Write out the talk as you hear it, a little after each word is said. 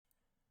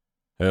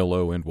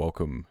Hello and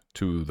welcome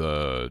to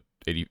the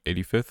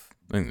 85th?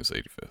 I think it's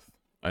 85th.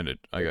 I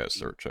gotta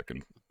start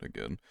checking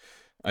again.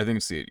 I think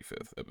it's the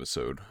 85th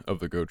episode of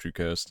the Gochu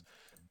Cast.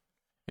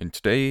 And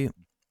today,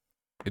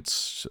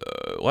 it's,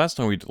 last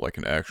time we did like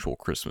an actual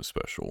Christmas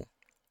special.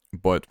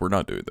 But we're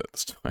not doing that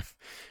this time.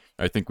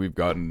 I think we've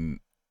gotten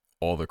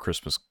all the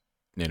Christmas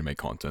anime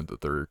content that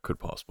there could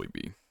possibly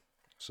be.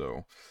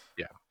 So,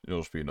 Yeah.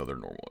 it'll just be another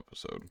normal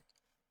episode.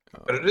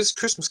 But it is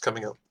Christmas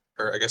coming up,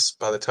 or I guess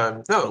by the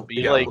time It'll be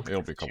yeah, like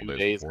it'll be a couple 2 days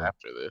days before.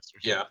 after this or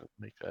Yeah. something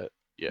like that.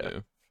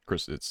 Yeah.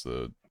 It's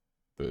the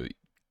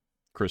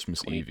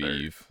Christmas 23rd.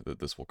 Eve that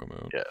this will come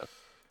out. Yeah.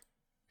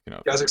 You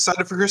guys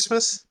excited for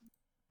Christmas?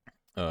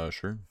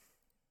 Sure.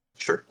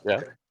 Sure.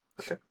 Yeah.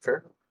 Okay.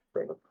 Fair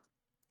enough.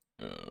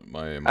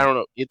 My I don't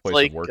know. It's place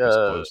like of work is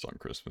closed on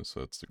Christmas,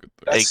 so that's a good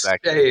thing.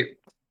 Exactly. Hey,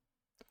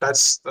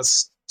 that's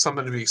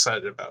something to be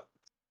excited about.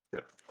 Yeah.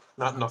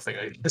 Not nothing,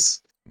 I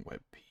guess.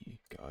 WebP.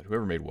 God,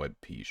 whoever made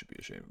WebP should be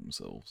ashamed of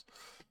themselves.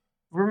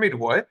 We made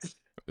what?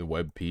 The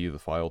WebP, the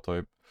file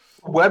type.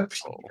 WebP.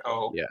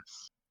 Oh.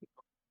 Yes.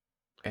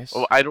 S-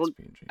 Well, I don't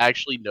SPNG.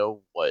 actually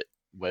know what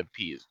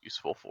WebP is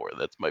useful for.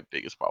 That's my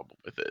biggest problem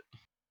with it.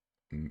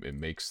 It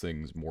makes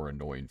things more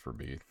annoying for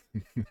me.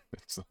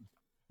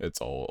 it's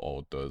all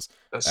it does.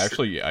 That's true.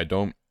 Actually, I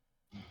don't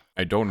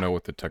know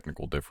what the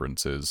technical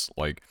difference is.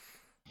 Like,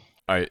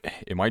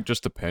 it might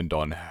just depend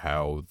on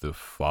how the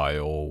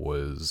file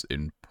was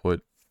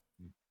input.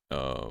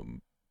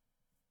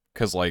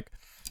 Because like,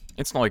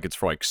 it's not like it's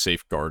for like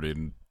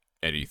safeguarding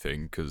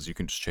anything. Because you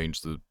can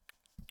just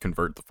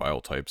convert the file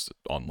types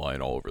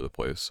online all over the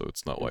place. So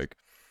it's not like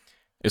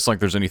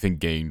there's anything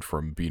gained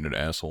from being an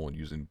asshole and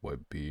using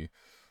WebP.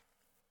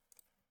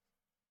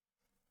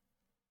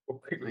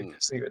 It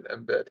doesn't even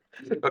embed.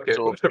 Okay.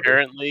 So whatever.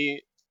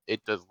 apparently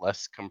it does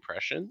less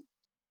compression,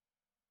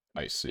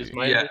 I see. is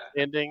my Yeah.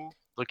 understanding,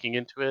 looking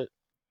into it.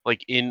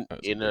 Like in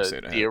That's a big a say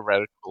to have.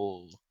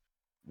 theoretical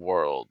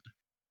world,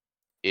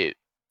 it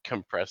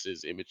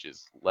compresses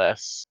images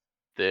less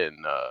than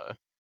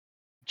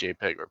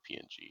JPEG or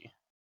PNG.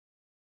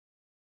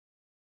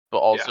 But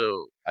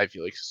also, I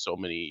feel like so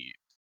many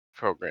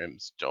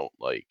programs don't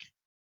like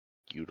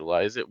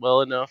utilize it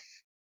well enough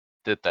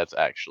that that's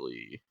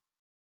actually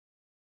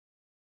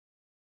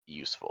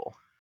useful.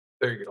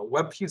 There you go.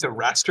 WebP is a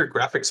raster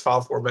graphics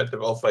file format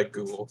developed by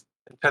Google,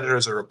 intended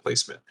as a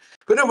replacement.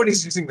 But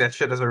nobody's using that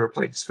shit as a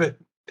replacement.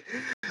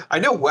 I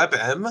know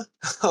WebM,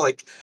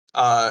 like,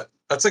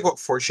 that's like what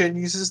 4chan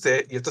uses.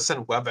 You have to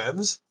send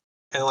WebMs,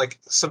 and like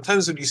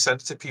sometimes when you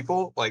send it to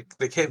people, like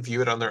they can't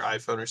view it on their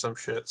iPhone or some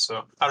shit.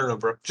 So I don't know,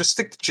 bro. Just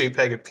stick to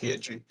JPEG and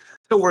PNG.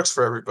 It works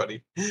for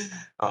everybody.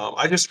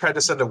 I just tried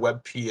to send a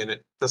WebP and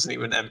it doesn't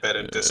even embed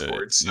in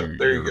Discord. So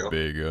there you You're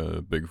go.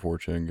 a big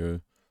 4chan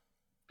guy.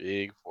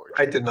 Big fortune.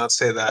 I did not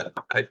say that.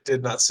 I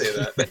did not say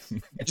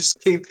that.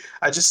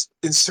 I just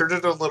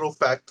inserted a little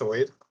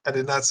factoid. I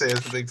did not say I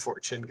was a big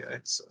fortune guy.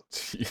 So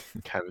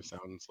Kind of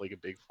sounds like a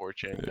big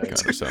fortune It guy.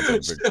 kind of sounds like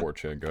a big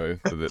 4chan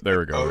guy. There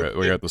we go. Okay.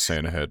 We got the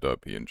Santa head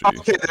PNG.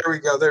 Okay, there we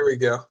go. There we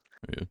go.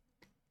 Yeah.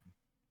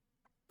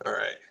 All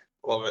right,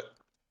 love it.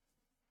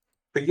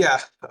 But yeah,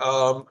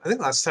 I think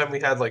last time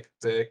we had like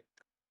the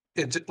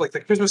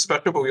Christmas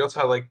special, but we also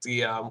had like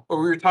the or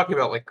we were talking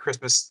about like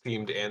Christmas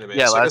themed anime.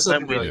 Yeah, so I last guess I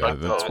time didn't we really Yeah,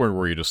 talked have that's that.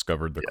 where you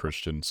discovered the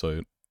Christian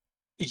site.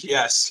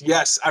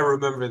 Yes, I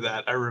remember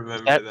that. I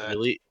remember That that.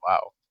 really?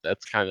 Wow,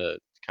 that's kind of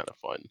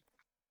fun.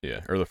 Yeah,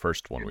 or the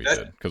first one we That-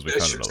 did, because we That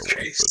found shit was another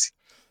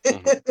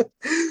one. crazy.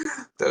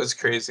 That was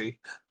crazy.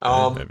 But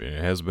I mean,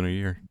 it has been a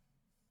year.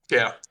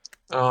 Yeah.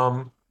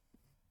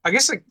 I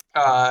guess like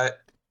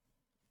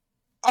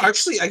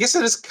actually I guess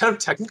it is kind of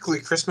technically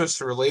Christmas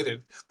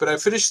related, but I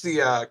finished the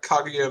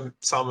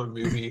Kaguya-sama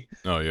movie.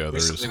 Oh yeah, there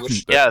is. recently,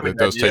 which- Yeah, that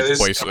does yeah, take there's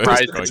place.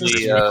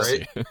 surprisingly,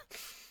 right? Yeah.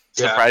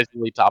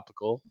 Surprisingly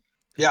topical.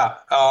 Yeah.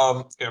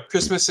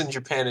 Christmas in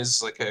Japan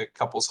is like a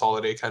couple's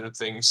holiday kind of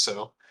thing,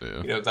 so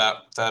Yeah.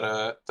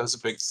 that's a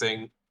big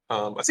thing.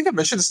 I think I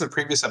mentioned this in the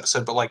previous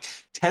episode, but like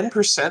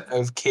 10%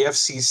 of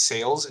KFC's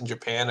sales in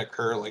Japan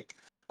occur like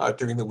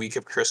during the week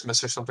of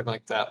Christmas or something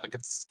like that. Like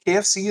it's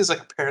KFC is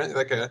like apparently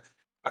like a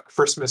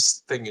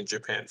Christmas thing in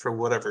Japan for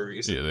whatever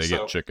reason. Yeah, they So,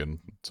 get chicken.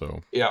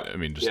 So Yeah. I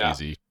mean, just Yeah.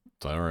 easy.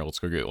 So, all right, let's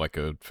go get like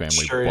a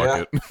family Sure,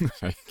 yeah. bucket.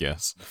 I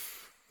guess.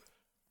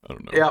 I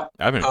don't know. Yeah,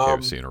 I haven't had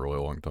KFC in a really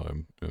long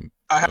time. And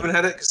I haven't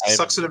had it because I it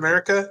sucks in haven't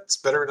America. It's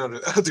better in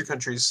other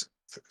countries.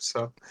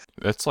 So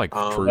that's like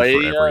true I,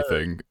 for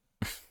everything.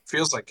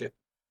 feels like it.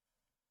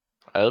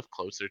 I live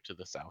closer to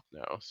the south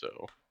now,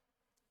 so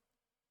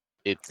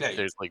Yeah,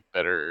 there's like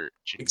better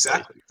chicken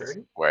exactly, places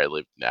right? where I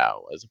live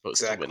now as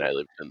opposed to when Exactly. I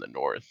lived in the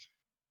north.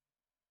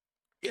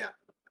 Yeah,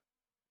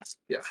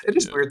 it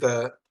is Yeah. weird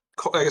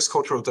I guess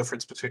cultural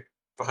difference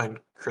behind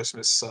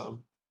Christmas,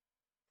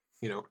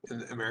 in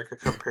America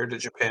compared to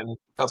Japan, and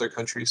other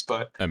countries.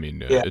 But I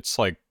mean, Yeah. it's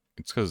like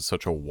it's because it's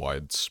such a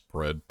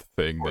widespread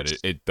thing that course.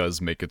 it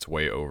does make its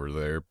way over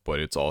there, but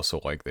it's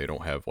also like they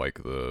don't have like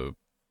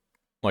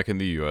in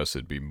the U.S.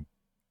 it'd be,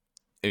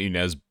 I mean,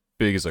 as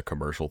big as a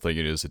commercial thing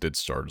it is, it did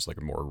start as like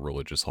a more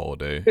religious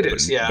holiday. It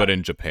is, yeah. But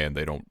in Japan,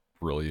 they don't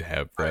really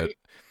have that. Right.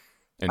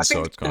 And I so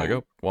think it's kind of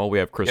like, oh, well, we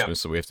have yeah. Christmas,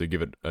 so we have to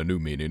give it a new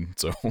meaning.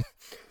 So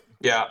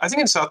Yeah, I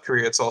think in South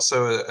Korea it's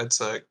also it's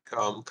a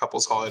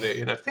couples holiday,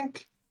 and I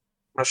think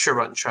I'm not sure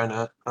about in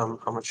China how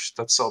much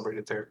that's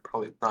celebrated there.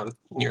 Probably not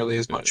nearly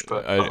as much,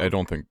 but I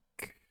don't think,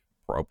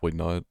 probably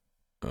not.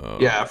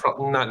 yeah,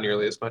 probably not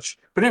nearly as much.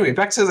 But anyway,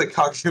 back to the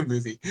Kaguya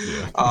movie.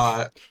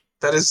 Yeah.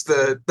 That is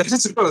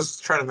what I was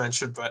trying to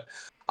mention. But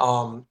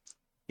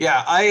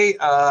yeah, I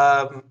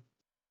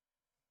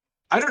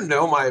don't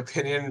know my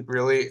opinion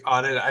really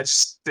on it. I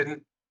just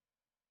didn't.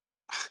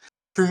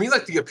 For me,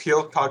 like the appeal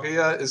of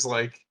Kaguya is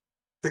like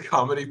the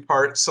comedy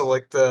part. So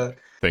like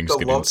Things the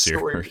getting love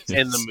story. serious.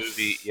 In the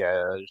movie, yeah,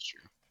 that is true.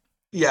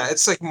 Yeah,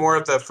 it's like more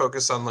of the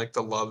focus on like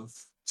the love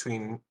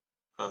between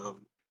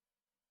um,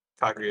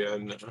 Kaguya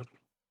and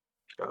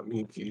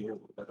Miyuki. And,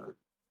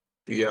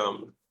 the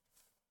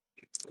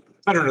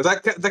I don't know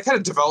that kind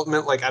of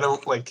development. Like I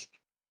don't like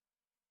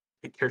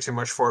care too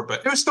much for it,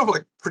 but it was still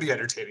like pretty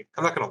entertaining.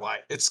 I'm not gonna lie,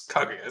 it's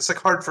Kaguya. It's like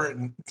hard for it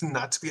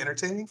not to be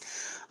entertaining,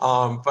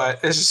 but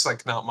it's just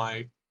like not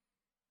my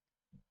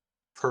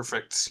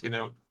perfect,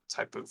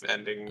 type of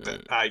ending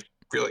that I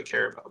really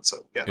care about.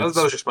 So yeah, that It's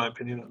was just my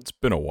opinion on it. it's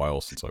been a while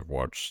since I've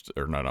watched,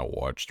 or not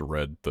watched,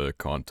 read the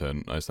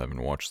content. I just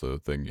haven't watched the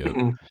thing yet.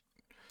 Mhm.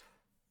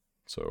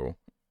 So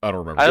I don't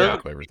remember I Yeah.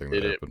 exactly everything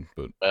that did it happened,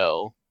 but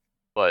well,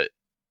 but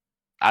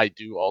I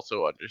do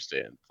also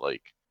understand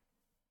like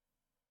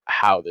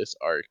how this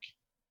arc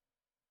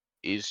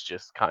is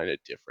just kind of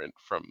different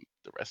from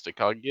the rest of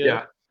Kaguya.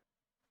 Yeah,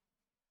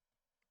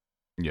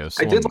 yeah,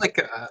 I did someone, like.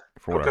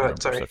 for what I Go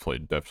ahead. remember, it's Sorry.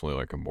 definitely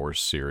like a more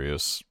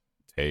serious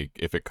take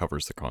if it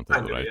covers the content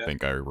Kind that of. I Yeah.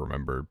 think I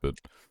remembered. But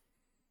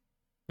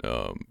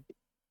it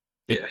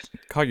Yeah.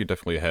 Kaguya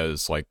definitely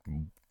has like,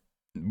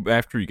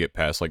 after you get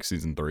past like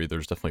season 3,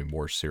 there's definitely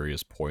more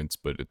serious points,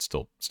 but it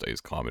still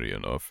stays comedy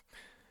enough.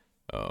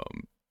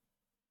 Um,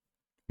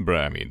 but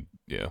I mean,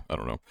 yeah, I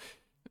don't know.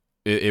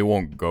 It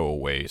won't go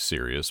away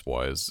serious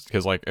wise,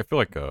 because like I feel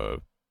like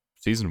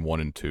season 1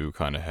 and 2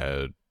 kind of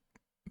had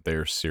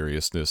their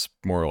seriousness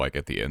more like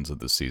at the ends of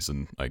the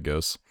season, I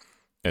guess,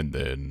 and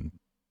then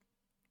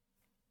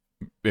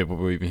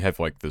we have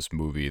like this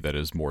movie that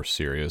is more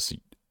serious.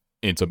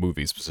 It's a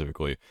movie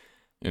specifically,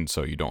 and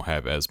so you don't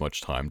have as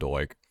much time to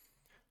like,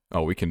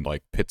 oh, we can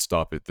like pit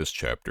stop at this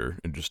chapter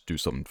and just do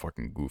something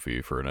fucking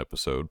goofy for an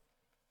episode.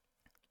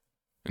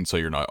 And so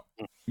you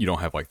don't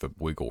have like the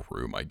wiggle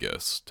room, I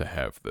guess, to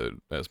have the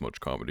as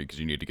much comedy, because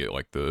you need to get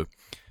like the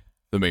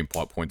main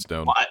plot points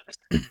down. What?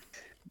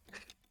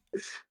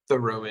 The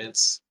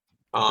romance.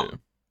 Yeah.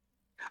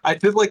 I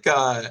did like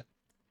I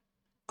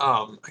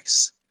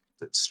guess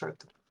it start at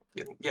the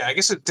beginning. Yeah, I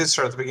guess it did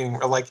start at the beginning.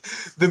 Where like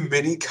the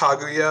mini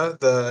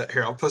Kaguya,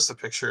 here I'll post a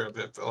picture of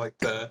it, but like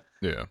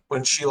Yeah.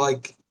 when she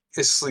like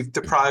is sleep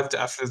deprived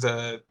after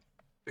the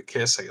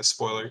kiss, I guess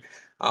spoiler.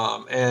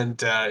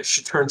 And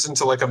she turns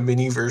into like a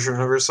mini version of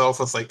herself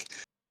with like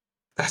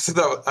I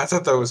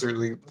thought that was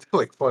really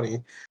like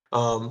funny.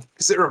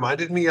 Because it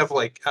reminded me of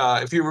like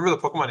if you remember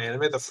the Pokemon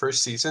anime, the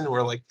first season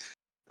where like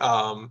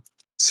um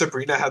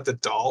Sabrina had the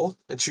doll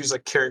and she was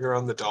like carrying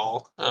around the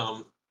doll.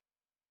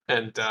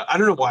 And I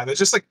don't know why. That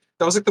was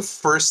like the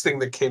first thing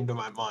that came to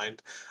my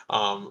mind.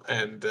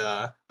 And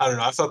I don't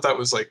know. I thought that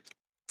was like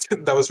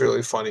that was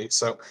really funny.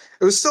 So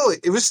it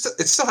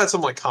still had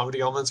some like comedy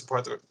elements and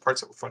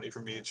parts that were funny for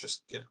me. It's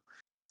just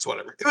it's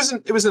whatever.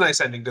 It was a nice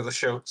ending to the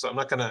show. So I'm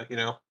not gonna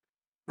I'm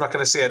not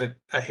gonna say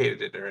I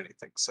hated it or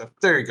anything. So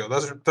there you go.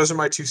 Those are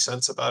my 2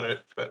 cents about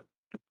it. But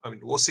I mean,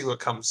 we'll see what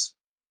comes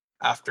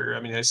after.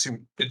 I mean, I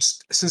assume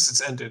it's since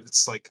it's ended,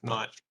 it's like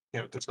not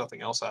there's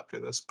nothing else after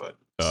this. But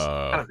it's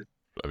kind of.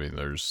 I mean,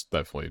 there's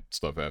definitely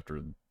stuff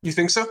after. You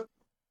think so?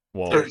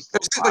 Well, Or is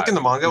There's it like in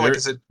the manga? Like,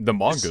 is it? the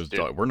manga's there's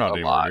done. We're not a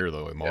anywhere lot. near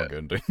the Yeah. manga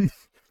ending.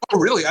 Oh,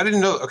 really? I didn't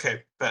know.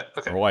 Okay, bet.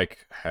 Okay. We're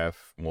like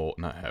half, well,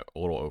 not half, a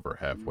little over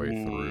halfway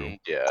through.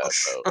 Yeah. Oh,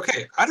 So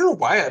okay. I don't know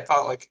why I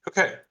thought like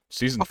okay,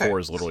 Season okay, 4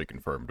 is literally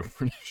confirmed. I'm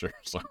pretty sure.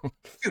 So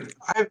dude.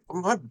 I'm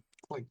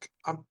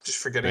just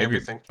forgetting maybe,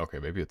 everything. okay,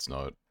 maybe it's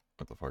not.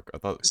 What the fuck? I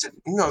thought Is it?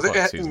 No,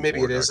 season maybe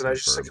 4 it is, got and I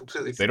just like confirmed.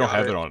 completely They don't forgot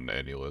have it. it on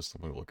any list.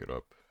 Let me look it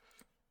up.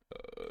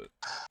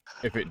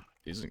 If it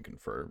isn't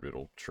confirmed,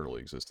 it'll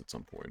surely exist at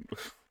some point.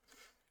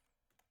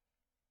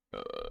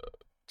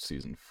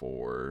 Season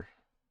 4.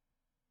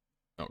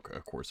 Okay,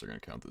 of course they're gonna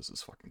count this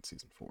as fucking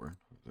season 4.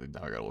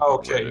 Now I gotta look on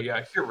Okay, Reddit.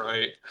 yeah, you're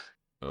right.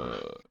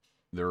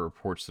 There are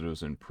reports that it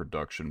was in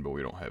production, but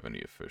we don't have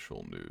any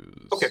official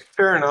news. Okay,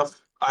 fair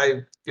enough.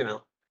 I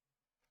don't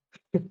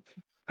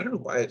know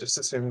why I just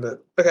assumed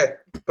that. Okay,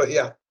 but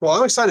yeah. Well,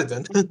 I'm excited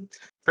then.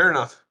 Fair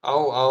enough.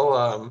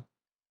 I'll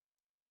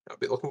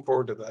be looking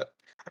forward to that.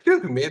 I feel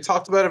like we may have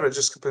talked about it, but I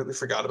just completely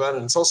forgot about it.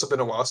 And it's also been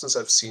a while since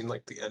I've seen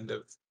like the end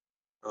of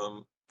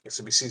it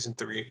should be season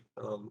 3.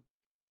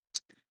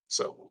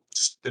 So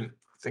just didn't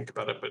think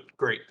about it, but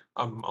great.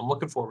 I'm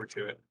looking forward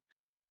to it.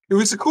 It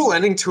was a cool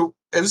ending to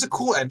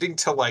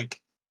like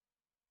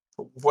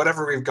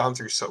whatever we've gone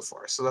through so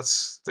far. So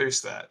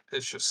there's that.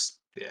 It's just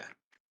Yeah,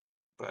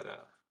 but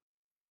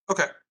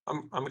okay,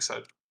 I'm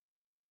excited.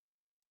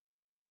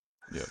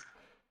 Yep.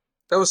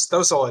 That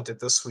was all I did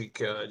this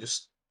week. I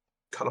just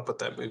caught up with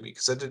that movie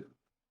because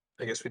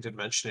I guess we did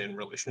mention it in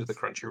relation to the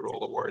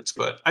Crunchyroll Awards,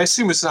 but I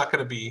assume it's not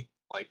going to be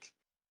like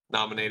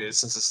nominated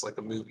since it's like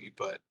a movie.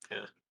 But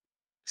yeah,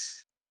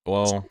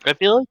 Well, I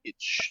feel like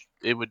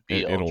it would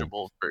be it'll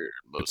eligible for it's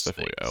most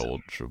definitely things.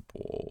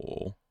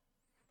 eligible.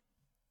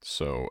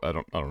 So I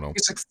don't know.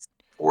 it's like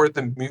for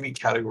the movie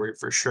category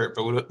for sure.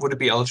 But would it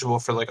be eligible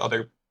for like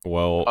other?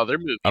 Well, Other I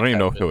movies don't even have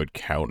know if it been. would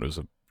count as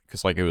a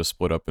because like it was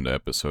split up into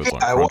episodes on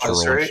Yeah, I was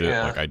Crunchyroll and right. shit.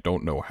 Yeah, Like I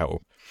don't know how.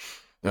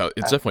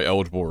 It's definitely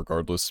eligible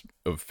regardless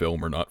of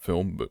film or not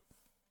film, but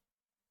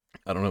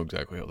I don't know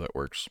exactly how that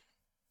works.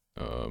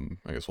 I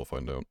guess we'll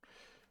find out.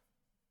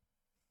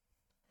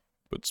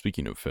 But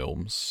speaking of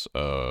films,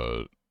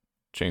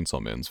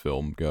 Chainsaw Man's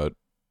film got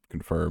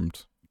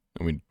confirmed.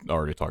 And we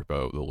already talked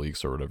about the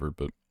leaks or whatever,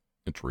 but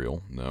it's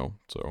real now,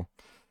 so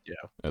Yeah.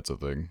 that's a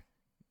thing.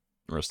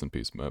 Rest in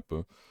peace,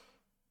 Mappa.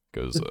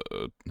 Because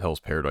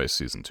Hell's Paradise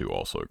Season 2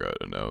 also got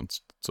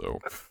announced, so,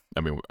 I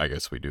mean, I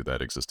guess we knew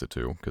that existed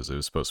too, because it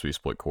was supposed to be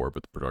split core,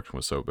 but the production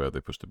was so bad they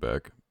pushed it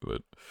back,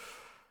 but...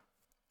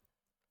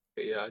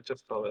 yeah. I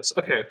just saw this.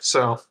 Okay,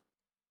 so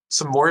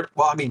some more.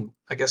 Well, I mean,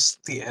 I guess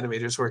the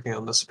animators working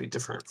on this would be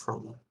different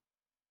from.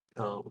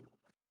 Um,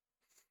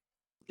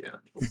 yeah.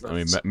 I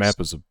mean,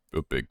 Map is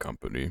a big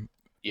company.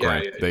 Yeah,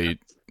 Grant, yeah,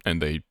 yeah.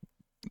 they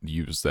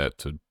use that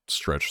to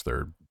stretch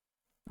their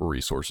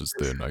resources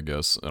thin, I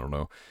guess. I don't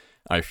know.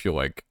 I feel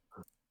like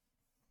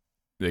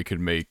they could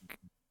make,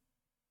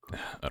 I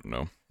don't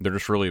know. They're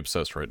just really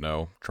obsessed right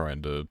now,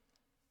 trying to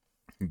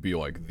be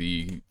like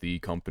the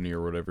company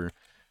or whatever.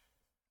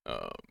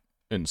 Um,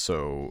 and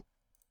so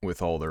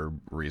with all their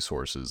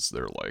resources,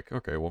 they're like,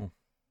 okay, well,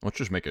 let's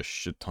just make a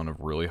shit ton of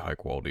really high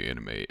quality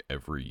anime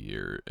every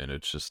year, and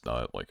it's just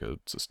not like a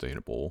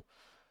sustainable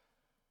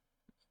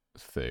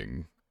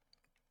thing.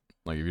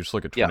 Like if you just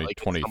look at Yeah, like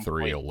at some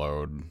 2023 point.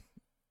 alone,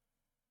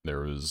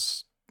 there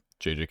was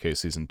JJK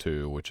season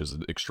 2, which is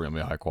an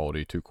extremely high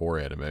quality two core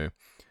anime.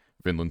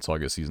 Vinland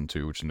Saga season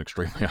 2, which is an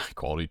extremely high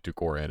quality two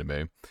core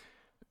anime.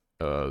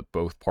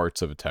 Both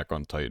parts of Attack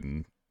on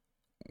Titan,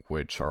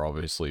 which are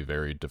obviously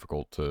very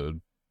difficult to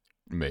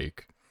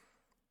make.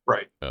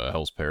 Right.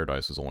 Hell's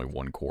Paradise is only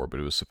one core, but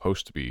it was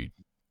supposed to be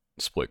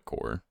split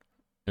core,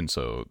 and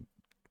so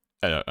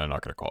I'm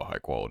not gonna call it high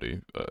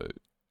quality.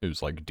 It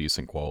was like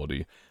decent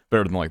quality,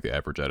 better than like the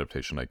average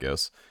adaptation, I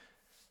guess.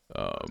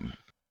 Um,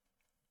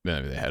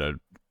 Man, they had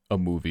a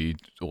movie.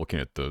 Looking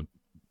at the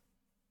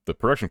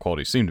production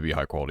quality seemed to be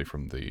high quality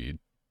from the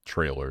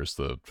trailers.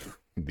 The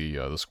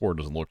score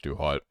doesn't look too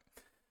hot.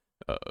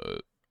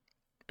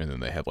 And then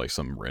they had like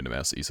some random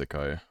ass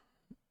isekai.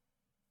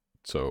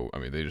 So I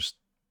mean,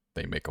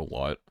 they make a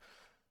lot.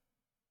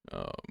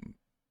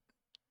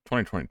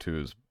 2022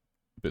 is a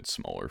bit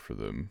smaller for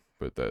them,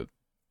 but that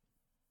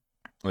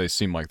they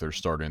seem like they're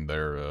starting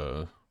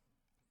their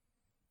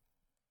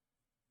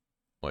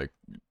like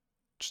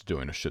just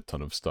doing a shit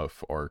ton of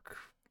stuff arc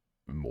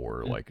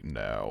more like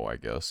now, I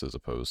guess, as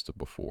opposed to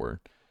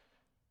before.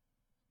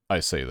 I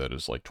say that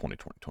as like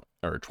 2020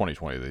 or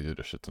 2020 they did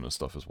a shit ton of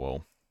stuff as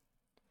well.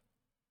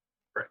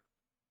 Right.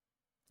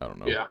 I don't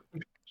know. Yeah.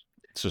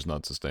 It's just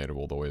not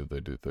sustainable the way that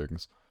they do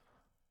things.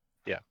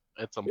 Yeah,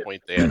 at some Yeah.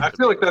 point they have I to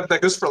feel make like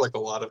that goes for like a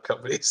lot of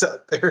companies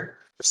out there,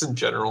 just in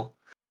general.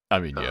 I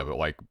mean, yeah, but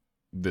like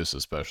this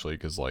especially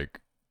because like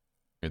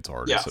it's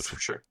already Yeah, such for a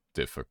sure.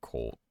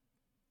 difficult.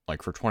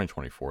 Like for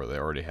 2024, they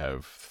already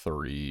have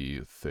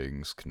 3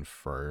 things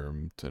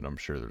confirmed, and I'm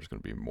sure there's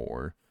going to be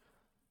more.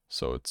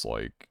 So it's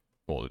like,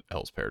 well,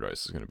 Hell's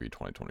Paradise is going to be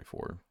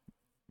 2024,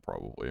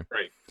 probably.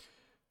 Right.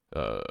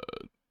 Uh,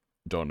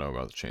 don't know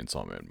about the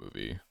Chainsaw Man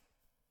movie.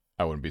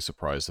 I wouldn't be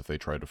surprised if they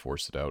tried to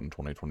force it out in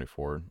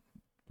 2024,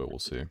 but we'll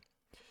see.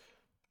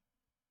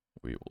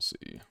 We will see.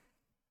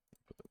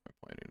 Put that in my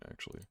planning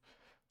actually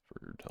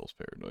for Hell's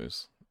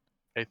Paradise.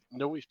 I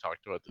know we've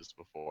talked about this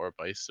before,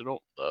 but I still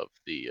don't love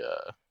the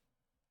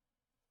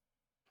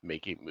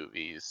making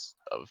movies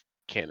of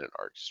canon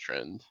arcs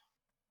trend.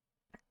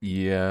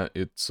 Yeah,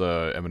 it's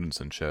Eminence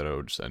and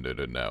Shadow just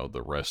ended, and now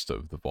the rest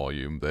of the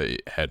volume they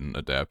hadn't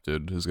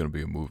adapted is gonna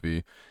be a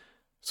movie,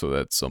 so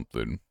that's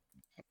something.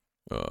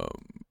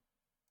 Um,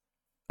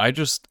 I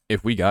just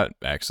if we got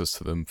access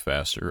to them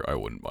faster, I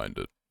wouldn't mind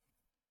it,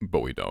 but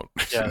we don't.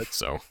 Yeah,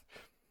 So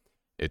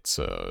it's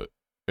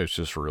it's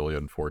just really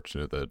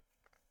unfortunate that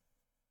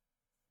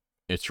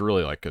it's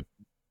really like a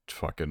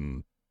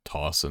fucking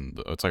toss,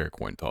 and it's like a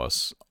coin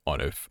toss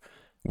on if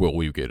will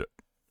we get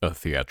a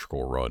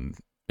theatrical run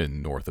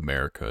in North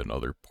America and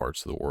other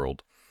parts of the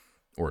world,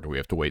 or do we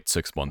have to wait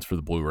 6 months for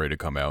the Blu-ray to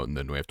come out, and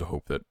then we have to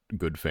hope that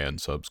good fan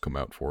subs come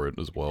out for it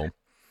as well?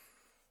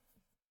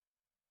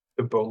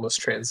 The boneless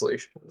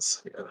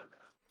translations. Yeah.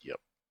 yep.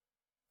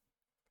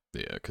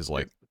 Yeah, because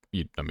like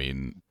I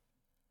mean,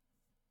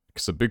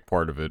 because a big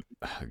part of it,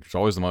 there's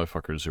always the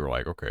motherfuckers who are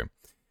like, okay,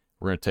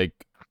 we're gonna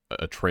take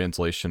a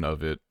translation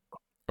of it,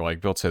 or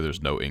like they'll say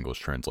there's no English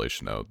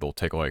translation out. They'll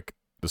take like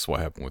this is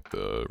what happened with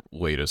the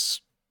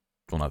latest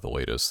well, not the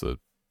latest,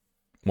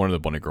 one of the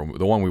Bunny Girl,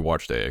 the one we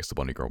watched, AX, the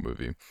Bunny Girl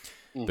movie.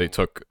 They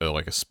took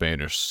like a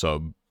Spanish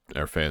sub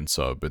or fan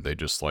sub, and they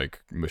just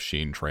like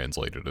machine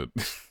translated it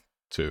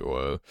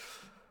to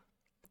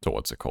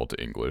what's it called,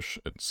 to English,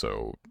 and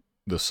so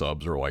the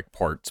subs are like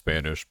part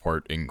Spanish,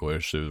 part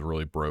English. It was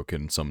really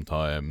broken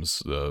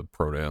sometimes. The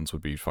pronouns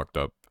would be fucked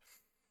up,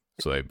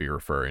 so they'd be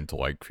referring to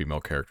like female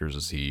characters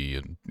as he,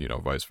 and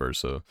vice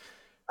versa.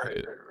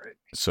 Right.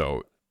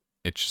 So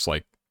it's just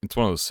like, it's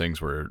one of those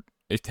things where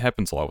it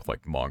happens a lot with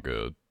like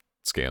manga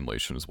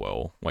scanlation as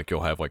well. Like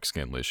you'll have like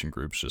scanlation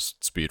groups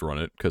just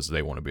speedrun it because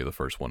they want to be the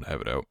first one to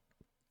have it out,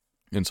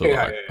 and so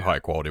the high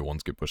quality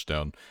ones get pushed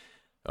down.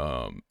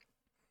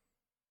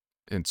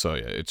 And so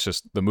yeah, it's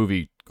just the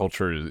movie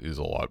culture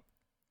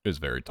is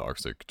very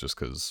toxic just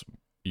because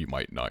you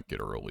might not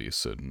get a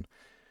release in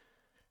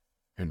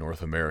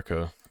North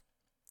America.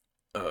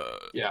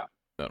 Yeah.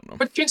 I don't know.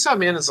 But Chainsaw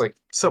Man is like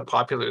so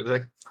popular.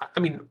 Like, I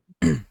mean,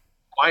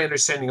 my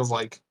understanding of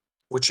like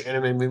which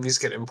anime movies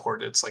get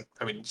imported, it's like,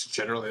 I mean, it's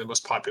generally the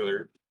most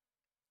popular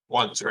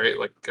ones, right?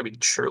 Like, I mean,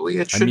 surely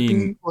it should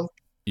be. Like...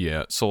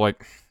 Yeah. So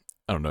like,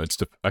 I don't know.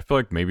 I feel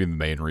like maybe the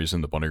main reason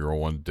the Bunny Girl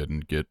one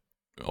didn't get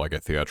like a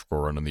theatrical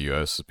run in the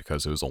U.S. is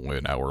because it was only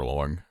an hour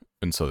long,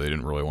 and so they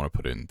didn't really want to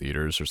put it in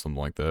theaters or something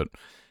like that.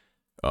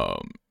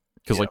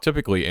 Because like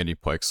typically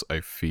Aniplex, I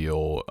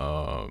feel,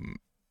 I'm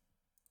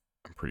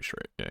pretty sure,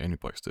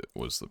 Aniplex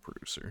was the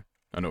producer.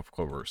 I know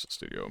Clover's the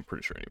studio. I'm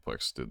pretty sure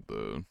Aniplex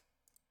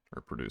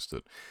produced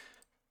it,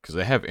 because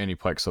they have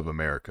Aniplex of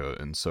America,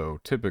 and so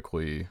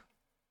typically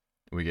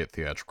we get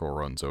theatrical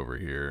runs over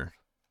here,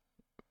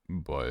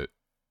 but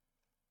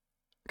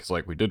because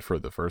like we did for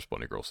the first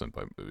Bunny Girl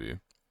Senpai movie,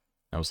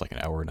 that was like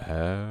an hour and a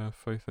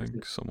half, I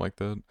think, something like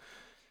that.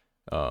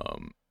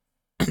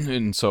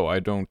 And so I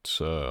don't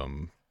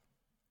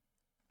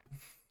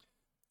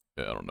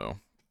know,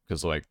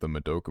 because like the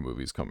Madoka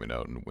movie's coming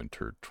out in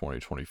winter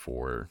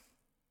 2024,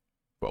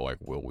 but like,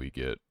 will we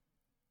get?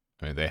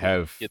 I mean, they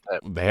have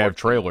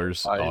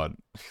trailers on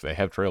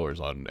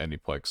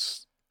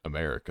Aniplex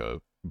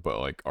America,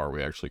 but like, are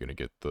we actually gonna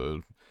get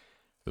the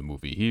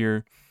movie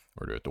here,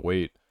 or do we have to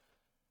wait?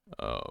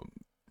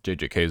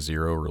 JJK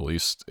Zero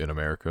released in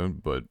America,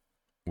 but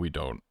we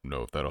don't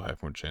know if that'll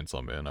happen with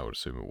Chainsaw Man. I would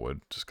assume it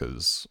would, just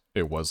because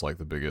it was like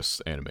the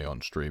biggest anime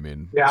on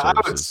streaming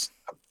services.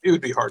 It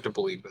would be hard to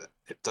believe that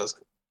it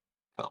doesn't.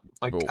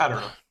 I don't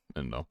know.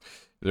 And no,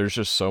 there's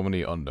just so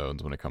many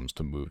unknowns when it comes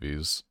to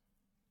movies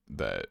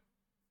that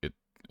it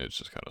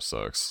just kind of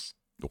sucks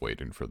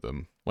waiting for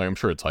them. Like, I'm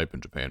sure it's hype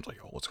in Japan, it's like,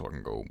 oh, let's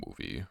fucking go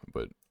movie,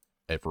 but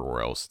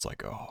everywhere else, it's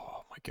like,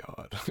 oh my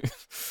god.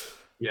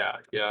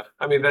 Yeah.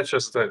 I mean, that's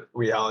just the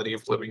reality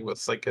of living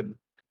with like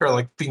or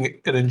like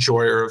being an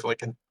enjoyer of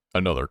like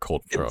another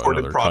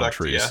imported product.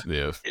 Countries.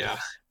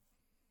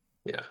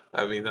 Yeah.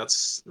 I mean,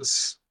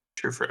 that's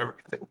true for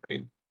everything. I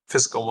mean,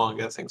 physical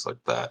manga, things like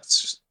that.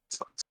 It's just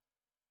sucks.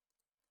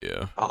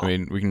 Yeah. I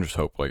mean, we can just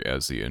hope like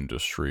as the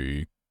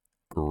industry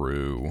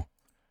grew.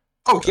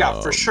 Oh yeah,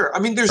 for sure. I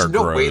mean, there's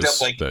no way that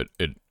like that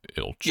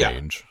it'll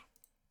change.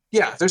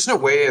 Yeah, there's no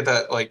way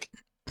that like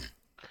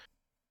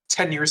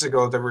 10 years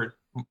ago there's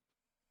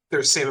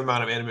the same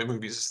amount of anime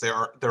movies as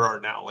there are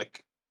now,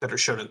 like that are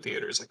shown in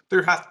theaters. Like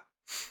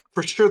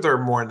for sure there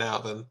are more now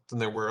than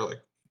there were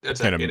like a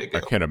decade ago.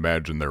 I can't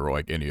imagine there were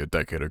like any a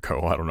decade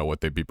ago. I don't know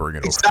what they'd be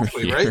bringing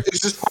exactly, over. Right?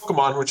 It's just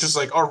Pokemon, which is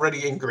like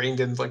already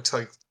ingrained in like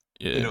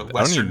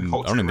Western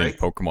culture. I don't even think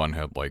Pokemon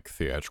had like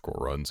theatrical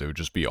runs. It would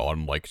just be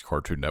on like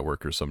Cartoon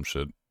Network or some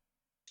shit.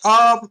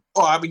 Oh,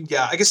 I mean,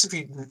 yeah. I guess if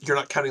you're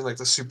not counting like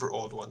the super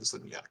old ones,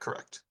 then yeah,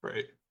 correct,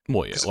 right?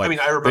 Well, yeah. Like, I mean,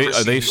 I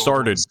remember they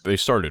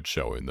started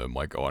showing them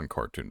like on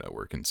Cartoon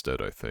Network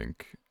instead, I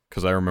think,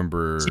 because I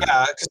remember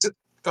the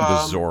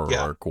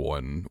Zoroark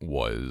one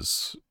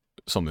was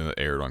something that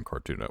aired on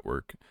Cartoon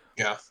Network.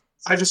 Yeah,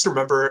 I just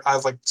remember I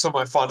have like some of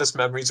my fondest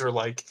memories are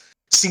like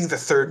seeing the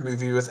third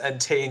movie with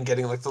Entei and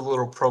getting like the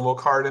little promo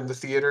card in the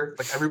theater.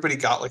 Like everybody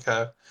got like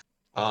a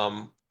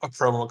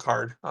promo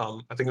card. I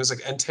think it was like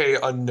Entei,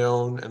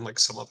 Unknown, and like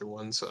some other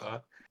ones.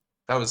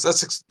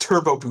 That's like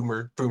turbo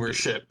boomer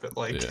shit. But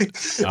like I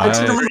just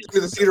remember going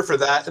to the theater for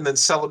that, and then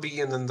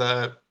Celebi, and then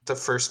the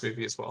first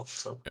movie as well.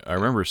 So I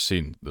remember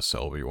seeing the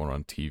Celebi one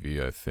on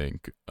TV. I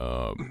think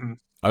I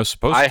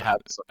had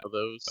some of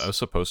those. I was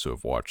supposed to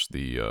have watched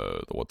the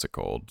what's it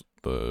called,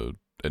 the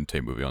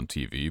Entei movie on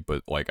TV,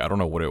 but like I don't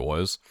know what it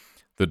was.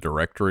 The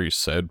directory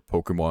said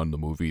Pokemon the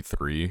movie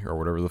 3 or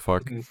whatever the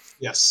fuck.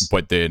 Yes.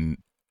 But then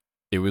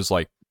it was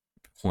like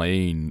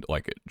playing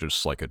like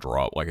just like a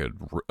drop, like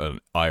an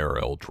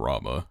IRL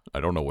drama. I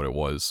don't know what it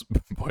was,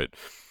 but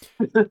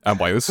I'm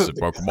like, this is a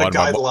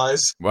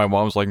Pokemon. My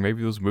mom's like,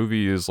 maybe this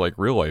movie is like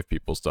real life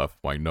people stuff.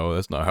 I'm like, no,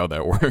 that's not how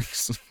that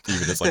works.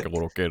 Even as like a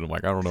little kid, I'm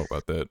like, I don't know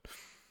about that.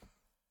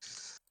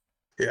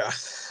 Yeah.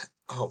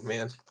 Oh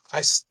man,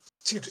 I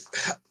feel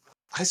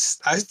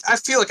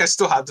like I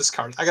still have this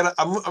card. I'm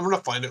gonna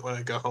find it when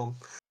I go home.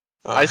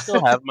 I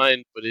still have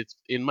mine, but it's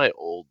in my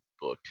old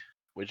book,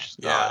 which is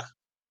not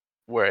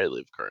where I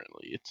live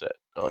currently. It's at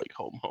like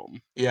home.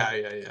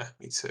 Yeah.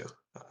 Me too.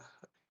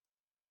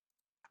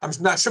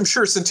 I'm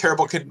sure it's in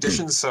terrible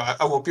condition, so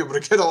I won't be able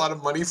to get a lot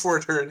of money for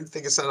it or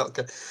anything. It's not like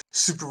a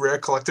super rare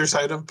collector's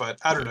item, but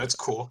I don't know. It's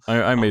cool.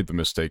 I made the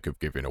mistake of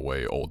giving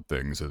away old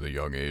things at a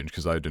young age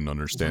because I didn't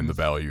understand the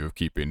value of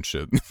keeping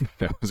shit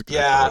that was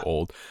gonna grow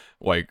old.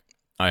 Like,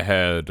 I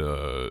had,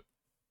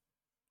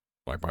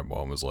 like, my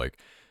mom was like,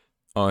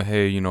 oh,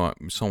 hey, you know,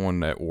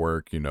 someone at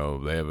work, you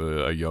know, they have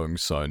a young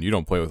son. You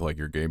don't play with, like,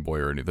 your Game Boy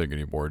or anything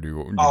anymore. Do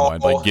you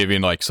mind, like,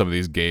 giving, like, some of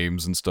these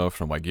games and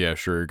stuff? And I'm like, yeah,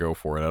 sure, go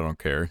for it. I don't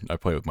care. I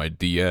play with my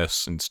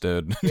DS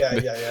instead.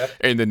 Yeah.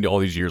 And then all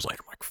these years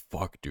later, I'm like,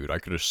 fuck, dude, I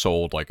could have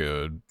sold,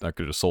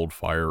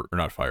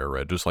 not Fire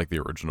Red, just, like, the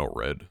original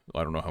Red.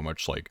 I don't know how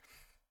much, like,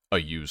 a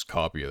used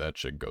copy of that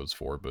shit goes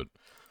for, but...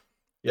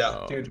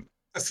 Yeah, dude.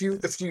 A few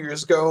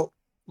years ago,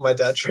 my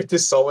dad tried to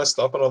sell my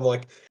stuff, and I'm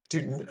like,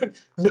 dude,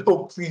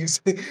 no, please,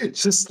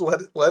 just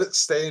let it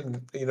stay, and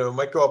you know, it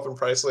might go up in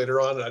price later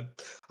on. And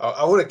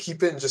I want to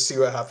keep it and just see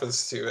what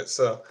happens to it.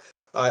 So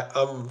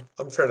I'm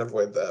trying to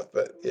avoid that,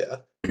 but yeah.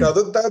 No,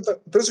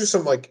 those are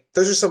some like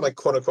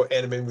quote unquote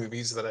anime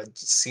movies that I've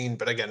seen,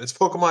 but again, it's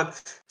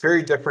Pokemon,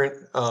 very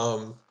different.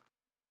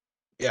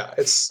 Yeah,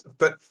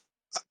 but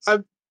I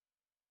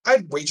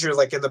I'd wager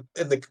like in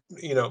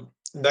the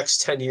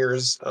next 10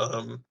 years,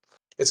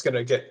 it's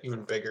gonna get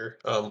even bigger.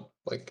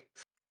 Like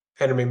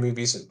anime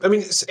movies. I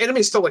mean, anime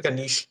is still like a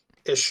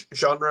niche-ish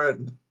genre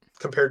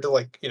compared to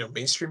like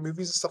mainstream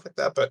movies and stuff like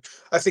that. But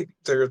I think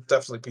there'll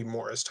definitely be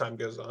more as time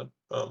goes on.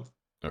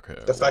 Okay,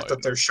 The well, fact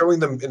that they're showing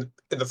them in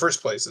the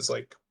first place is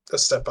like a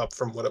step up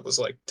from what it was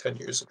like 10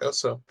 years ago.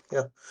 So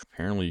yeah.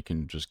 Apparently, you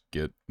can just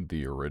get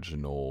the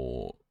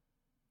original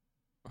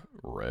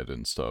Red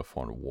and stuff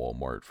on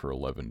Walmart for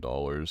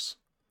 $11.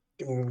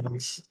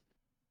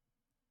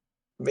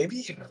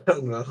 Maybe I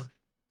don't know.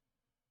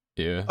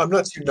 Yeah. I'm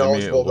not too I mean, it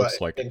knowledgeable about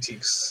looks like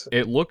antiques.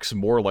 it looks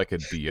more like a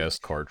DS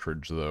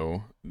cartridge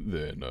though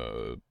than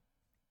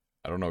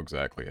I don't know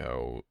exactly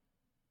how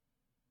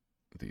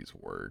these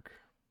work.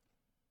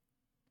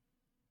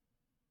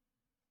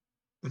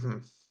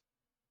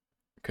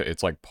 Okay,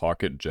 it's like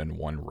Pocket Gen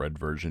 1 Red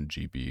version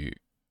GB.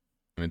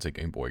 I mean, it's a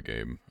Game Boy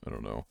game. I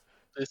don't know.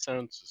 This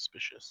sounds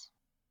suspicious.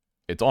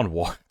 It's on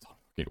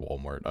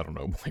Walmart. I don't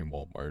know, blame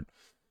Walmart.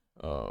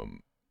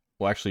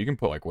 Well, actually, you can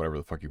put like whatever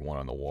the fuck you want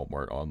on the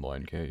Walmart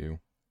online, can't you?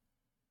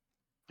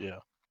 Yeah.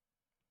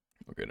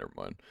 Okay, never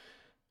mind.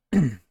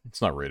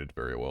 It's not rated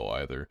very well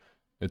either.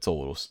 It's a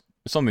little...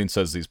 Something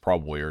says these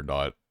probably are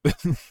not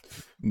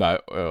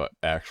not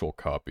actual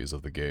copies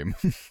of the game.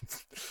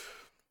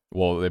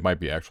 Well, they might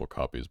be actual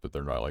copies, but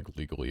they're not like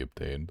legally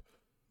obtained.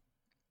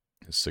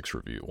 6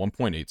 review,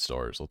 1.8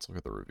 stars. Let's look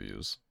at the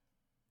reviews.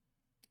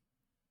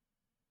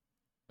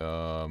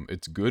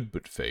 It's good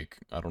but fake.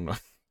 I don't know.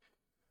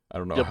 I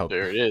don't know how.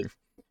 There it is.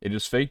 It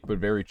is fake but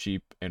very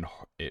cheap and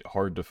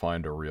hard to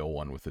find a real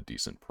one with a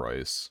decent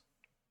price.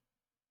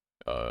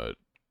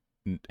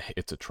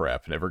 It's a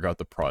trap. Never got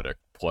the product.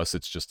 Plus,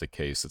 it's just a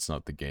case. It's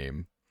not the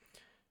game.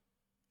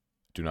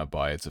 Do not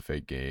buy. It's a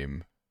fake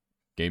game.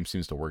 Game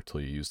seems to work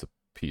till you use the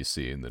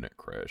PC and then it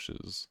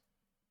crashes.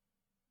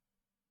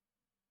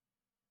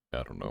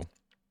 I don't know.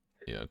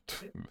 Yeah.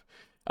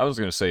 I was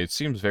gonna say, it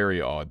seems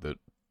very odd that,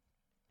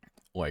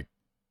 like,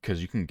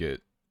 because you can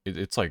get...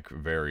 It's, like,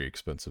 very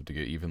expensive to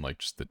get even, like,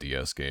 just the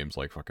DS games,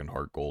 like fucking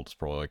Heart Gold is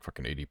probably, like,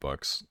 fucking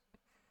 $80.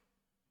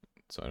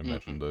 So I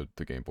imagine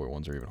the Game Boy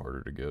ones are even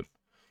harder to get.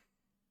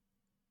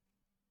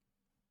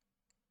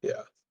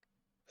 Yeah.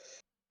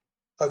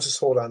 I'll just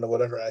hold on to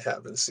whatever I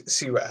have and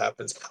see what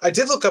happens. I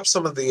did look up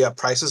some of the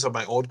prices of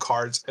my old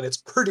cards, and it's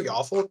pretty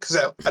awful because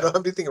I don't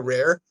have anything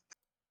rare.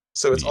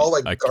 So it's all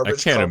like I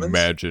garbage can't commons.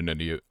 imagine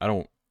any...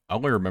 I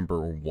only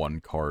remember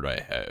one card I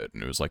had,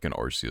 and it was like an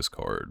Arceus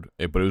card.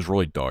 But it was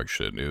really dog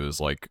shit. It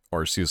was like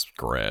Arceus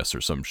Grass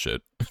or some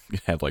shit.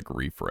 It had like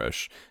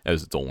Refresh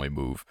as its only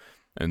move.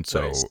 And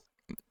so, Nice.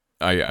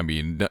 I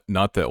mean,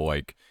 not that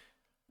like...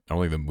 I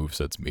don't think the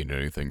movesets mean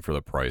anything for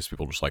the price.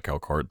 People just like how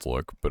cards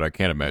look, but I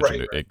can't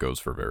imagine it goes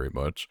for very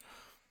much.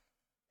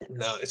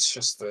 No, it's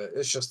just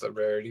the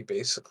rarity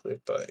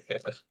basically, but yeah.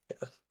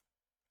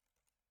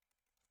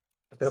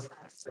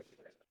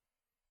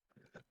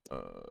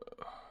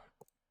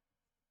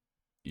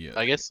 Yeah,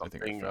 I guess I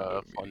think I something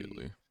found it fun.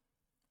 immediately.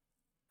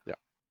 Yeah.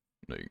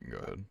 No, you can go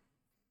ahead.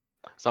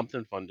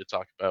 Something fun to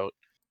talk about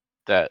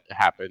that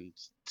happened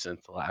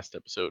since the last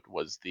episode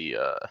was the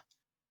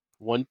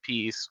One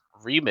Piece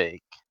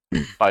remake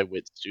by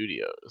Wit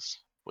Studios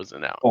was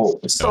announced. Oh,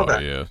 I saw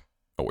that. Yeah.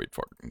 Oh wait,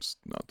 fuck, it's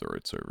not the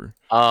right server.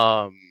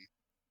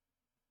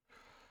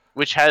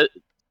 Which had,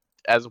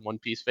 as a One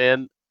Piece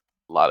fan,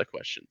 a lot of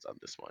questions on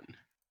this one.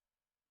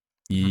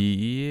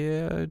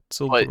 Yeah, it's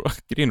a little...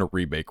 Getting a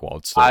remake while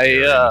it's still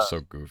airing is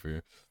so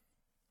goofy.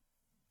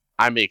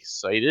 I'm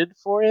excited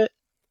for it,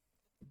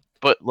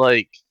 but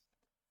like,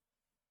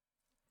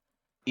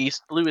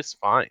 East Blue is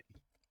fine.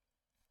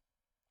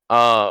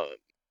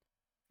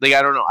 Like,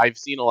 I don't know. I've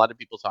seen a lot of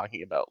people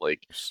talking about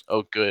like,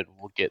 oh, good,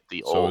 we'll get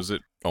the old. So is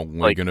it only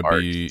like, gonna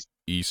arcs. be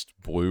East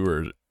Blue,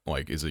 or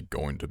like is it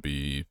going to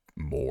be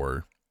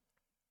more?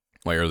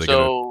 Like, are they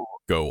gonna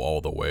go all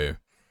the way?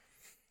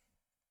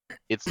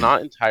 it's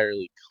not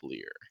entirely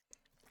clear,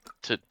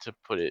 to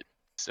put it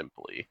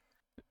simply.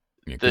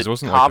 Yeah, because The it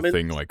wasn't like a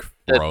thing comments like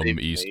that from they've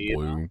East made,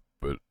 Blue,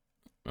 but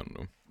I don't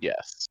know.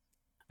 yes,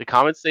 the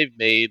comments they've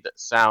made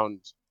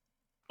sound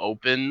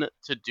open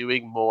to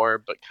doing more,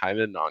 but kind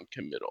of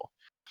non-committal.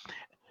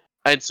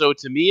 And so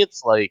to me,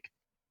 it's like,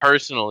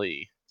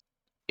 personally,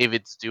 if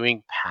it's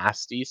doing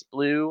past East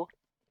Blue,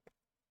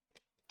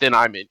 then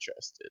I'm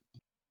interested,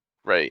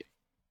 right?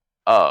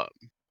 Um,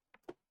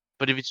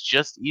 but if it's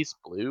just East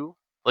Blue,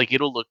 like,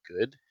 it'll look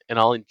good and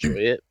I'll enjoy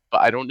it,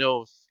 but I don't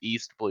know if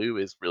East Blue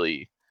is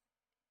really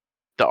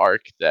the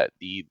arc that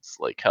needs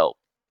like help,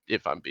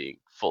 if I'm being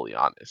fully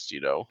honest,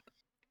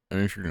 I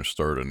mean, if you're gonna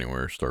start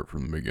anywhere, start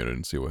from the beginning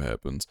and see what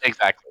happens.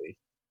 Exactly.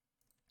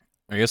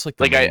 I guess like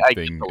the Like, I main get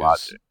thing the is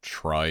logic.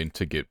 trying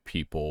to get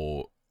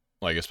people,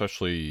 like,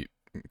 especially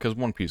because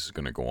One Piece is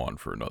gonna go on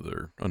for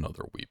another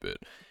wee bit,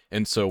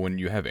 and so when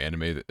you have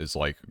anime that is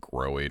like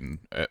growing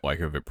at like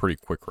a pretty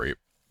quick rate,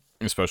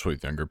 especially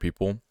with younger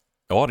people,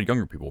 a lot of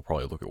younger people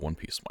probably look at One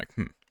Piece and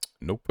like,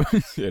 nope,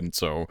 and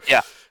so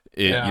Yeah.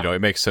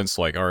 it makes sense.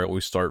 Like, all right,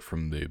 we start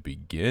from the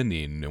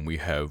beginning and we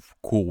have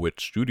Cool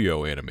Witch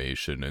Studio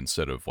animation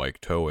instead of like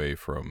Toei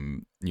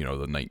from the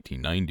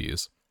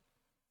 1990s,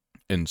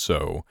 and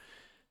so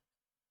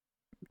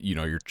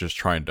you're just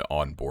trying to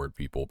onboard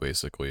people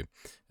basically.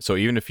 So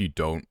even if you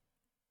don't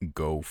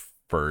go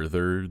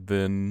further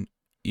than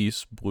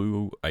East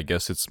Blue, I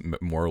guess it's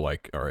more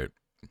like, all right,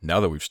 now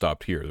that we've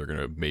stopped here, they're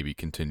gonna maybe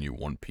continue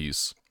One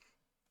Piece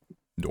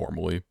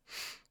normally.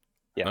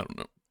 Yeah. I don't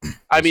know.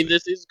 I We'll mean, see.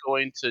 this is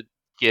going to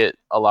get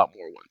a lot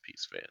more One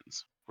Piece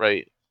fans,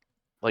 right?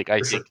 Like, I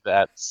For think sure.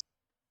 that's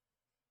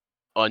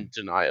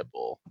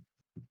undeniable.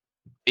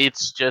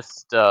 It's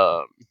just,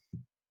 and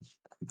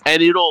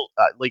it'll,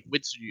 like,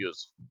 Wit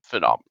Studio's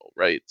phenomenal,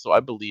 right? So I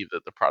believe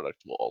that the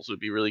product will also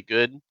be really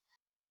good.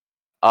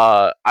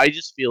 I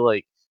just feel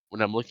like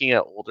when I'm looking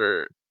at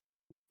older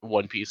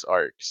One Piece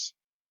arcs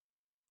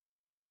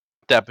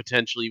that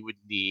potentially would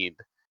need,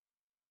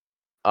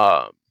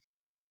 um,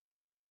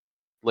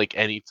 like,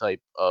 any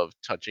type of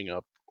touching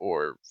up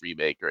or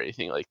remake or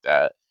anything like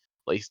that,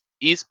 like,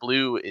 East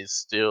Blue is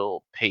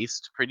still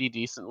paced pretty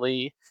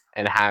decently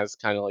and has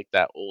kind of like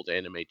that old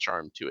anime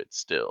charm to it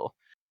still.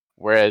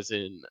 Whereas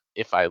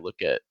if I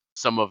look at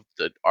some of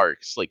the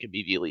arcs like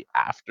immediately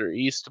after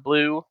East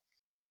Blue,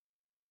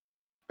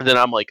 then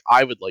I'm like,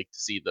 I would like to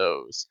see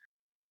those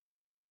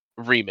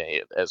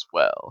remade as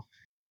well.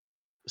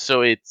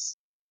 So it's,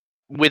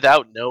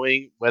 without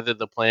knowing whether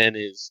the plan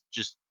is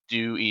just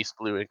do East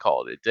Blue and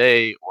call it a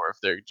day, or if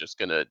they're just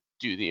gonna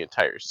do the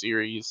entire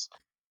series.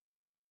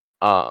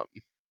 Um,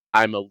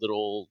 I'm a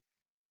little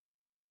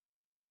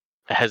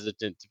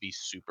hesitant to be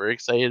super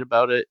excited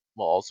about it,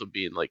 while also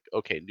being like,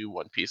 okay, new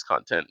One Piece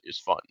content is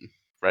fun,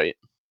 right?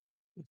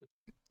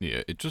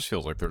 Yeah, it just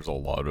feels like there's a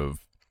lot of.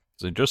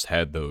 They just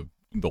had the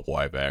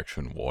live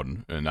action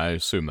one, and I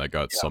assume that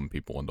got Yeah. some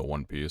people into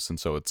One Piece, and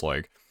so it's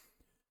like,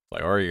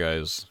 all right,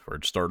 guys,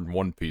 we're starting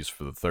One Piece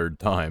for the third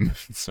time,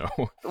 so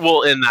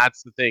Well, and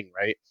that's the thing,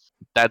 right?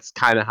 That's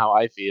kind of how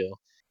I feel.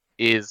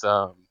 Is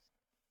I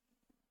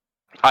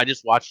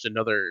just watched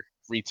another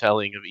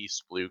retelling of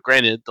East Blue.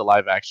 Granted, the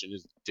live action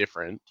is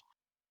different.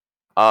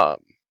 Um,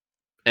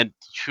 and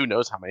who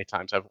knows how many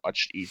times I've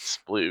watched East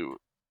Blue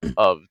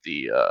of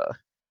the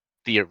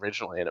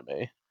original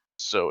anime.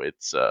 So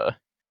it's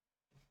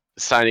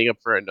signing up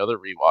for another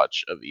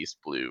rewatch of East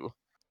Blue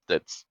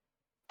that's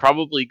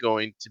probably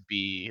going to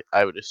be,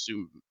 I would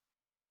assume,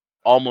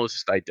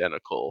 almost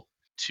identical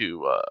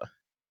to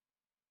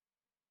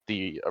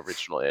the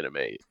original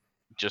anime,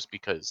 just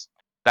because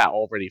that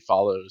already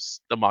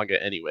follows the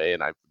manga anyway,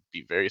 and I'd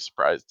be very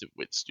surprised if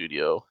Wit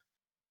Studio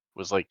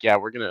was like, yeah,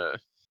 we're gonna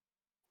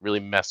really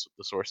mess with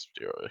the source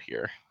material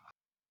here.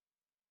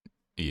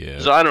 yeah.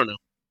 So I don't know.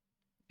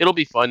 It'll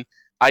be fun.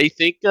 I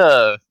think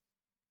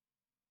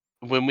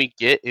when we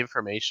get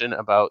information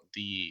about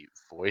the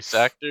voice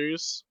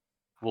actors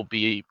will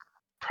be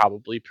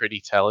probably pretty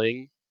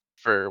telling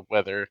for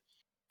whether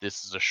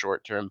this is a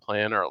short-term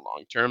plan or a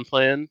long-term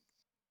plan.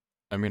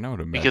 I mean, I would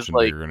Because, imagine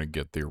like, they're gonna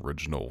get the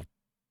original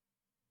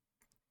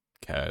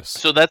cast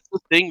so that's the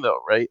thing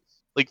though, right?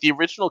 Like, the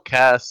original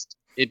cast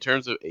in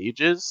terms of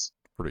ages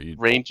pretty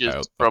ranges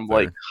out up from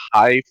like there.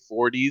 high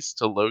 40s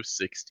to low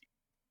 60s.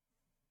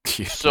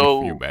 Can you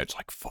So, imagine?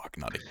 Like, fuck,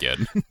 not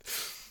again.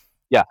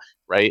 yeah,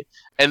 right?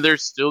 And they're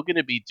still going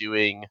to be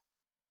doing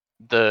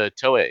the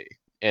Toei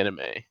anime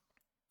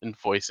and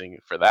voicing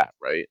for that,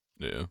 right?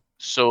 Yeah,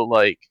 So,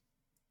 like,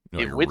 no,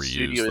 if you Wit reuse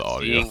Studio the is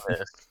audio. seeing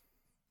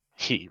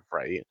this,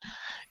 right?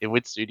 If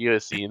Wit Studio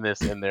is seeing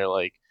this and they're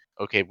like,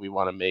 okay, we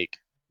want to make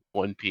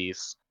One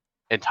Piece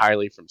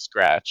entirely from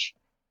scratch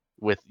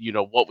with,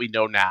 what we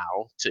know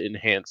now to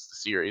enhance the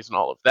series and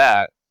all of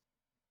that,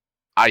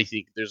 I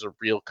think there's a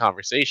real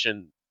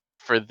conversation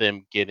for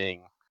them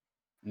getting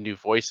new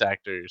voice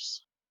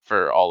actors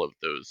for all of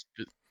those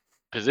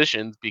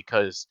positions,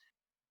 because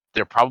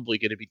they're probably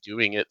going to be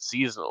doing it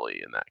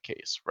seasonally in that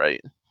case,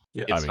 right?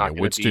 Yeah. I It's mean, not yeah,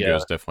 going to Wit be Studio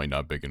is definitely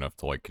not big enough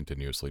to like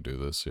continuously do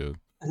this. Yeah.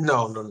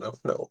 No.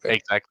 Okay.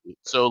 exactly.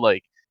 So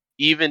like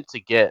even to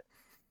get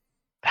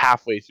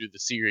halfway through the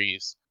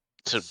series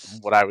to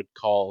what I would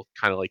call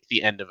kind of like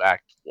the end of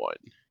Act 1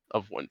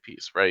 of One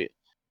Piece, right?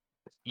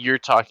 You're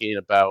talking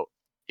about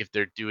if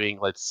they're doing,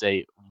 let's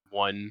say,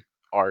 one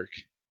arc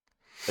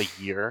a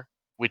year,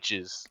 which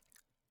is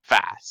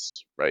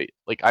fast, right?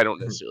 Like I don't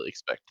Mhm. necessarily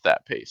expect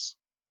that pace.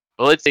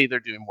 But let's say they're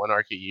doing one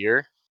arc a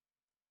year,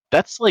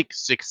 that's like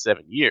 6,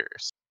 7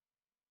 years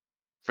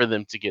for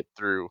them to get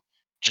through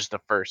just the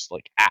first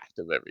like act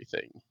of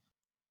everything.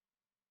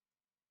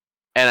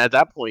 And at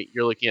that point,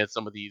 you're looking at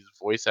some of these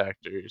voice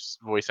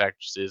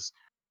actresses,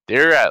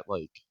 they're at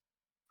like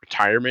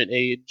retirement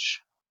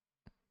age.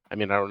 I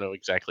mean, I don't know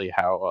exactly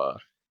how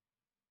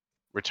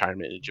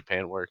retirement in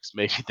Japan works.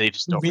 Maybe they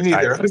just don't Me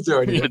neither. retire. I have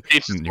no idea. They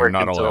just You're work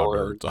not allowed to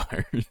until.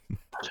 retire.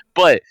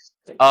 But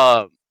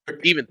um,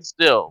 even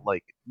still,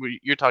 like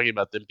you're talking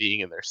about them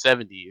being in their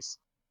 70s,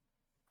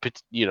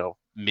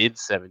 mid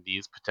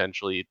 70s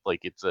potentially.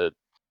 Like it's a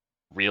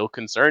real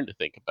concern to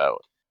think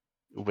about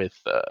with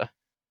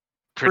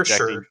For projecting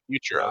sure. the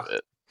future Yeah. of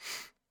it.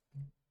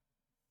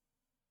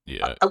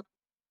 Yeah.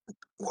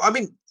 Well, I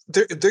mean,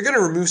 they're gonna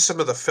remove some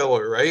of the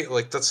filler, right?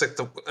 Like that's like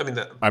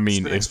I it's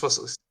mean, been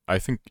explicitly. I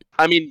think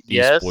I mean,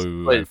 East yes,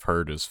 Blue but I've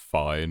heard is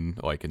fine,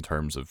 like in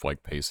terms of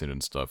like pacing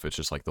and stuff. It's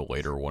just like the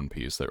later One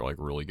Piece that like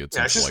really gets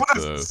Yeah, it's into just like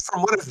the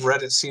from what I've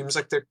read, it seems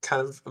like they're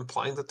kind of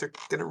implying that they're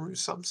gonna remove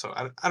some. So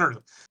I don't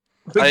know.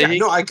 But I yeah, think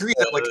no, I agree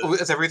that like uh,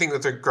 with everything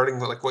that they're regarding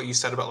like what you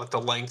said about like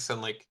the length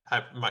and like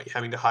might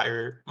have to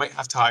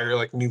hire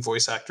like new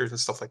voice actors and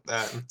stuff like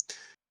that, and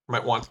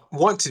might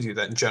want to do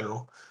that in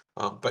general.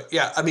 But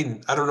yeah, I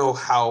mean, I don't know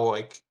how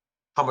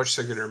much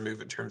they're gonna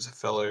remove in terms of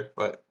filler,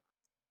 but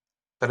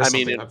that is I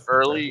mean, something I've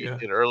read. Yeah.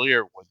 in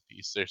earlier One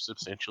Piece, there's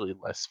substantially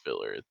less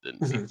filler than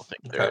Mhm. people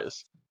think Okay. there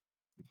is.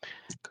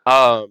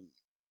 Um,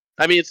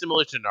 I mean, it's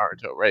similar to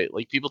Naruto, right?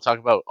 Like people talk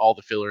about all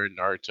the filler in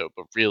Naruto,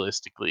 but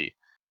realistically,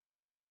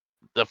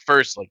 the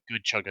first like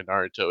good chunk of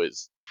Naruto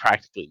is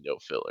practically no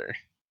filler,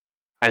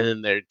 and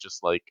then they're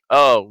just like,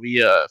 "Oh,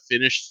 we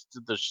finished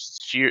the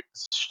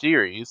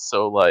series,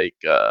 so like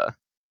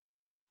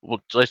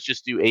well, let's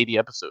just do 80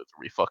 episodes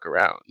where we fuck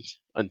around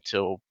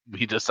until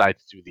we decide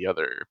to do the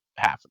other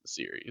half of the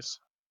series."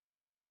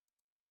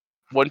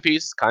 One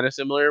Piece is kind of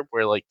similar,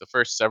 where like the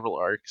first several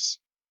arcs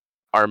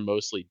are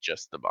mostly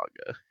just the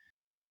manga.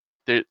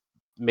 There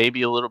may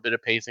be a little bit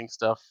of pacing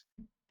stuff,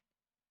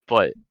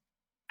 but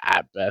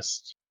at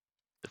best,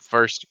 the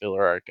first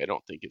filler arc I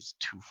don't think is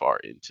too far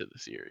into the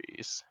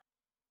series,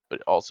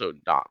 but also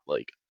not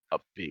like a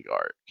big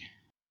arc.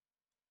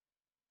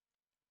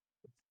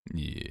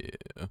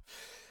 yeah.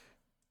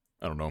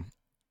 I don't know.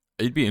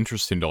 It'd be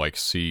interesting to like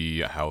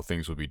see how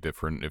things would be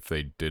different if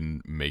they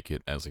didn't make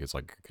it as like it's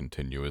like a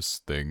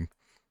continuous thing.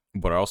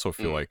 But I also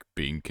feel Mm, like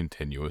being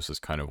continuous is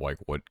kind of like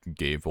what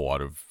gave a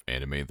lot of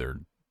anime their,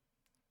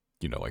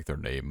 like their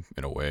name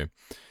in a way.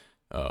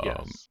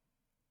 Um, yes.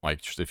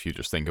 like just if you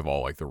just think of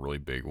all like the really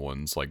big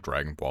ones, like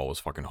Dragon Ball was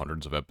fucking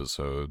hundreds of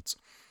episodes,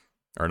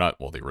 or not.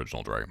 Well, the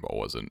original Dragon Ball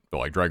wasn't, but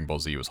like Dragon Ball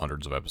Z was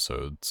hundreds of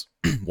episodes.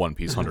 One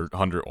Piece Mhm. hundred.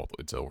 Well,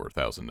 it's over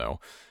 1,000 now.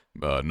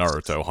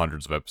 Naruto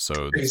hundreds of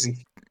episodes.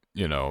 Crazy.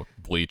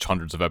 Bleach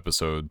hundreds of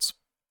episodes.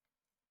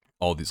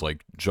 All these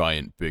like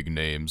giant big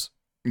names.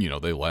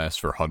 They last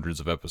for hundreds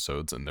of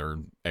episodes and they're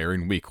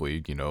airing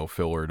weekly.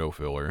 Filler no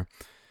filler.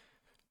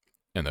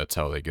 And that's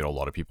how they get a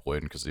lot of people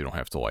in because they don't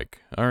have to like,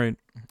 all right,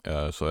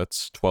 so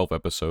that's 12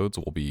 episodes.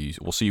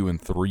 We'll see you in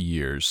 3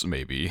 years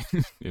maybe.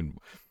 and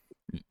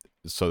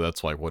so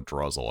that's like what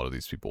draws a lot of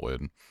these people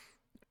in.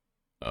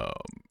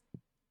 Um,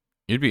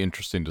 it'd be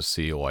interesting to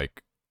see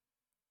like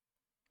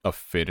a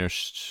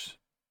finished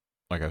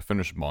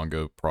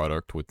manga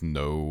product with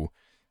no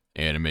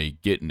anime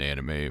get an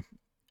anime,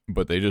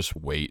 but they just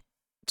wait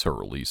to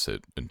release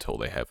it until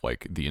they have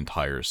like the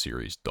entire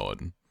series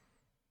done.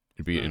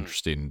 It'd be an Mm.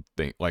 interesting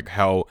thing, like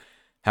how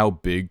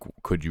big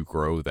could you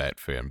grow that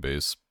fan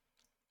base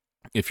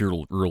if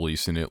you're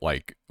releasing it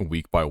like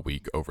week by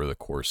week over the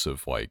course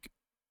of like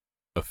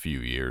a few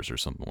years or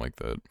something like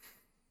that.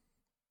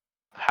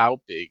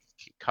 How big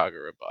can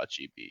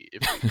Kagurabachi be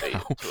if we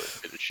wait How until it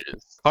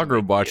finishes to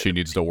make the Kagurabachi anime?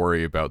 needs to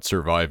worry about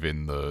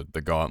surviving the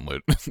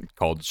gauntlet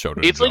called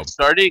Shonen It's like Jump.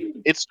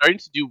 it's starting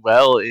to do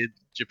well in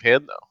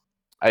Japan though.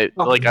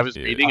 Oh, I was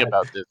Yeah. reading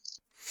about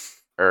this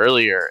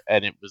earlier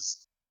and it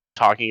was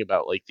talking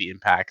about like the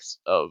impacts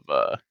of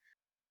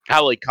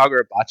how like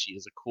Kagurabachi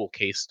is a cool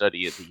case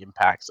study of the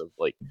impacts of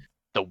like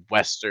the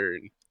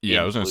Western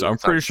Yeah, I was gonna say, I'm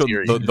influence on pretty sure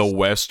the series.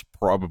 West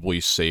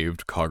probably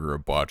saved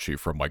Kagurabachi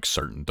from like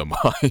certain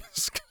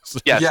demise. 'Cause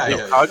there's Yes, yeah, if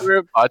no, yeah, yeah.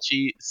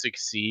 Kagurabachi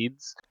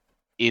succeeds,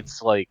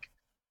 it's like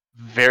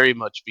very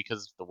much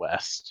because of the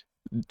West.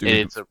 And dude,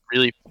 it's a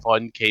really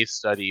fun case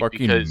study fucking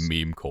because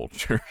meme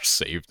culture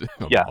saved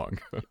a yeah,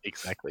 manga.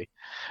 exactly.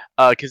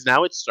 Because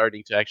now it's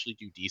starting to actually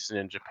do decent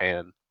in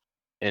Japan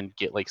and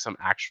get like some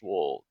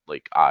actual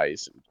like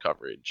eyes and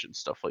coverage and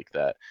stuff like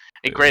that.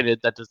 And Yeah.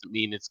 granted, that doesn't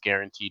mean it's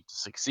guaranteed to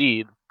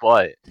succeed,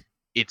 but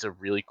it's a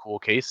really cool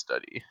case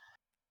study.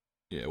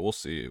 Yeah, we'll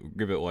see. We'll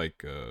give it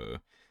like I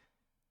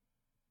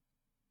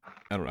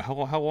don't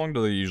know how long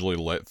do they usually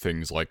let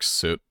things like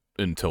sit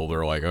until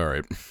they're like, all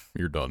right,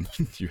 you're done.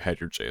 You had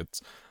your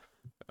chance.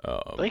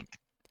 Like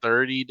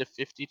 30 to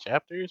 50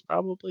 chapters,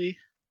 probably.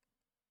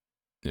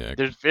 Yeah,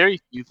 There's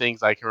very few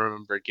things I can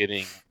remember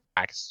getting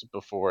axed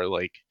before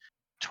like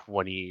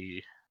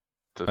 20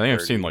 to I think 30.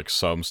 I've seen like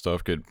some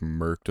stuff get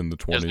murked in the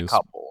There's a 20s.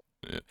 couple.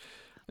 Yeah.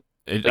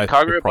 Like It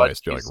probably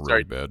has to be like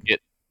really bad.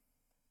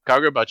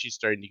 Kagurabachi's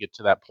starting to get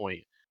to that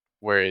point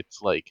where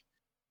it's like,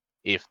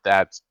 if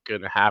that's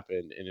gonna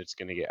happen and it's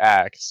gonna get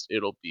axed,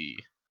 it'll be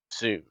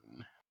soon.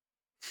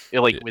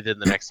 Like Yeah. within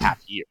the next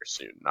half year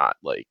soon, not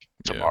like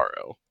Yeah.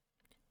 tomorrow.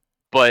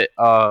 But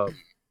I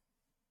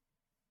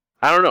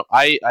don't know.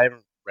 I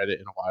haven't read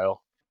it in a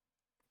while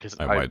because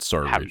I I might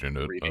start haven't reading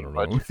been it. I reading don't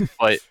much. know.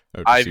 But I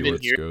have to I've see where been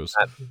this hearing goes.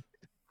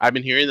 I've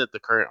been hearing that the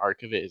current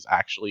arc of it is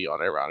actually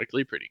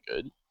unironically pretty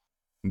good.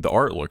 The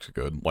art looks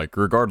good, like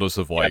regardless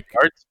of like the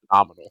art's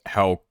phenomenal.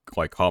 how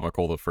like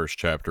comical the first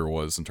chapter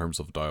was in terms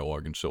of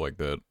dialogue and shit like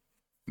that.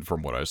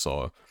 From what I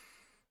saw,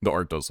 the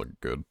art does look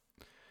good,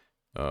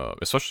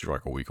 especially for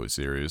like a weekly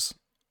series.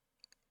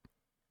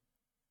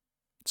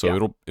 So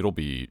Yeah. it'll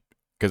be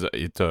because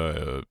I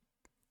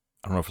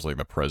don't know if it's like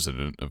the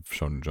president of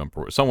Shonen Jump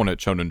or someone at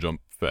Shonen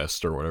Jump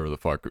Fest or whatever the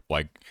fuck,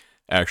 like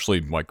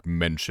actually like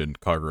mentioned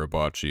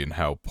Kagurabachi and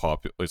how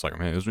popular. It's like,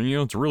 man,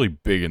 it's really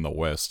big in the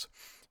West.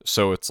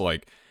 So it's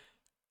like,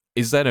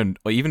 is that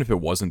like, even if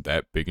it wasn't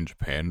that big in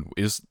Japan,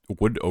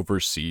 would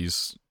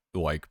overseas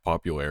like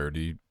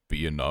popularity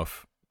be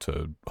enough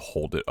to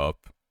hold it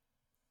up?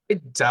 I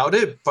doubt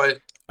it, but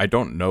I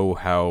don't know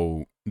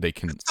how they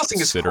can I still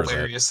think it's consider that.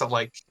 hilarious that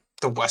like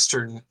the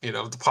Western,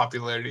 the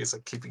popularity is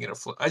like keeping it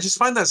afloat. I just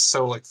find that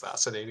so like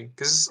fascinating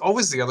because it's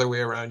always the other way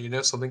around.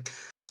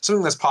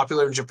 Something that's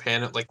popular in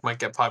Japan, it like might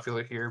get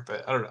popular here,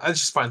 but I don't know. I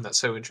just find that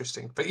so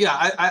interesting. But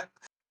yeah,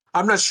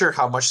 I'm not sure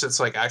how much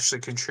that's like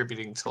actually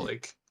contributing to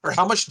like, or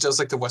how much does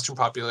like the Western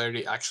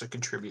popularity actually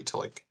contribute to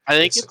like I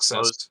think its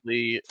success.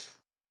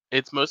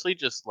 it's mostly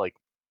just like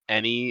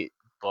any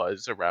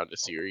buzz around a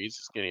series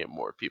is gonna get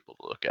more people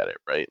to look at it,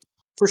 right?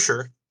 For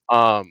sure.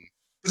 Um,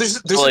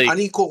 There's so, an like,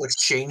 unequal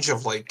exchange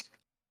of like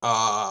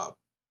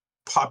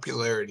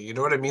popularity. You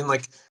know what I mean?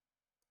 Like it's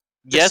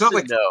yes not and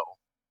like no,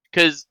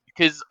 because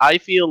I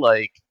feel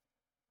like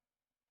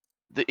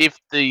if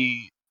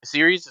the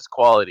series is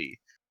quality,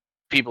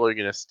 people are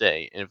gonna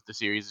stay, and if the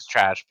series is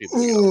trash, people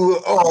are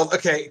gonna leave,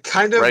 okay,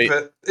 kind of, right?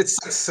 but it's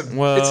like it's like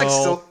Well,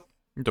 still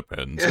it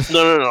depends. yeah.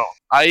 No.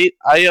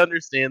 I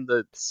understand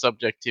the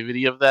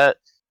subjectivity of that,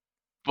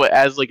 but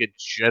as like a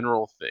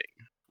general thing,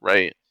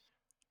 right?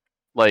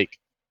 Like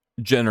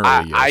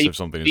Generally, yes, I if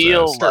something is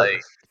feel asked. Sure.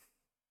 like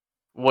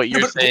what No,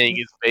 you're saying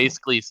is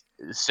basically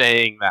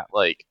saying that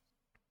like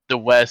the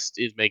West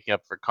is making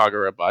up for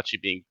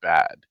Kagurabachi being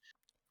bad,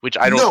 which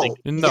I don't think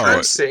no, is what No, I'm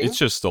true. saying it's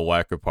just a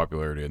lack of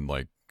popularity and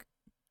like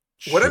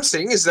what I'm shit.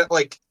 saying is that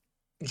like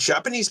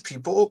Japanese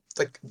people,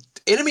 like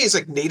anime is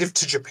like native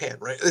to Japan,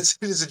 right? It's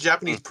a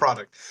Japanese Mm.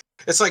 product.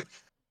 It's like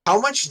how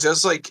much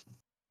does like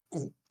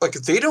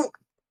they don't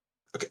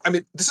okay, I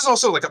mean this is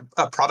also like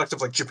a product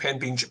of like Japan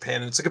being Japan,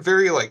 and it's like a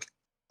very like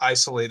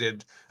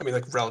isolated, I mean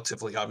like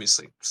relatively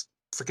obviously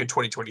freaking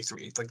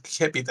 2023, like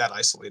can't be that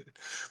isolated,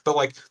 but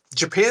like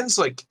Japan's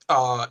like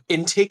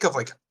intake of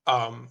like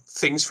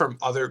things from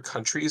other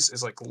countries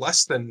is like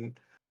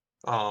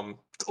um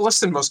less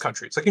than most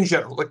countries, like in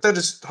general. Like that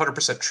is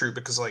 100% true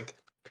because like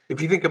if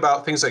you think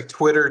about things like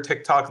Twitter,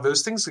 TikTok,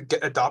 those things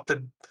get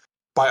adopted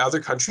by other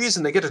countries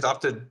and they get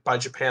adopted by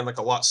Japan like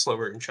a lot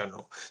slower in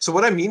general. So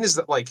what I mean is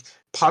that like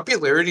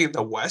popularity in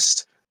the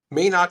West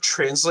may not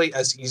translate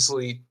as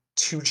easily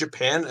to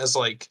Japan as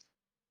like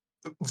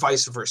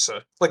vice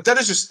versa. Like that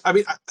is just, I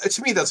mean,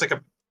 to me that's like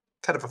a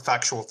kind of a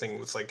factual thing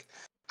with like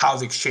how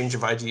the exchange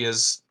of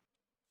ideas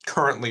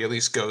currently at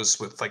least goes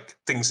with like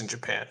things in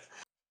Japan.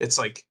 It's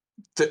like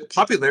the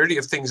popularity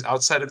of things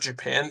outside of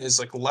Japan is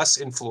like less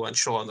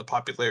influential on the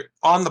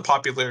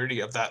popularity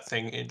of that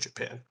thing in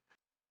Japan.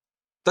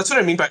 That's what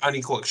I mean by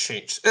unequal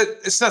exchange.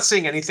 It's not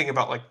saying anything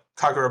about like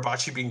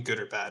Kagurabachi being good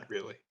or bad,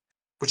 really.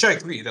 Which I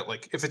agree that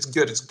like if it's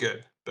good, it's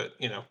good. But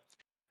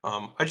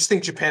I just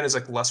think Japan is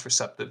like less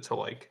receptive to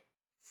like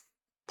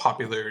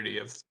popularity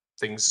of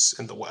things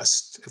in the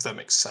West, if that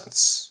makes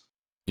sense.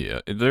 Yeah,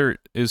 there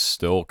is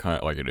still kind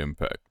of like an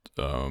impact.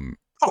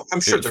 Oh,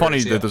 I'm sure It's there funny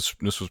is. that Yeah.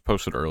 this was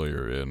posted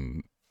earlier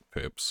in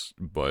Pips,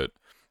 but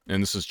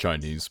and this is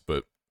Chinese,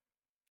 but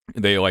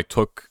they like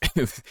took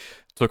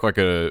like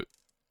an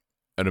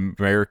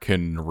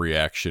American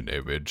reaction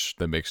image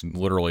that makes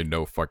literally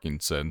no fucking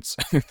sense.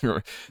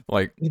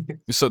 Like,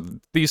 so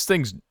these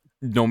things,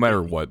 no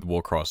matter what,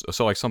 will cross.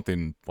 So, like,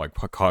 something like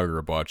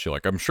Kagurabachi,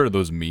 like, I'm sure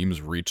those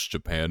memes reach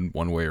Japan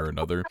one way or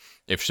another.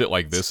 If shit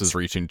like this is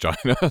reaching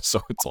China,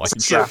 so it's like,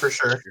 Sure, for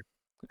sure.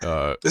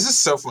 uh, This is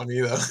so funny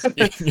though.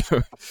 like,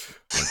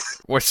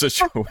 what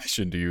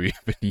situation do you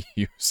even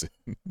use it?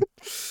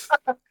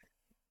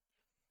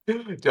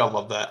 Dude, I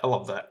love that. I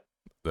love that.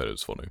 That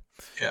is funny.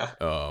 Yeah.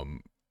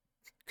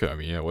 I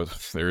mean, yeah,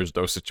 there is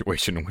no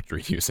situation in which you're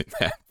using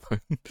that. But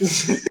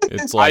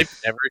it's like, I've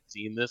never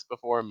seen this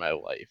before in my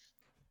life.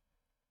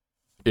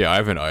 yeah, I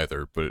haven't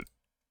either, but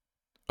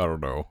I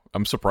don't know.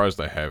 I'm surprised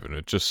I haven't.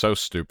 It's just so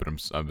stupid.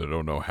 I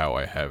don't know how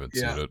I haven't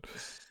seen Yeah.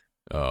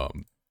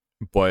 it.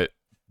 But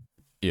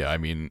yeah, I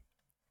mean,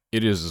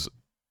 it is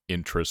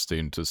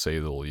interesting to say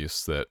the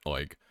least that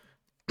like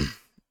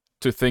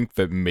to think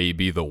that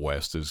maybe the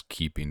West is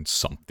keeping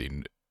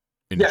something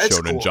in Yeah, it's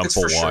Shonen cool. Jump It's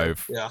for sure.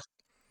 alive. Yeah.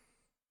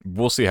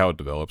 We'll see how it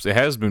develops. It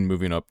has been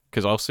moving up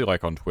because I'll see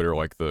like on Twitter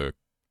like the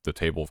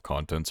table of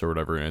contents or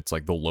whatever, and it's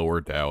like the lower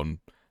down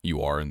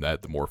you are in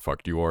that, the more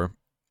fucked you are.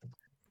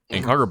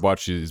 And Mhm.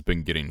 Kagurabachi has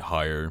been getting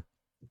higher.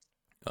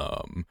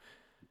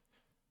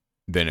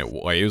 Then it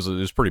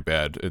was pretty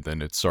bad, and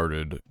then it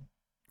started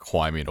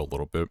climbing a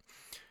little bit.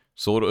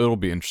 So it'll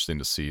be interesting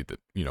to see that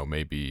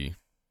maybe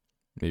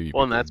Well,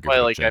 people and will that's give why, it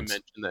a like I chance.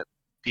 mentioned, that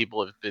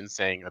people have been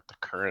saying that the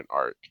current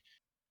arc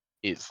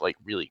is like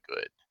really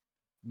good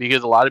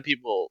because a lot of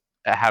people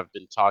have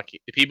been talking.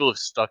 People have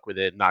stuck with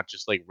it, not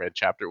just like read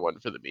chapter 1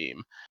 for the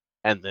meme,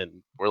 and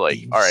then we're like,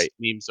 all Memes. right,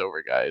 meme's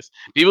over, guys.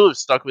 People who've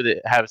stuck with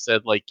it have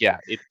said like, yeah,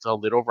 it's a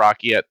little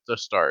rocky at the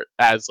start,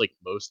 as like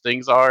most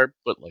things are,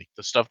 but like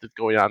the stuff that's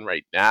going on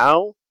right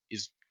now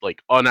is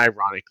like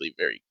unironically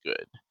very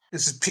good.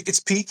 It's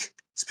peak.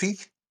 It's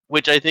peak.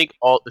 Which I think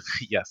all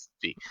yes,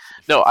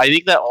 no, I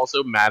think that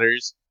also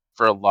matters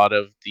for a lot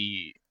of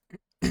the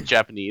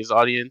Japanese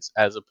audience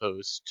as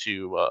opposed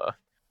to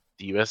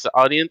the U.S.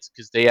 audience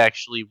because they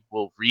actually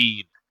will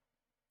read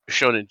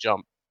Shonen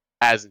Jump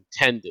as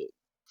intended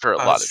for a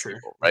lot That's of true.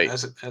 people, Yeah, right?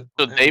 as it,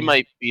 So they yeah.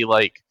 might be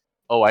like,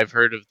 "Oh, I've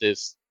heard of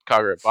this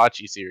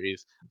Kagurabachi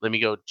series. Let me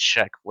go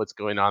check what's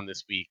going on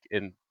this week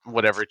in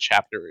whatever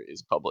chapter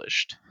is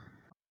published."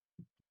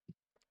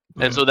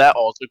 And Mhm. so that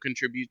also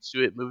contributes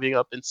to it moving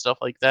up and stuff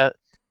like that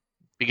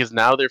because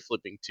now they're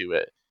flipping to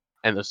it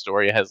and the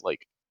story has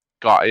like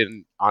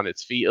gotten on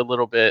its feet a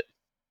little bit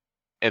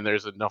and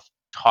there's enough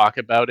talk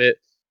about it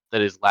that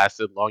has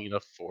lasted long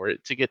enough for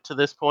it to get to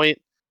this point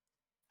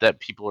that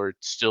people are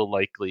still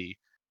likely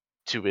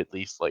to at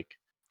least like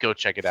go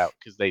check it out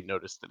because they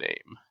noticed the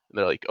name and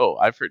they're like, oh,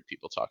 I've heard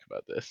people talk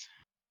about this.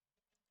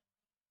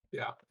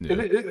 Yeah.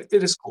 Yeah,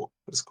 It is cool.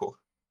 It's cool.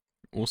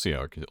 we'll see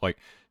how like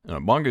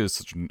manga is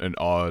such an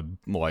odd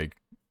like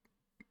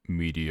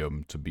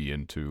medium to be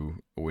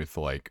into with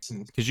like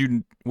Hmm. because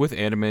you with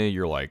anime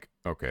you're like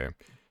okay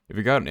if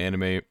you got an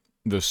anime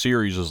the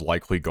series is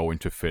likely going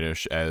to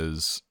finish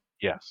as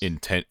Yes.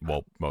 intent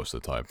well most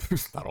of the time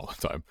not all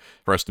the time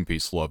rest in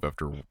peace love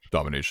after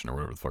domination or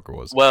whatever the fuck it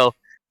was. Well,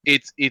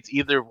 it's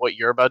either what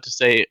you're about to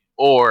say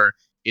or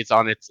it's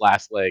on its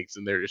last legs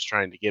and they're just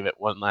trying to give it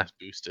one last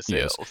boost to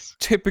Yes, sales.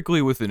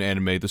 typically with an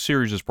anime the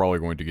series is probably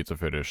going to get to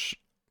finish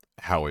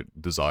how it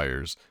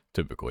desires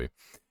typically.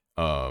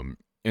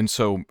 And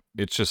so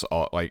it's just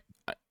like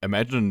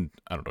imagine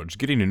I don't know, just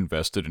getting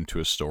invested into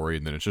a story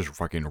and then it's just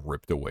fucking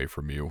ripped away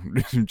from you.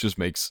 It just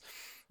makes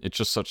it's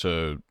just such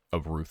a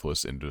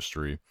ruthless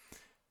industry.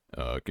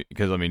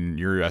 Because I mean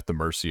you're at the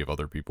mercy of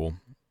other people,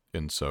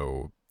 and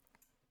so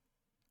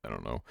I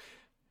don't know.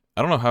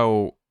 I don't know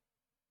how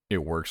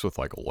it works with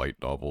like light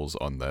novels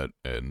on that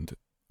end.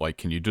 Like,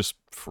 can you just?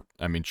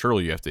 I mean,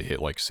 surely you have to hit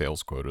like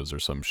sales quotas or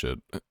some shit,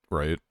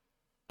 right?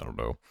 I don't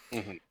know.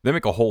 Hmm. They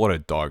make a whole lot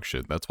of dog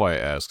shit. That's why I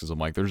ask, because I'm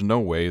like, there's no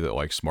way that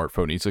like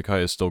smartphone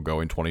isekai is still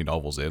going 20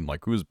 novels in.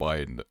 Like, who's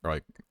buying?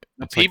 Like,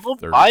 it's like People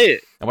 30. buy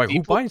it. I'm like, who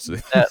People buys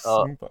eat that this?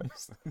 up. Who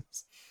buys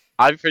this?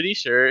 I'm pretty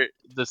sure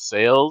the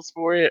sales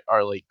for it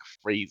are like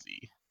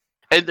crazy.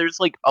 And there's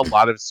like a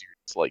lot of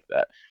series like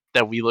that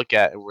that we look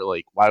at and we're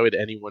like, why would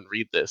anyone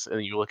read this? And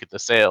then you look at the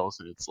sales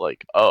and it's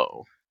like,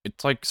 oh,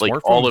 It's like like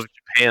all smartphones of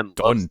Japan loves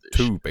done this shit.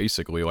 too.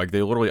 Basically, like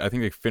they literally, I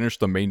think they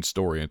finished the main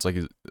story. And it's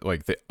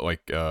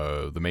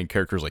the main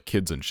characters like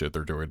kids and shit.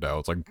 They're doing now.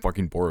 It's like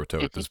fucking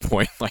Boruto at this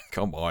point. Like,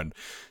 come on,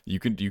 you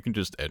can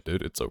just end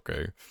it. It's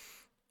okay.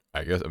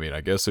 I guess. I mean,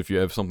 I guess if you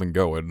have something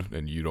going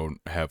and you don't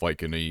have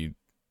like any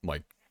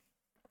like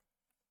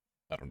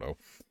I don't know.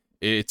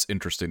 It's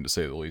interesting to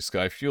say the least.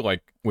 I feel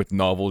like with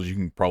novels you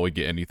can probably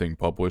get anything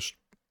published.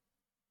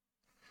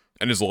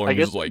 And as I long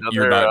guess as like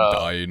you're another not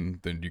dying,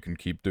 then you can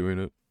keep doing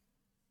it.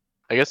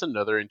 I guess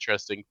another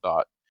interesting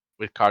thought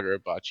with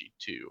Kagurabachi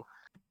too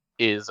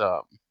is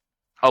a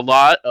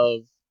lot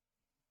of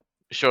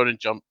Shonen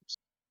Jump's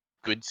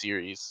good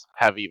series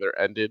have either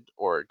ended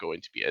or are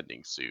going to be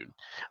ending soon.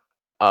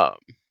 Um,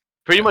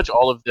 pretty Yeah. much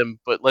all of them,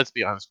 but let's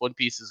be honest, One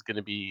Piece is going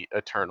to be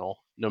eternal,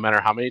 no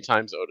matter how many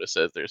times Oda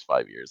says there's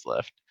 5 years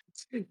left.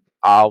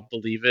 I'll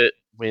believe it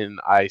when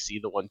I see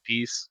the One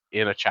Piece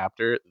in a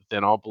chapter,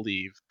 then I'll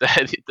believe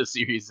that the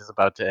series is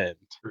about to end.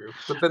 True.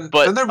 But then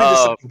But there'll be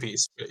the second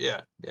piece. But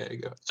yeah, you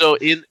go. so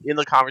in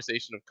the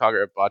conversation of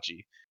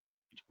Kagurabachi,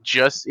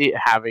 just it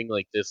having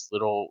like this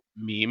little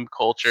meme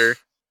culture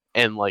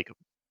and like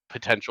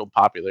potential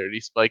popularity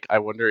spike, I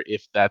wonder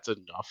if that's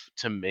enough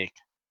to make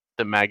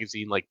the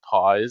magazine like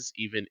pause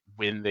even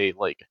when they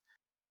like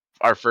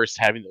are first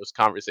having those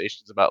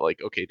conversations about like,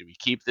 okay, do we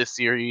keep this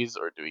series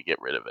or do we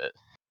get rid of it?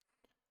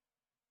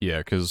 Yeah,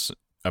 because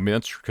I mean,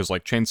 that's because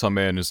like Chainsaw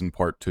Man is in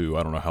part 2.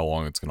 I don't know how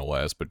long it's gonna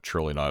last, but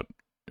surely not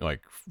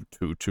like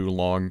too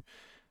long.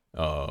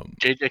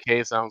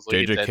 JJK sounds like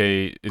it's ending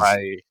JJK is by a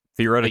year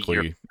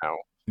theoretically, from now.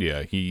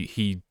 yeah.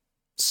 He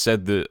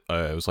said that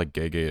it was like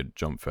Gege at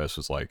Jump Fest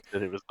was like,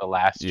 That it was the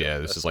last. yeah,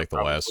 Jump this Fest, is so like the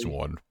last probably.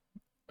 one.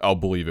 I'll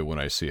believe it when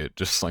I see it,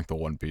 just like the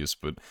One Piece.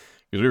 But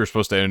because we were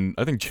supposed to end,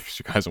 I think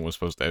Jujutsu Kaisen was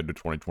supposed to end in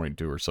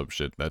 2022 or some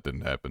shit. That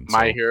didn't happen.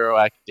 My So Hero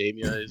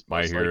Academia is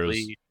My most Heroes,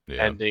 likely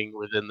yeah, ending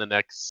within the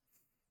next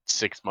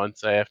 6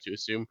 months, I have to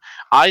assume.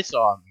 I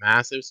saw a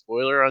massive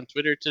spoiler on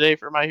Twitter today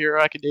for My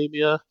Hero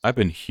Academia. I've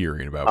been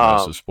hearing about Um,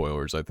 massive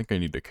spoilers. I think I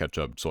need to catch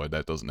up so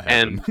that doesn't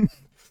happen. and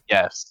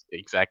yes,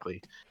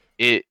 exactly.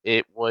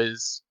 It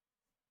was.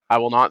 I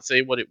will not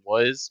say what it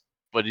was,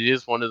 but it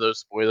is one of those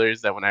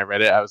spoilers that when I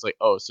read it, I was like,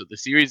 oh, so the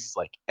series is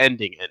like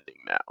ending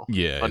now.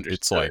 Yeah,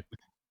 it's Understood. like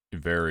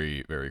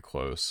very very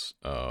close.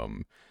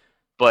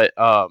 But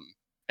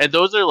and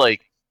those are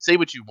like, say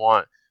what you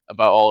want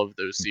about all of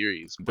those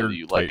series, whether They're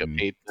you like or Titan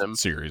hate them.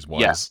 series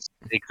Yes,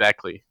 wise.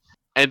 exactly.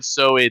 And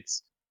so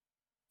it's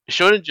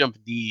Shonen Jump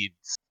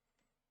needs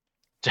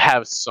to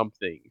have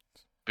something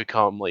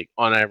become like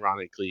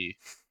unironically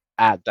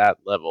at that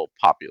level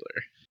popular.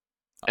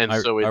 And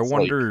so I it's like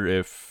wonder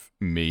if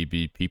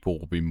maybe people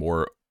will be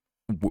more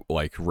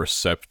like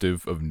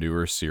receptive of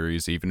newer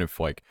series, even if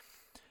like,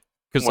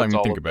 because I once mean,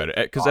 all think of this about it,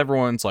 is because gone.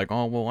 everyone's like,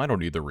 oh well, I don't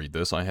need to read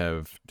this. I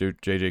have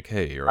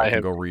JJK, or I I can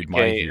have go read My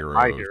DK and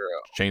My Hero, Hero.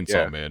 Chainsaw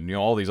Yeah. Man,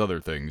 all these other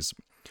things.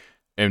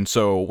 And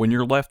so when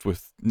you're left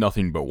with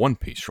nothing but One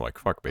Piece, you're like,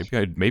 fuck,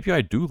 maybe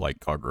I do like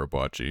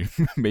Kagurabachi.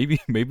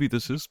 maybe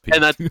this is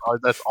And peak.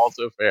 that's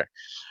also fair.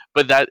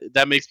 But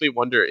that makes me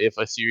wonder if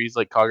a series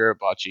like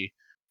Kagurabachi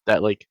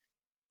that like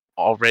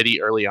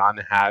already early on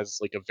has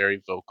like a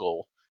very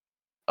vocal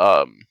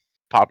um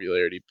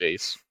popularity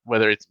base,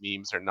 whether it's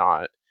memes or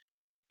not,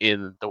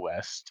 in the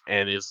West,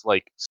 and is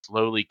like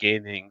slowly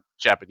gaining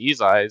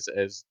Japanese eyes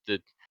as the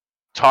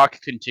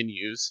talk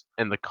continues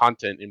and the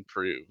content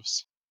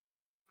improves,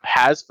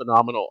 has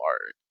phenomenal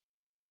art,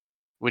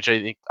 which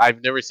I think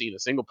I've never seen a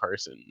single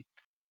person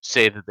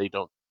say that they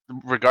don't,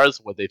 regardless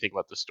of what they think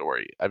about the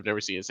story. I've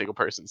never seen a single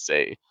person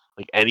say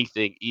like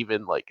anything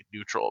even like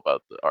neutral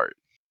about the art,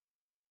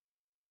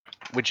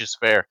 which is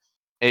fair.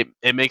 It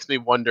makes me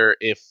wonder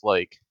if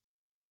like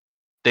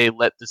they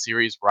let the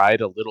series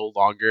ride a little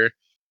longer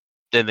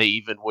than they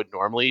even would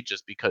normally,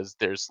 just because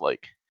there's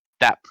like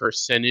that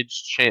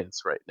percentage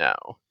chance right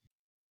now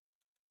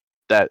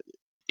that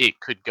it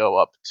could go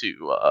up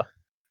to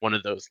one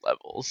of those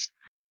levels.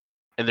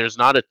 And there's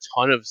not a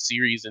ton of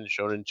series in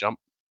Shonen Jump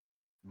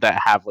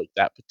that have like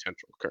that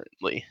potential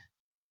currently.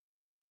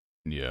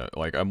 Yeah,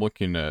 like I'm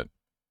looking at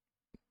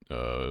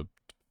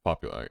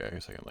popular. I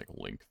guess I can like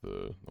link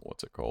the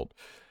what's it called,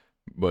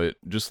 but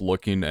just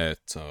looking at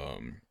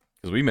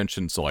because we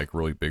mentioned some like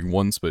really big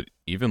ones, but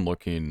even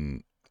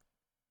looking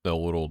a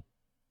little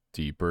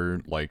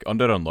deeper, like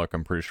Undead Unluck,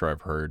 I'm pretty sure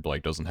I've heard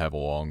like doesn't have a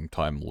long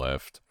time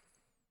left.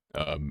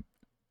 Um,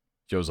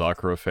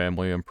 Yozakura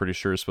Family, I'm pretty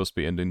sure is supposed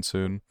to be ending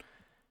soon.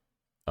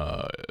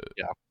 Uh,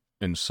 Yeah.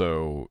 and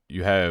so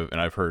you have,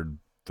 and I've heard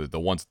the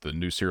ones, the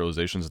new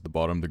serializations at the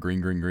bottom, the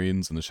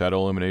greens and the shadow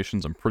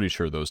eliminations. I'm pretty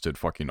sure those did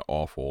fucking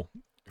awful,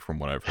 from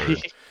what I've heard.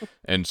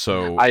 And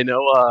so, I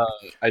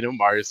know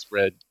Mars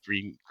read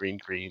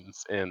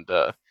Greens, and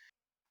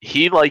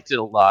he liked it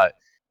a lot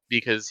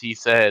because he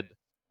said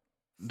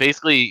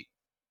basically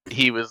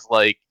he was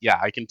like, yeah,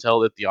 I can tell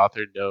that the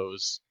author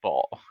knows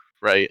ball,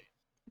 right?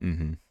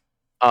 mm-hmm.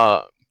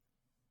 Um,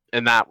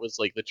 and that was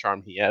like the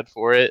charm he had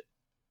for it.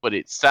 But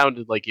it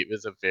sounded like it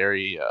was a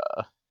very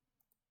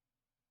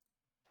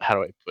how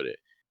do I put it?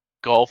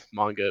 Golf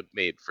manga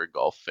made for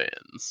golf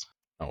fans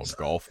Oh,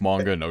 golf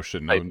manga? No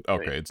shit. type No.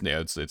 of Okay,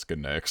 it's good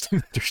next.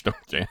 There's no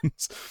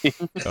chance.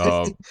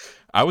 Um,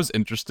 I was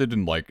interested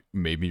in like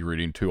maybe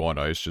reading Two on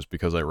Ice just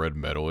because I read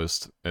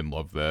Medalist and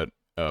loved that.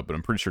 But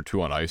I'm pretty sure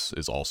Two on Ice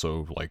is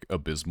also like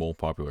abysmal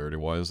popularity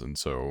wise, and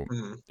so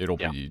Mhm. it'll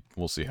Yeah. be.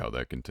 We'll see how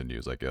that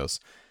continues, I guess.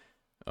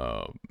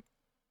 Um,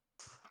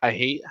 I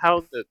hate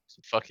how the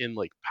fucking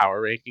like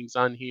power rankings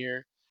on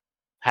here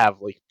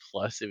have like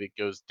plus if it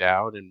goes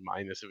down and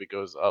minus if it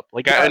goes up.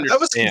 Like I Yeah, that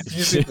was understand.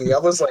 confusing me. I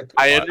was like,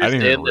 I what? I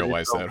didn't even understand that it's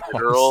realize a that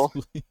literal.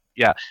 honestly.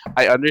 Yeah,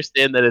 I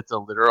understand that it's a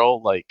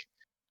literal like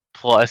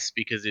plus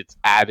because it's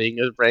adding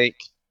a rank,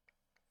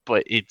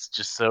 but it's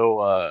just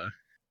so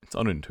It's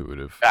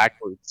unintuitive.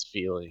 backwards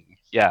feeling.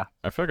 Yeah,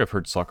 I feel like I've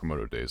heard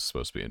Sakamoto Days is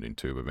supposed to be ending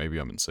too, but maybe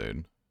I'm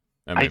insane.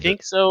 I I mean, but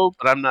think so,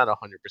 but I'm not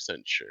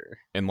 100% sure.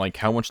 and like,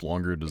 how much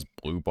longer does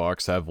Blue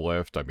Box have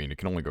left? I mean, it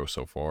can only go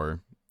so far.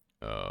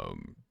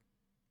 Um,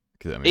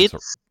 'Cause, I mean,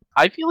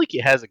 I feel like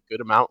it has a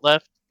good amount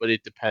left, but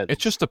it it depends.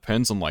 just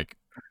depends on like,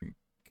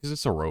 because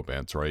it's a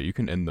romance, right? You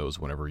can end those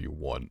whenever you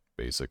want,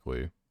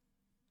 basically.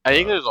 I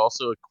think Uh, there's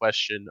also a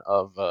question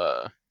of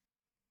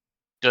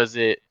does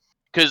it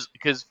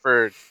because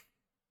for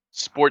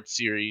sports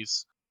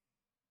series,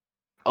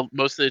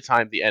 most of the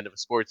time the end of a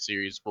sports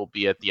series will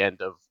be at the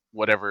end of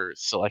whatever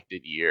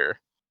selected year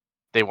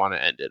they want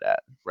to end it at,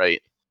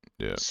 right?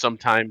 Yeah.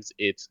 Sometimes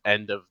it's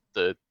end of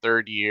the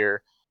third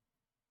year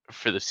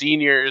for the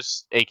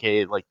seniors,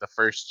 aka like the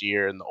first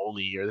year and the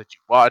only year that you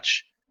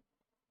watch.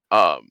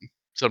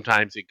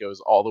 Sometimes it goes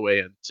all the way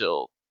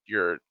until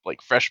your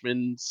like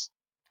freshmen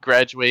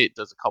graduate,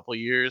 does a couple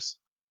years.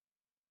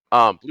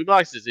 Blue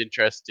Box is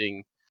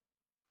interesting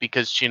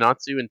because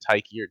Shinatsu and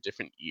Taiki are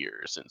different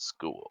years in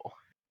school.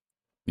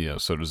 Yeah,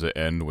 so does it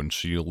end when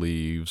she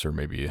leaves, or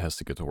maybe it has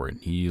to get to where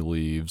he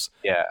leaves?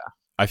 Yeah.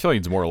 I feel like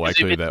it's more 'Cause if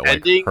likely it's that like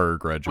ending her when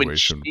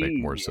graduation would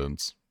make more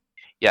sense.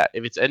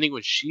 if it's ending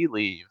when she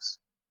leaves,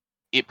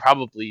 it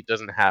probably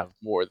doesn't have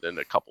more than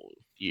a couple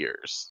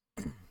years.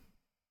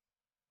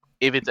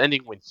 If it's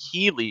ending when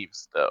he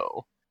leaves,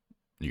 though,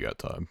 You got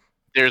time.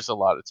 there's a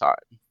lot of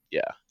time.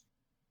 Yeah.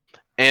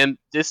 And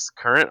this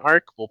current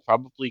arc will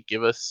probably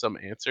give us some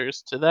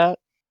answers to that,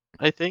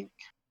 I think.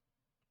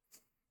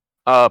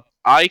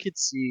 I could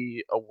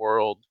see a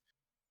world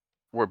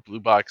where Blue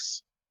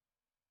Box,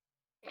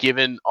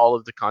 given all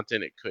of the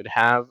content it could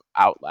have,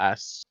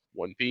 outlasts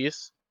One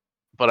Piece,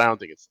 but I don't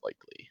think it's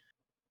likely.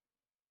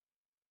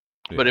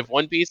 But Yeah. if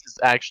One Piece is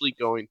actually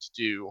going to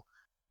do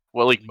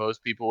what like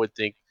most people would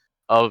think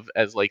of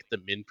as like the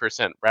min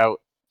percent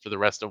route for the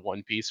rest of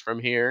One Piece from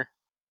here,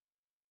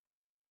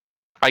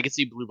 I could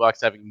see Blue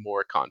Box having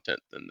more content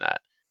than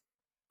that,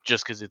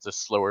 just because it's a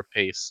slower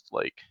paced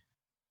like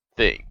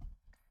thing.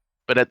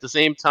 But at the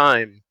same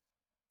time,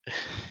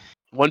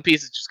 One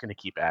Piece is just gonna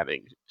keep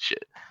adding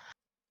shit.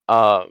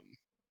 Um,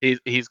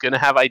 he's gonna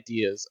have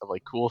ideas of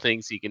like cool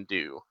things he can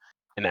do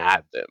and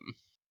add them.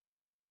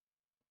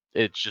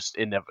 It's just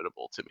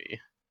inevitable to me.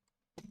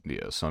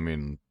 Yes, I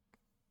mean,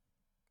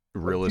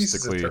 One Piece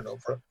is a realistically,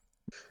 turnover.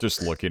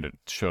 just looking at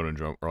Shonen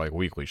Jump, or like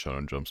Weekly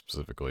Shonen Jump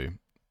specifically,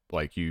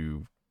 like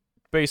you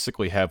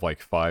basically have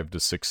like 5 to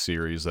 6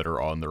 series that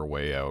are on their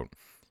way out.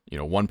 You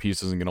know, One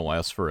Piece isn't gonna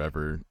last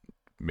forever,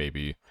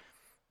 maybe.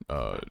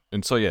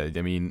 And so yeah,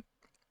 I mean,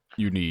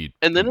 you need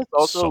And then it's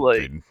also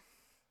like something.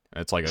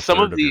 It's like a some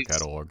third of of your these,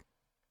 catalog.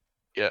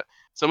 yeah,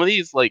 some of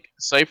these like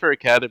Cypher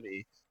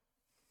Academy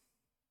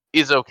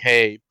is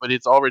okay, but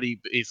it's already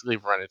basically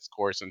run its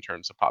course in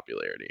terms of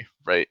popularity,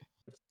 right?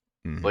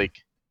 Mm-hmm. Like,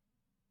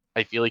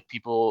 I feel like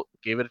people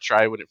gave it a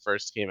try when it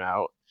first came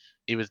out.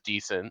 It was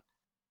decent,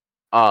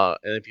 and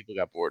then people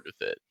got bored with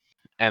it,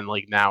 and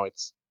like now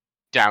it's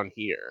down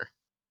here.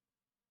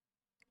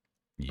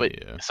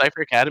 But Yeah.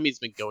 Cypher Academy's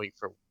been going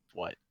for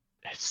what,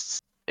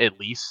 at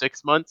least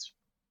 6 months,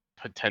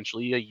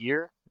 potentially a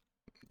year.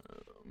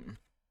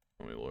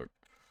 Let me look.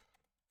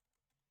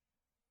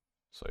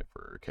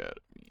 Cypher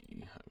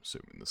Academy. I'm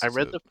assuming this I is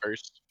read it. the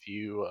first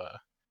few.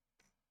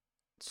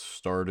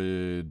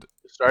 Started.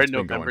 Started It's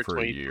been going November for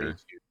a year.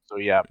 2022, so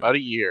yeah, about a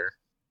year.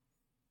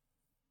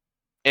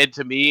 And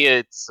to me,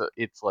 it's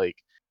like,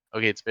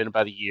 okay, it's been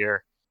about a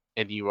year,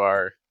 and you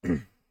are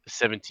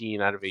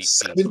 17 out of 18,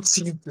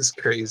 17th is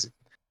crazy.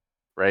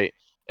 right?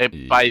 And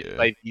Yeah.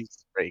 by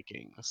these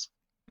rankings.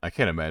 I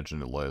can't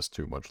imagine it lasts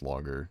too much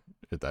longer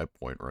at that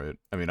point, right?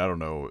 I mean, I don't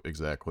know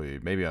exactly.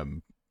 Maybe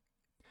I'm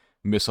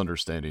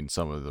misunderstanding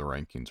some of the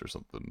rankings or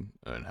something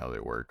and how they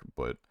work,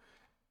 but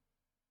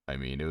I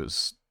mean, it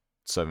was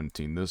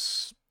 17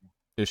 this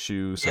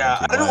issue, Yeah,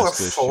 17 I don't know what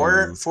last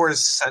issue. four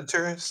is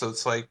center, so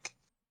it's like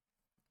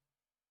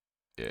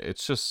Yeah,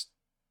 it's just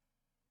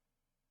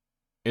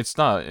it's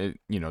not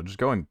just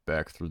going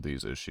back through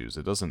these issues,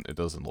 it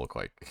doesn't look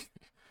like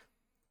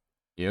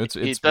it's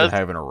It been does,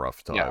 having a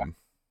rough yeah. time.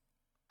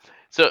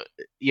 So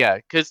yeah,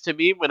 because to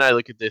me, when I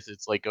look at this,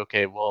 it's like,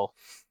 okay, well,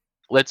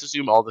 let's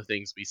assume all the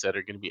things we said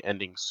are going to be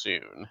ending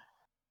soon.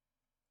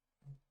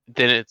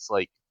 Then it's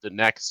like the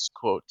next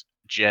quote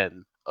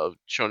gen of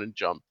Shonen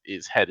Jump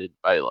is headed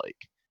by like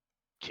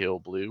Kill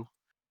Blue,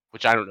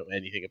 which I don't know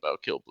anything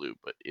about Kill Blue,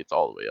 but it's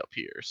all the way up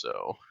here,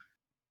 so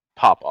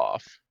pop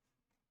off.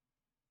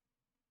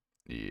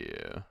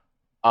 Yeah.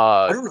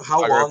 I don't know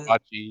how long,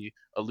 Kagurabachi,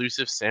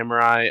 Elusive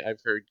Samurai, I've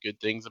heard good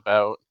things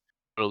about.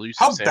 But Elusive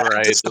how bad Samurai does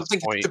at this something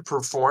have point, to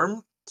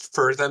perform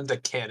for them to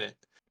can it,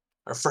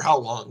 or for how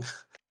long?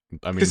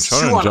 I mean, Because Chew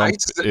Shonen on Jump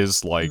Ice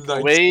is like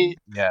the way, 19.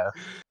 yeah,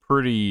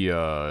 pretty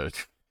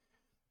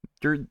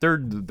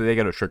they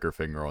got a trigger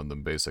finger on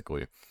them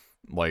basically.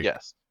 Like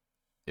yes.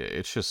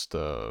 it's just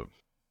yeah.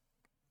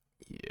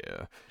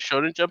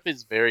 Shonen Jump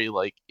is very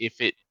like,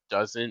 if it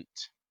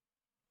doesn't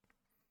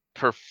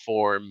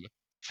perform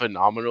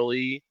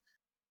phenomenally,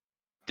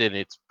 then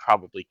it's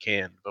probably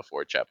canned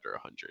before chapter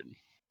 100.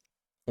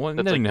 Well, it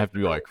That's doesn't like the have to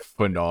be fair way like to put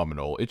it.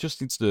 phenomenal. It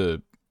just needs to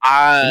it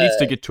I needs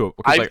to get to a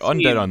because I've like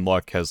Undead seen,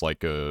 Unluck has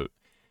like a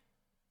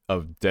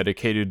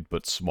dedicated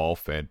but small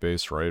fan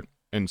base, right?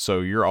 And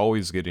so you're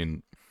always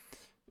getting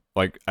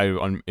like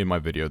in my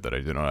video that I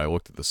did on, I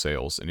looked at the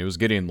sales and it was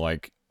getting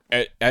like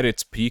at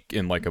its peak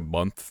in like a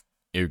month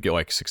it would get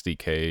like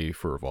 60K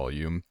for a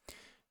volume.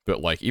 But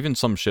like even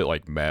some shit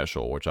like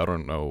Mashal, which I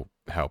don't know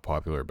how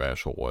popular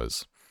Mashal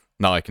was,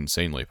 not like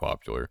insanely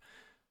popular,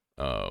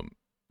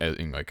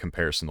 in like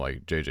comparison to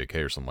like JJK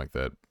or something like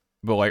that.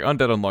 But like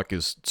Undead Unluck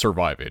is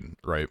surviving,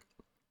 right?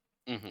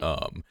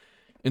 mhm.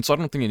 And so I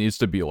don't think it needs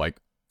to be like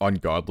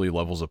ungodly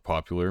levels of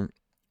popular.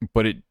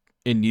 but it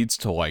needs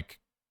to like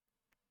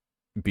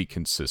be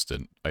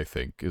consistent, I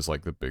think, is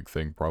like the big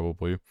thing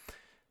probably.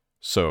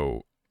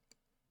 So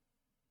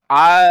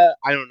I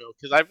don't know,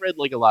 because I've read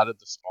like a lot of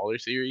the smaller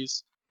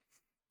series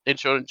in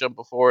Shonen Jump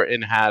before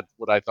and had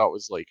what I thought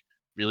was like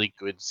really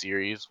good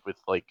series with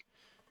like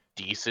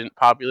decent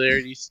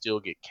popularity still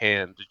get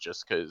canned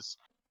just because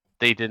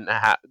they didn't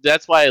have.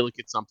 That's why I look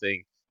at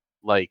something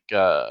like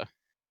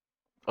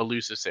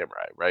Elusive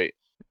Samurai, right?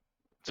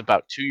 It's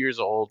about 2 years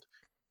old.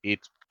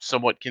 It's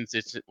somewhat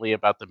consistently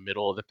about the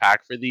middle of the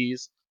pack for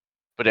these,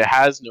 but it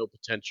has no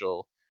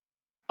potential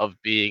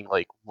of being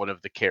like one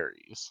of the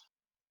carries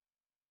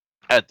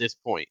at this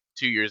point.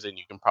 2 years in,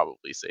 you can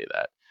probably say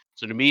that.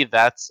 So to me,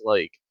 that's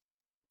like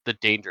the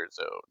danger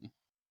zone.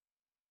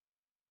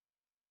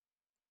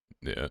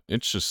 yeah,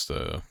 it's just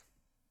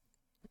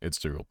it's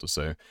difficult to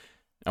say.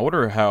 I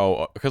wonder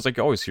how, because like,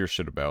 I always hear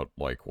shit about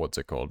like what's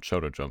it called,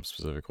 Shoto Jump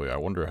specifically. I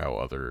wonder how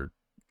other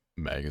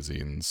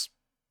magazines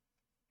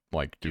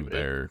like Do do it.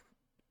 their,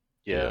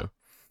 Yeah. yeah,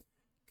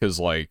 because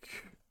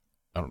like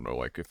I don't know,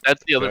 like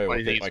That's the if other I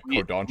funny look thing at is like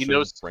we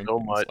know Kodansha so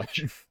rankings,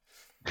 much.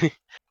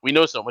 We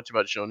know so much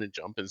about Shonen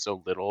Jump and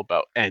so little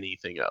about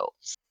anything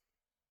else.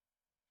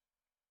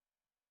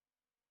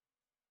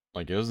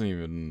 like it doesn't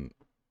even,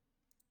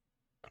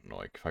 I don't know,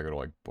 like if I go to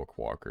like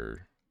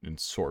Bookwalker and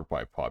sort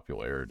by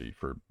popularity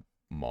for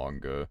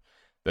manga,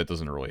 that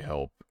doesn't really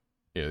help.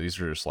 Yeah, these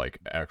are just like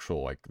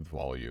actual like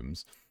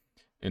volumes,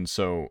 and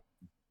so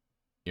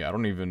yeah, I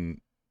don't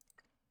even.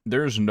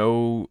 There's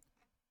no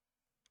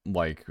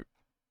like, I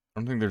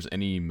don't think there's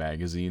any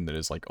magazine that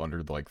is like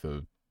under like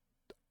the,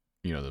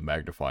 you know, the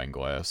magnifying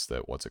glass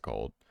that what's it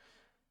called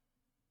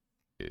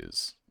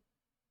is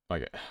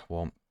like,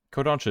 well,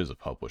 Kodansha is a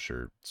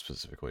publisher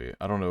specifically.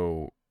 I don't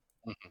know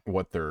Mhm.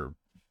 what their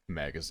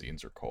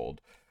magazines are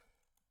called.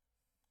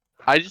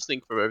 I just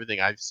think from everything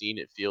I've seen,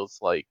 it feels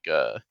like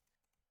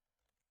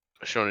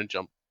Shonen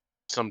Jump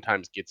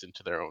sometimes gets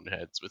into their own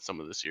heads with some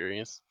of the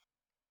series.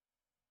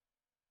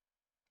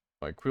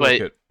 Like we look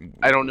But at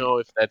I don't weekly. know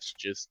if that's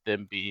just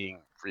them being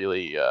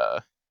really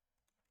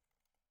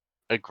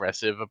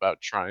aggressive about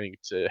trying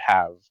to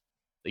have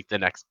like the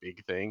next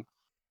big thing.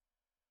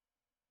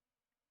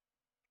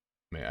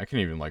 Man, I can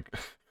even like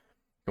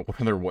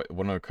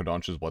one of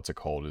Kodansha's what's it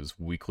called is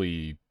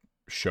Weekly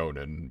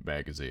Shonen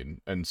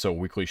magazine, and so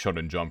Weekly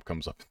Shonen Jump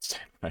comes up instead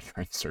when I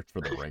try and search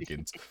for the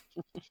rankings.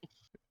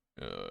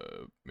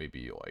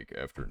 Maybe like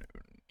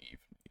afternoon, evening,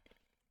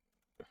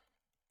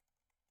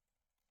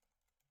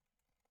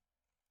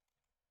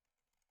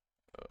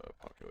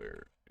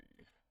 popularity.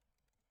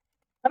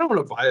 I don't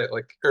want to buy it,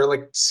 like, or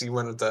like see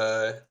one of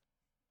the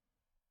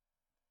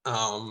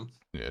um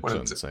Yeah, it one of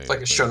doesn't the, say like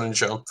a anything. Shonen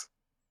Jump.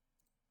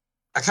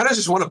 I kind of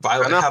just want to buy,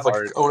 like, Kind of have like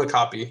hard. own a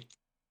copy.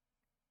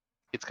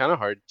 It's kind of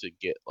hard to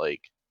get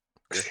like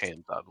your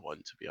hands on one,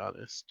 to be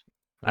honest.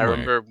 I I don't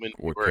think remember when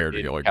I we would were care to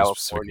get in like a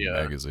specific California.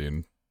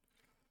 magazine.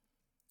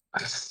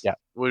 Yeah,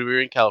 when we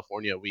were in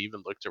California, we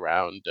even looked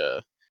around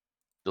the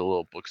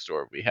little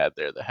bookstore we had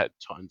there that had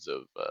tons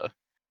of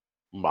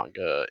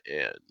manga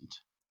and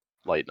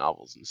light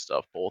novels and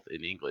stuff, both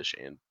in English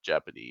and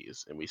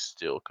Japanese, and we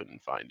still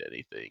couldn't find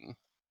anything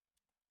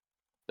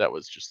that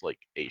was just like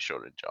a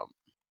Shonen Jump.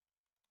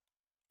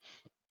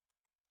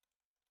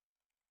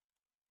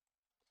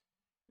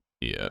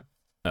 Yeah,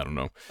 I don't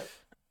know.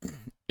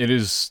 It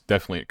is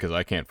definitely because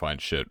I can't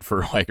find shit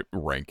for like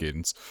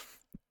rankings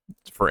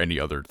for any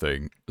other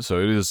thing. So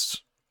it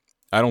is.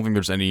 I don't think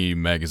there's any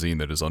magazine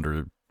that is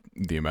under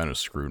the amount of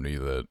scrutiny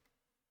that,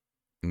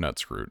 not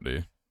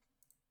scrutiny.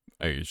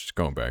 I just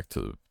going back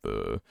to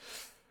the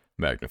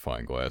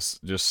magnifying glass.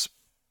 Just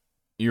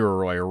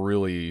you're like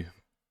really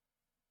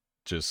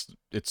just,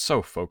 it's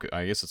so focused.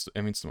 I guess it's,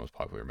 I mean, it's the most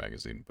popular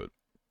magazine, but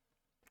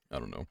I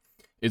don't know.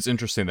 It's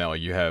interesting that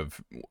like you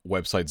have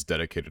websites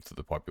dedicated to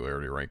the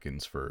popularity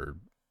rankings for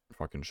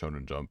fucking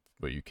Shonen Jump,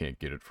 but you can't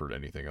get it for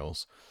anything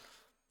else.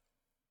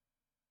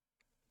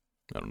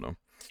 I don't know.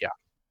 Yeah,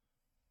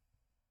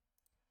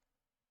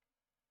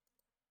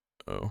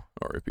 Oh,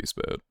 RIP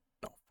Spat.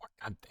 Oh, fuck,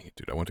 god dang it,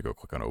 dude. I went to go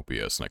click on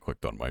OBS and I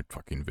clicked on my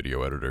fucking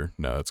video editor.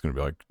 Now it's gonna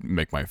be like,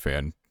 make my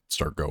fan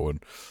start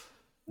going.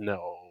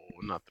 no,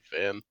 not the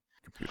fan.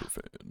 Computer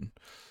fan.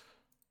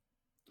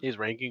 These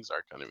rankings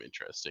are kind of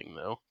interesting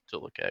though to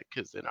look at,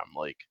 because then I'm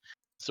like,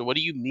 so what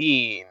do you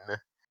mean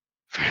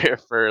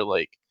for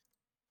like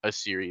a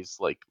series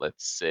like,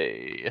 let's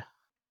say,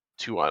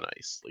 Two on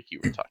Ice, like you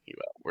were talking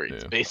about, where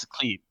it's Yeah.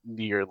 basically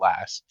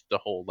the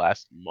whole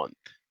last month.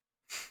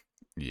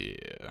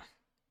 Yeah.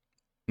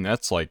 And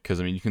that's like, because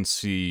I mean, you can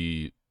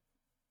see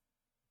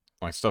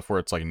like stuff where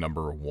it's like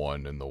number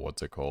one in the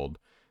what's it called.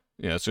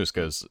 Yeah, it's just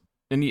because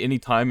any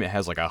time it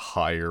has like a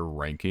higher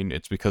ranking,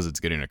 it's because it's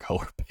getting a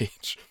color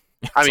page.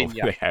 I So mean,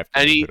 yeah, they have to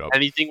move it up,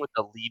 anything with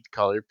the lead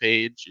color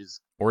page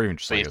is or even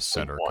just like a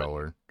basically center one.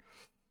 color.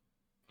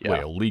 Wait,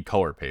 Yeah, a lead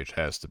color page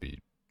has to be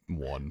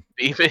one.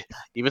 even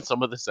even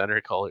some of the center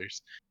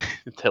colors,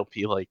 they'll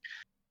be like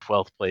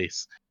 12th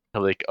place.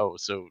 I'm like, oh,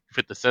 so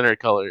with the center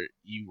color,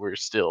 you were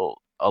still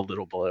a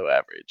little below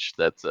average.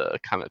 That's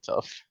kind of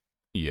tough.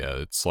 yeah,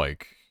 it's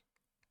like,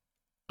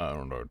 I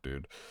don't know,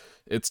 dude.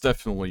 It's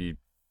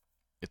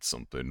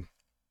something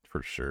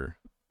for sure.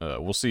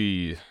 We'll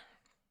see.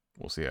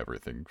 We'll see how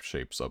everything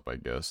shapes up, I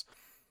guess.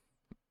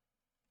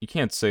 You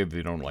can't say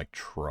they don't like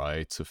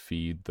try to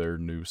feed their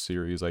new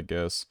series, I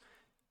guess.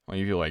 Like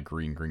if you like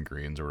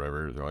greens or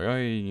whatever, they're like,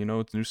 hey,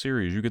 it's a new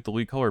series. You get the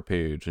lead color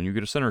page, and you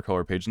get a center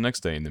color page the next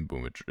day, and then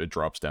boom, it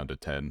drops down to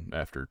 10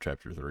 after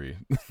chapter 3.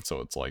 So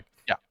it's like,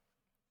 Yeah.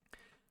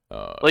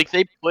 uh, Like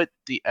they put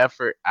the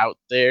effort out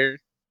there,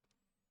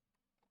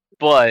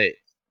 but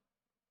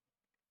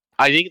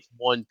I think it's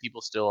one,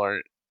 people still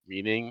aren't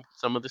reading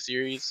some of the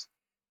series,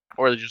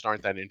 or they just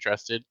aren't that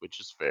interested, which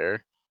is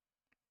fair.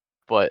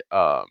 But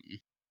I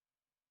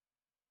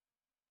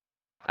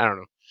don't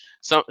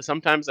know.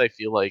 Sometimes I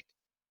feel like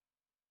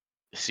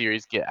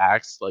series get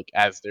axed like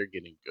as they're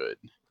getting good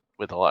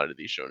with a lot of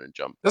these Shonen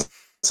Jump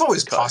That's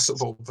always cuts.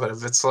 possible, but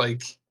if it's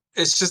like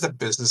it's just a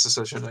business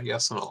decision, I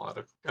guess, in a lot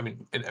of, I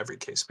mean, in every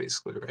case,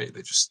 basically, right?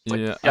 They just like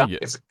yeah, I Yeah.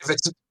 get if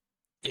it's it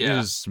yeah,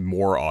 is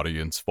more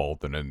audience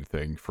fault than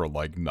anything for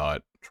like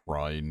not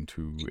trying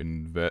to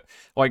invest.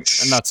 Like,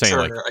 I'm not saying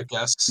like, sure, I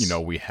guess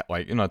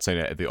I'm not saying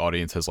that the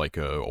audience has like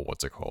a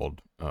what's it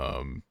called,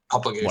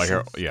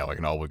 obligation. like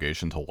an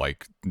obligation to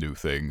like new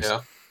things.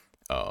 Yeah,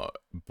 Uh,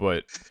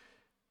 but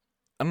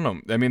I don't know.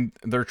 I mean,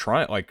 they're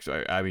trying. Like,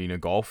 I mean, a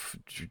golf,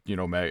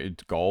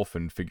 golf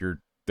and figure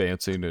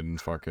dancing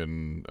and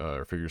fucking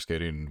figure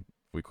skating, and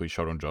weekly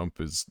Shonen Jump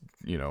is,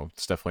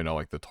 it's definitely not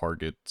like the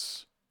target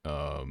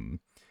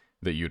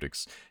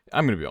that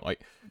I'm gonna be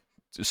like.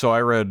 So I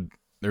read.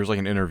 There's like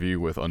an interview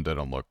with Undead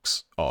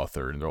Unluck's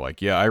author, and they're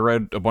like, "Yeah, I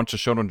read a bunch of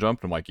Shonen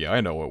Jump." And I'm like, "Yeah,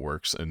 I know what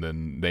works." And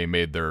then they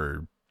made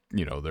their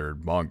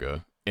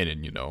manga, and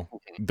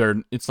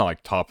then it's not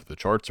like top of the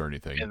charts or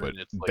anything, And then but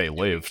it's like they doing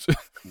lived.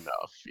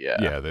 enough. Yeah.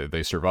 Yeah,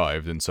 they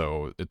survived, and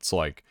so it's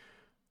like,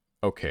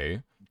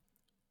 okay.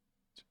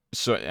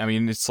 So I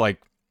mean, it's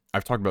like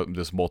I've talked about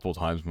this multiple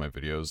times in my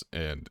videos,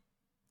 and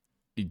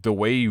the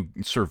way you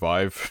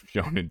survive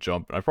Shonen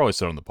Jump, I probably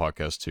said it on the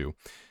podcast too.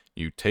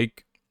 You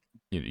take,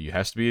 you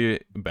has to be a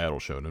battle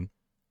shonen,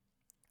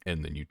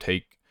 and then you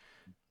take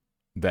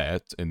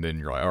that, and then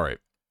you're like, all right,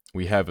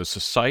 we have a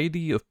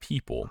society of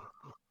people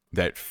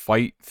that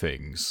fight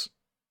things,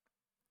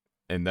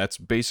 and that's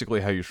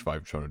basically how you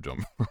survive Shonen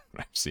Jump.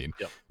 I've seen,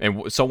 Yep.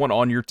 and someone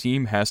on your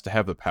team has to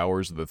have the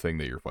powers of the thing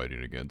that you're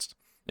fighting against.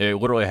 It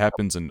literally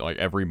happens in like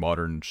every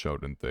modern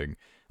shonen thing.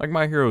 Like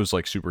My Hero is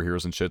like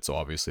superheroes and shit, so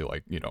obviously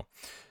like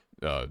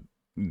uh,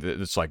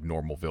 it's like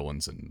normal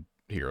villains and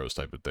heroes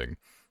type of thing.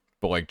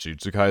 But like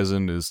Jujutsu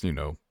Kaisen is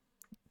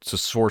it's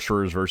just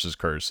sorcerers versus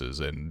curses,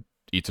 and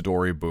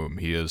Itadori, boom,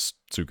 he has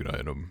Sukuna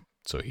in him,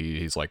 so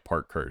he's like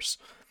part curse.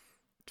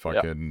 Yeah.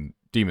 Fucking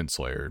Demon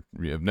Slayer.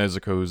 You have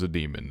Nezuko who's a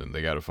demon, and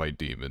they gotta fight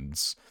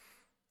demons.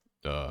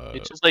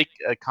 It's just like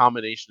a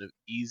combination of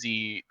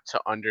easy to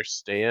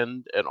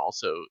understand and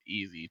also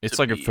easy to It's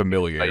like a be excited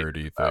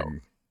familiarity about.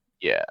 thing.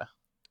 Yeah.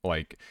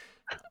 Like,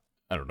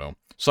 I don't know.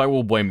 So I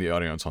will blame the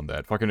audience on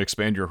that. Fucking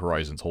expand your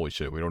horizons. Holy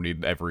shit, we don't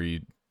need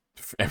every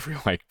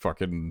like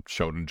fucking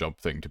Shonen Jump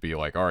thing to be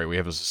like, all right, we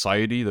have a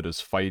society that is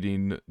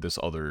fighting this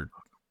other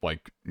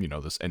like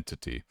this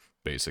entity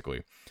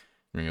basically.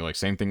 I mean, like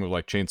same thing with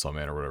like Chainsaw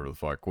Man or whatever the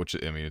fuck. Which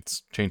I mean,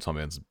 it's Chainsaw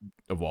Man's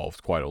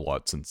evolved quite a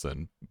lot since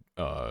then.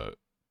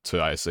 To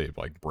I say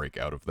like break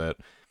out of that,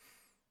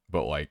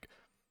 but like,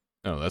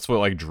 no, that's what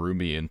like drew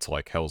me into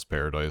like Hell's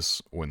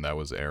Paradise when that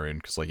was airing,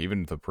 because like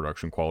even the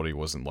production quality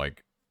wasn't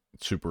like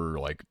super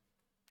like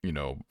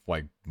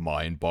like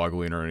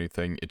mind-boggling or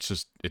anything.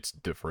 It's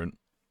different,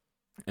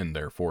 and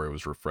therefore it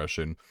was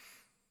refreshing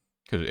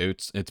because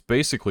it's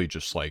basically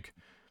just like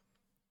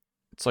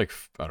it's like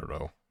I don't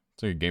know.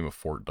 It's like a game of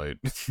Fortnite.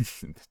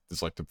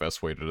 It's like the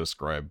best way to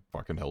describe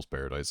fucking Hell's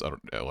Paradise. I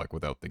don't like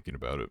without thinking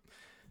about it.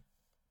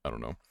 I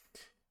don't know.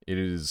 It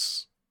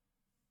is.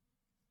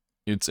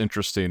 It's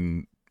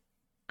interesting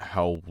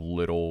how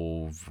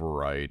little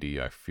variety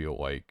I feel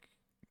like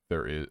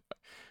there is.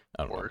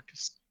 I don't know.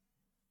 Works.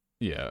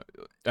 Yeah,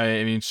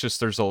 I mean, it's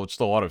just just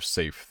a lot of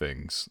safe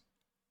things,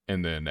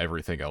 and then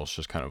everything else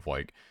just kind of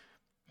like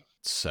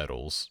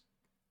settles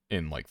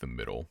in like the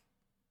middle.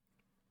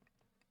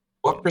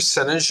 what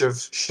percentage of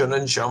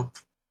Shonen Jump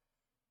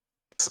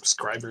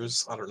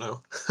subscribers, I don't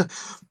know,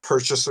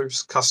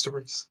 purchasers,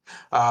 customers,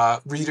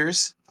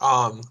 readers,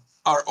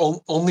 are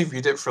only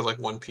read it for like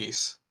One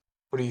Piece?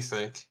 What do you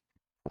think?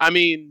 I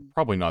mean,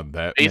 Probably not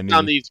that based on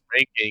many. these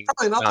rankings,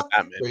 Probably not not that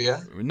that many, but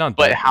many. yeah. Not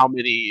But that. how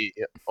many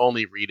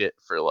only read it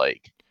for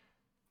like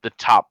the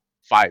top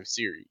 5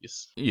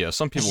 series? Yeah,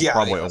 some people Yeah, I think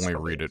probably that's only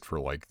probably read it. it for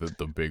like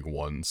the big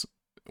ones,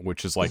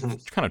 which is like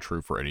Mhm. kind of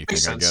true for Makes anything, I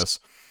sense. guess.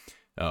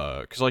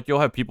 Because like you'll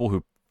have people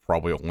who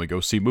probably only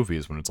go see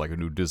movies when it's like a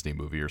new Disney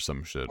movie or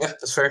some shit. Yeah,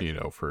 that's fair.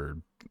 For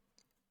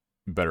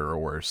better or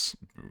worse.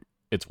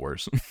 It's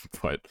worse,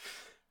 but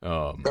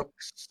Yep.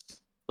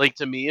 Like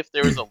to me, if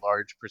there was a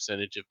large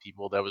percentage of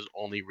people that was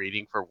only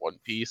reading for One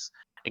Piece,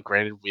 and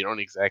granted we don't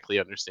exactly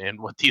understand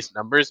what these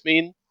numbers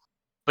mean,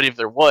 but if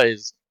there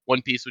was,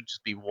 One Piece would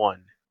just be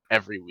one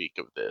every week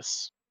of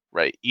this.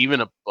 right?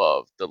 Even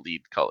above the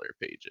lead color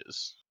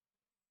pages.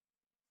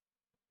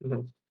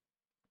 Mhm.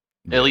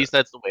 Yeah. At least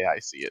that's the way I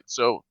see it.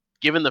 So,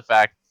 given the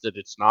fact that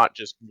it's not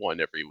just one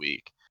every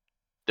week,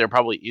 there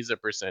probably is a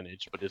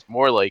percentage, but it's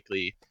more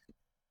likely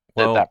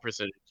that Well, that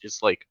percentage is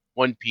like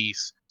One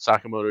Piece,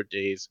 Sakamoto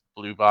Days,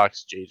 Blue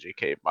Box,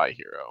 JJK, My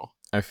Hero.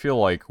 I feel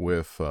like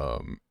with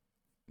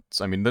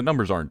I mean the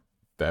numbers aren't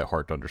that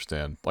hard to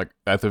understand. Like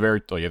at the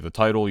very you have the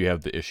title, you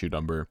have the issue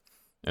number,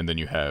 and then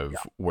you have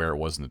where it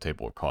was in the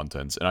table of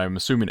contents. And I'm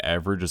assuming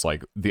average is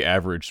like the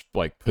average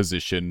like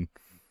position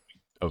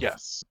of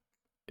Yes.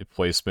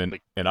 placement.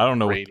 Like and I don't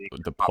know what rating,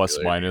 the plus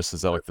popularity. minus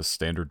is, that like the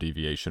standard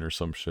deviation or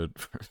some shit.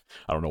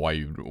 I don't know why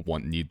you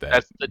need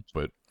that,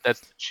 but That's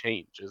the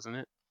change, isn't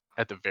it?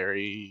 At the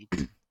very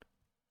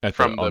at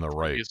from on the the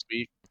right, previous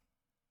week.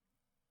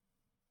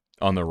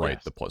 the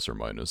Yes. plus or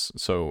minus.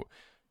 So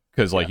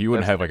because like Yeah, you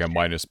wouldn't that's have their like a change.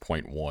 minus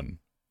 0.1.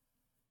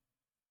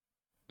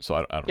 So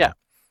I don't Yeah, know.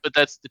 but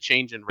that's the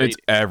change in It's rating.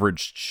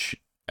 average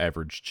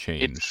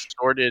change.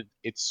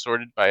 It's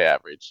sorted by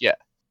average. Yeah.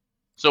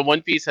 So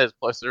One Piece has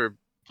plus or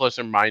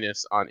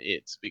minus on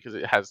it because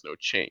it has no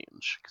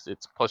change because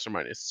it's plus or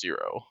minus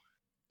 0.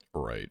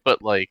 Right.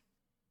 But like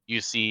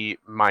you see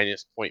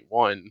minus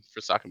 0.1 for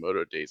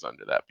Sakamoto Days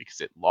under that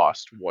because it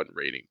lost 1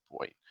 rating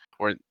point,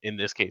 or in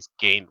this case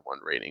gained 1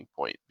 rating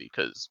point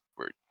because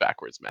we're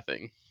backwards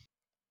mething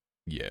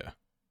Yeah.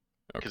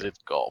 because Okay. it's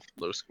golf,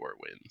 low score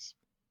wins.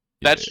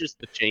 Yeah. That's just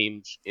the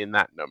change in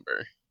that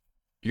number.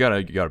 You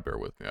gotta bear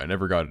with me. I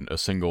never got a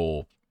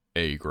single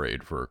A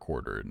grade for a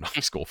quarter in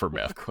high school for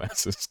math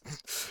classes.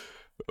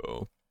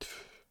 Oh.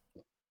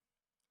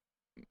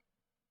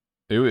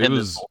 It And this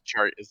was, whole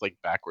chart is like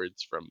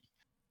backwards from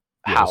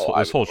yeah, how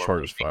I this would whole chart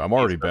normally is think fucked. of I'm these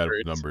already bad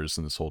with numbers. numbers,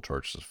 and this whole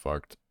chart's just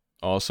fucked.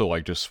 I also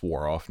like just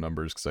swore off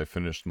numbers because I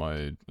finished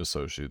my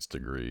associate's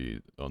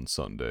degree on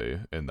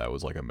Sunday, and that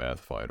was like a math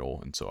final,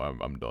 and so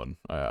I'm done.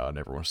 I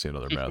never want to see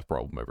another math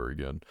problem ever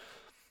again.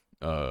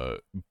 Uh,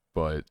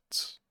 but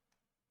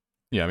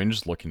yeah, I mean,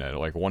 just looking at it,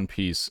 like One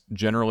Piece,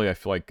 generally, I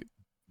feel like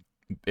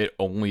it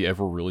only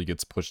ever really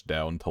gets pushed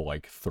down to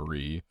like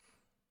 3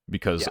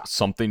 because Yeah.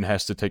 something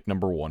has to take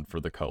number 1 for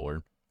the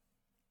color,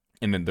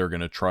 and then they're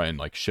gonna try and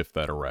like shift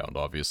that around.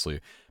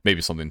 Obviously,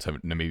 maybe something's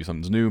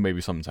new,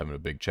 maybe something's having a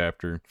big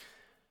chapter,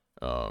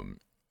 and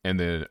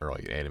then or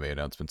like an anime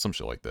announcement, some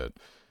shit like that.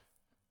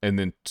 And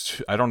then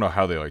I don't know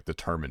how they like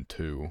determine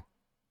 2.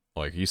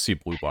 Like you see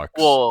Blue Box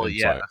Well,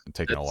 yeah. inside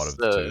taking a lot That's of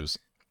the twos,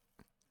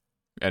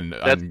 and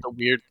that's I'm the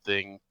weird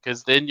thing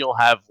because then you'll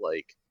have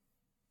like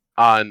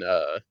on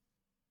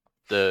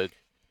the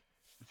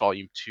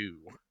volume 2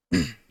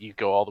 you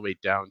go all the way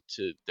down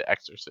to the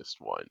Exorcist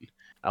one.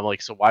 I'm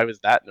like, so why was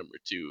that number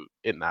 2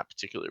 in that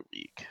particular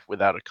week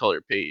without a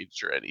color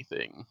page or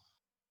anything?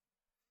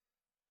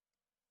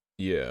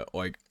 yeah,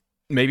 like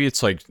maybe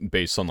it's like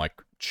based on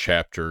like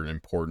chapter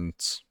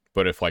importance,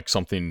 but if like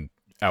something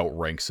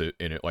outranks it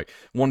in it, like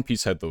One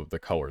Piece had the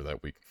color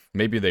that week,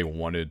 maybe they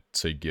wanted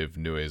to give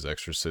Nue's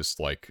Exorcist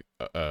like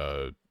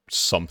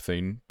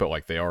something, but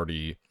like they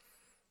already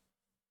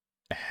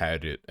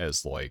had it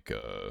as like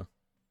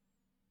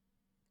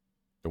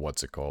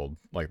what's it called?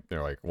 Like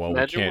they're like, well, we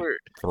Imagine can't we're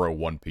throw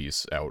One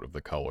Piece out of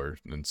the color,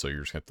 and so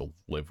you're just gonna have to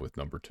live with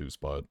number 2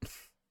 spot.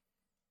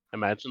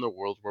 Imagine the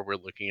world where we're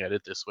looking at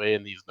it this way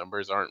and these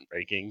numbers aren't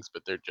rankings,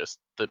 but they're just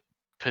the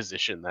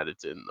position that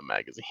it's in the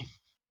magazine.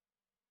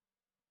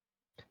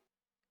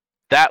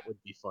 That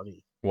would be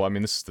funny. Well, I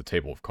mean, this is the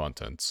table of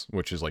contents,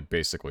 which is like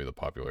basically the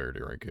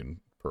popularity ranking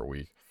per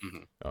week.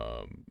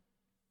 Mhm.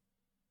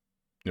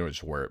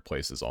 Just where it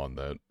places on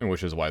that, and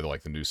which is why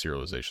like the new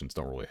serializations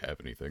don't really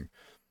have anything.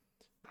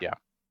 Yeah.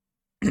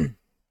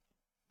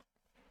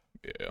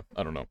 Yeah,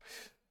 I don't know.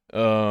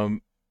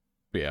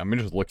 Yeah, I'm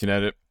just looking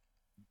at it.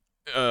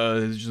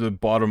 The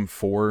bottom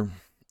 4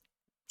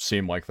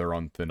 seem like they're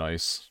on thin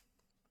ice.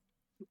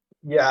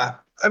 Yeah,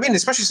 I mean,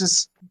 especially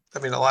since a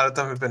lot of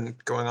them have been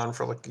going on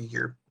for like a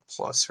year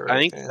plus, I right?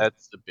 think Yeah.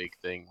 that's the big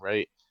thing,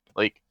 right?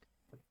 Like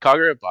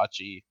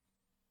Kagurabachi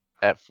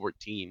at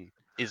 14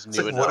 is It's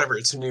new like enough. whatever,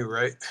 it's new,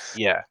 right?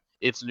 Yeah,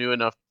 it's new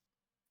enough.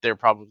 They're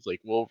probably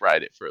like, we'll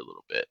ride it for a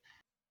little bit.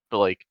 But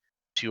like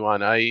 2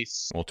 on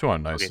Ice. Well, 2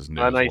 on Ice Okay, is 2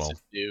 new on as Ice well.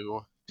 is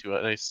new. 2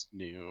 on Ice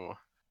new.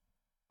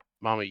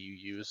 Mama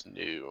Yu is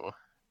new.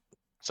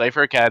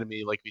 Cypher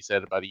Academy, like we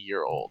said, about a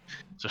year old.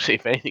 So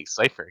if anything,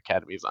 Cypher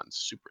Academy is on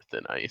super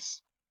thin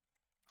ice.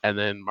 And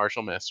then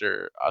Martial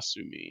Master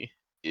Asumi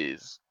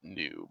is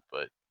new,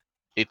 but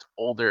it's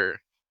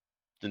older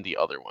than the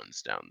other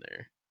ones down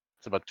there.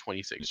 It's about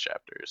 26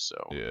 chapters,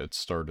 so Yeah, it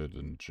started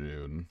in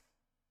June.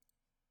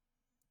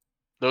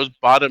 those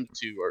bottom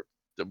 2 are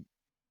the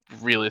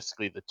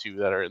realistically the 2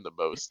 that are in the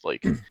most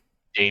like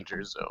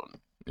danger zone.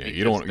 Yeah, Because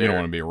you don't they're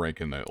want to be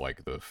ranking that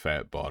like the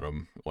fat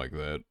bottom like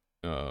that.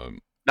 not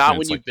And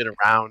when it's like, you've been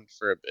around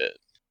for a bit.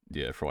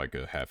 yeah, for like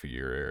a half a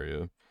year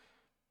area.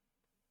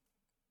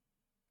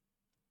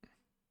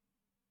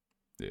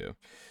 Yeah.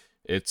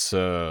 It's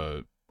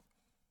yeah,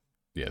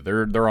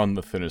 they're on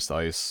the thinnest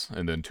ice,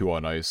 and then 2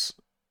 on Ice,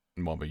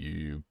 Mama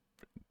Yu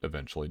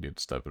eventually need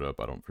to step it up.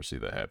 I don't foresee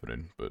that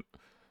happening, but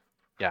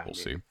Yeah, we'll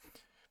see.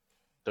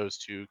 Those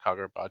two,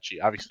 Kagurabachi,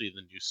 obviously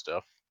the new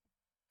stuff,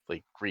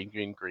 like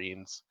green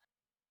greens.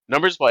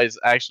 Numbers wise,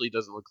 actually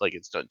doesn't look like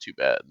it's done too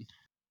bad.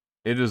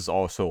 It is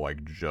also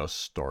like just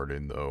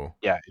starting though.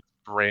 Yeah, it's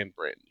brand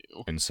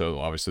new. And so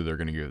obviously they're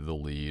gonna give it the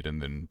lead,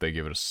 and then they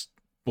give it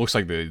looks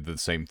like they did the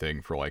same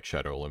thing for like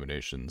Shadow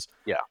Eliminations.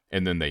 Yeah.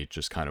 And then they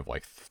just kind of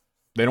like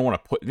they don't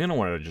want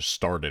to just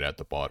start it at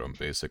the bottom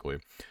basically.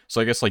 So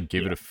I guess like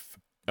give it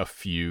a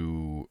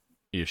few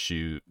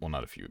issues. Well,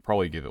 not a few.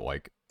 Probably give it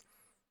like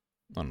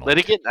I don't know. Let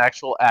it get an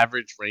actual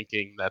average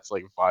ranking that's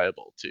like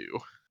viable too.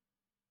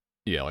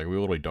 Yeah, like we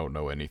literally don't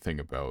know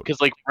anything about.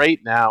 Because like right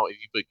now, if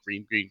you put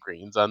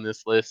greens on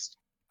this list,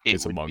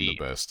 It's among the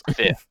best.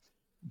 Fifth.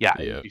 Yeah,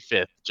 Yeah. it would be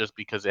fifth just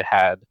because it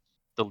had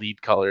the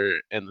lead color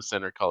and the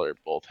center color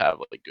both have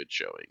like good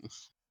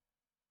showings.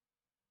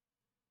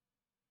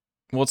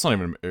 Well, it's not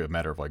even a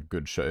matter of like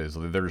good shows.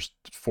 They're just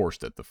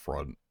forced at the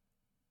front,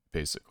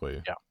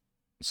 basically. Yeah.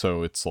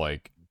 So it's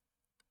like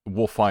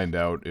we'll find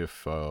out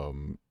if I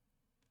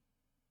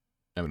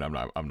mean, I'm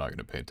not going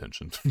to pay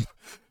attention.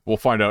 We'll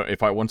find out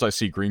if once I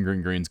see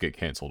greens get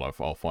canceled.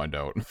 I'll find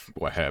out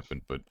what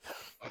happened. But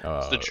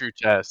it's the true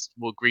test.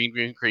 Will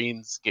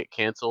greens get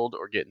canceled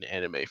or get an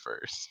anime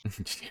first?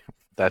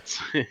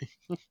 That's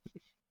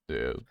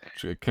yeah,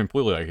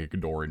 completely like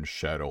ignoring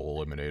Shadow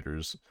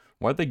Eliminators.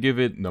 Why'd they give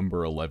it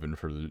number 11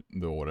 for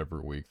the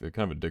whatever week? They're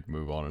kind of a dick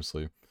move,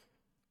 honestly.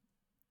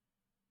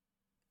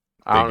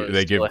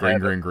 They give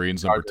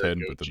greens number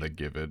 10, but then they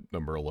give it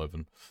number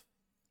 11.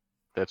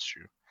 That's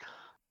true.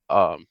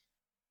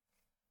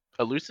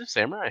 Elusive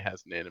Samurai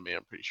has an anime,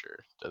 I'm pretty sure,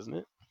 doesn't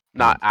it?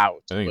 Not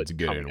out. I think but it's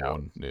getting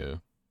one. Yeah.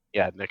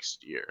 Yeah,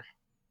 next year.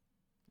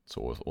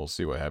 So we'll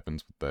see what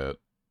happens with that.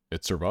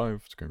 It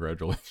survived.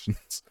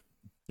 Congratulations.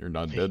 You're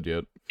not dead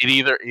yet. It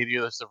either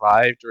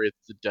survived or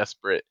it's a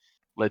desperate.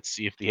 Let's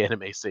see if the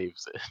anime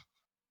saves it.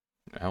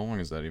 How long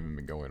has that even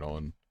been going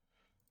on?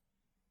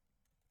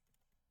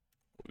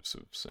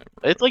 Elusive Samurai.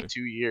 It's like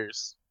 2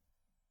 years.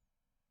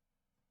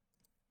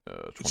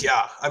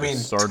 Yeah, I mean, it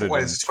started what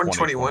in is it,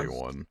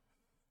 2021?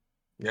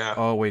 Yeah.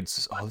 Oh wait,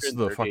 this is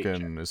the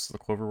fucking this is the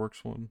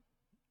Cloverworks one.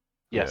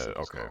 Yes.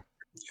 Yeah. Okay.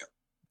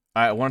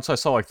 Yeah. Once I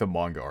saw like the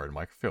manga art,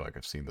 I feel like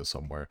I've seen this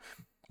somewhere.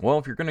 Well,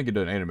 if you're gonna get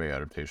an anime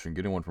adaptation,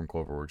 getting one from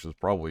Cloverworks is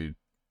probably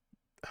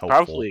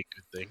helpful. Probably a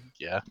good thing.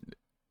 Yeah.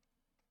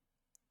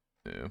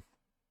 Yeah.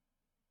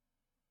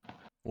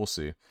 We'll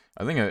see.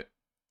 I think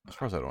as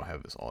far as I don't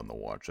have this on the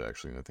watch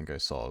actually, I think I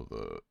saw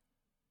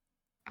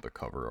the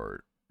cover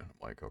art. And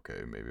I'm like,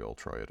 okay, maybe I'll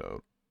try it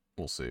out.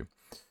 We'll see.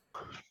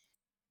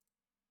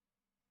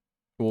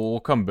 We'll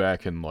come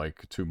back in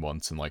like 2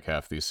 months, and like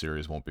half these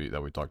series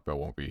that we talked about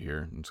won't be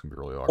here. It's gonna be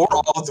really awkward.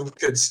 Or all of them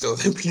could still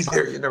be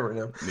there. You never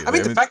know. Yeah, I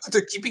mean, the fact that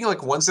they're keeping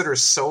like ones that are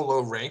so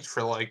low ranked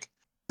for like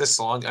this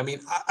long. I mean,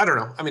 I don't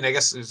know. I mean, I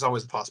guess there's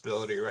always a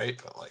possibility, right?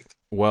 But like,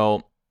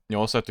 well, you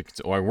also have to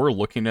consider, like, we're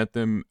looking at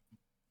them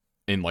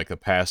in like the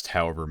past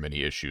however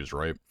many issues,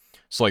 right?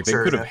 So like they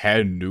could have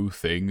had new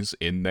things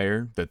in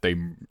there that they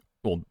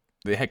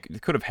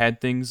could have had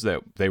things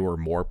that they were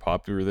more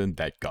popular than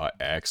that got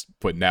axed,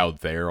 but now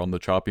they're on the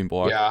chopping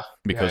block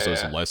because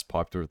those less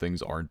popular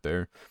things aren't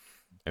there.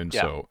 And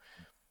so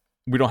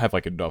we don't have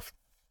like enough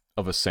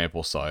of a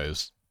sample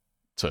size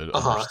to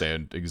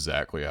understand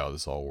exactly how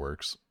this all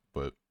works.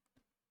 But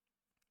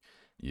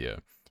yeah,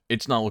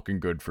 it's not looking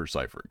good for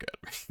Cypher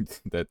Academy.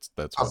 that's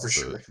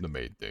the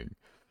main thing.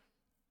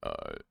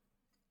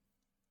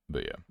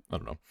 But yeah, I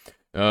don't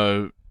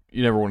know.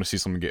 You never want to see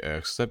someone get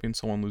axed. That means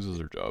someone loses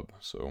their job.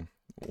 So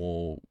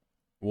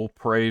we'll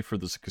pray for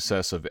the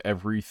success of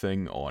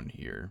everything on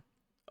here,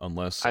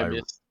 unless I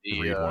read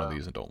one of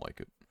these and don't like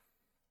it.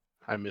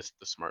 I missed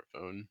the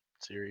smartphone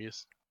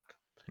series.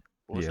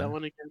 What was that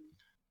one again?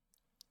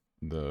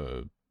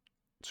 The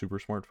super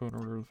smartphone or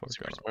whatever the fuck.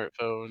 Super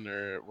smartphone,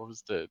 or what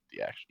was the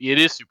actual? It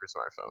is super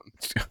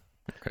smartphone.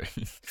 Okay.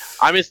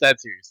 I missed that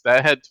series.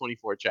 That had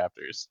 24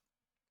 chapters.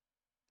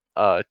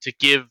 To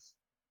give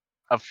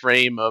a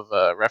frame of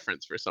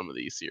reference for some of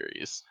these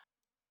series,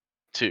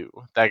 too.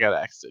 That got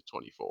axed at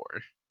 24.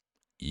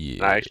 Yeah.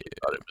 And I actually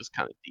thought it was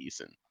kind of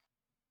decent.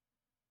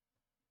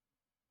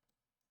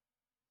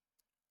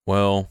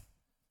 Well,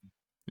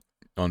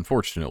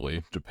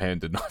 unfortunately, Japan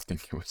did not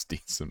think it was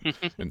decent,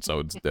 and so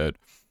it's dead.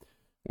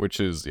 Which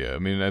is, I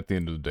mean, at the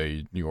end of the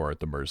day, you are at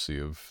the mercy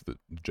of the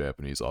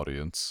Japanese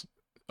audience.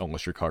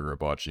 Unless you're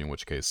Kagurabachi, in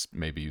which case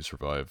maybe you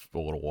survive a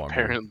little longer.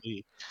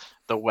 Apparently,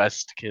 the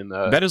West can.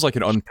 That is like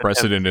an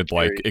unprecedented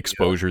like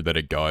exposure that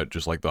it got,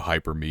 just like the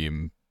hyper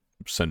meme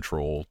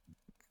central.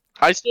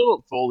 I still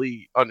don't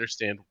fully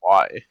understand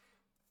why.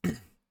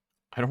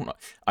 I don't know.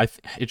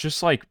 It's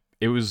just like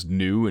it was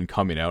new and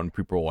coming out, and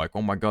people were like,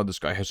 "Oh my god, this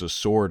guy has a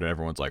sword," and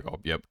everyone's like, "Oh,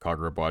 yep,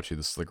 Kagurabachi,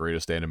 this is the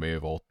greatest anime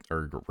of all,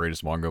 or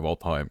greatest manga of all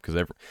time." Because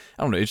I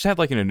don't know, it just had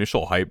like an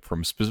initial hype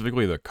from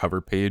specifically the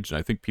cover page, and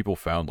I think people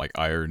found like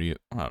irony.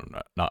 I don't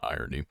know, not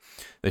irony.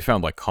 They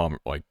found like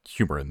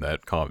humor in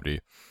that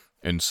comedy,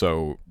 and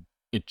so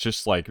it's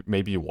just like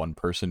maybe one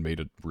person made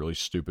a really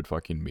stupid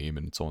fucking meme,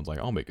 and someone's like,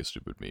 I'll make a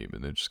stupid meme,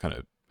 and it just kind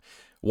of.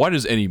 Why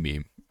does any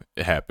meme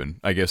happen?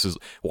 I guess is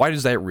why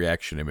does that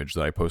reaction image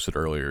that I posted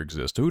earlier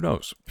exist? Who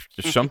knows?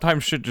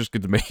 Sometimes shit just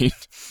gets made,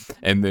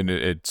 and then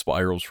it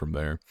spirals from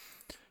there.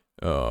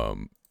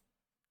 And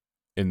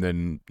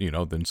then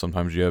then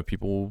sometimes you have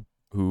people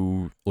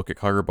who look at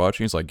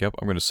Kagurabachi and it's like, yep,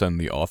 I'm going to send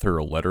the author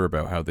a letter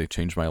about how they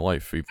changed my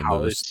life,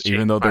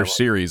 even though their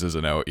series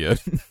isn't out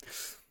yet.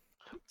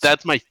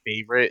 That's my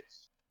favorite,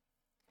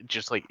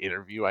 just like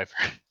interview I've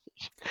heard,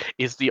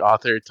 is the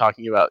author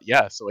talking about,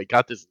 yeah, so I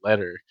got this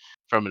letter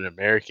from an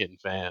American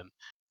fan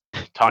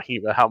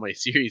talking about how my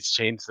series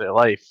changed their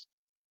life.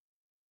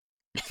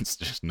 It's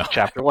just not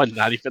Chapter 1,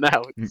 not even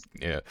out.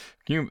 Yeah,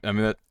 I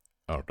mean, that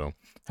I don't know.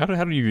 How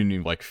do you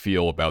even like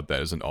feel about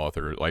that as an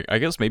author? Like, I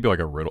guess maybe like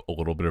a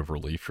little bit of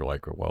relief. You're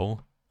like,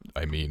 well,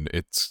 I mean,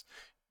 it's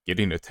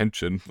getting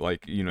attention.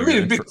 Like, I mean,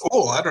 it'd be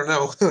cool. I don't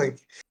know. Like,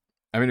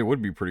 I mean, it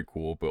would be pretty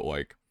cool, but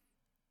like,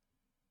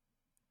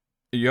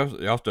 you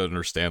have to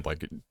understand.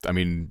 Like, I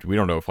mean, we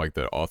don't know if like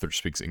the author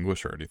speaks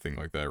English or anything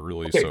like that,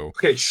 really. okay, So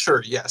okay,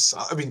 sure, yes.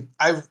 I mean,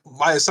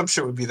 my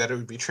assumption would be that it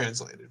would be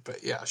translated,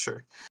 but yeah,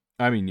 sure.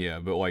 I mean, yeah,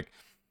 but like,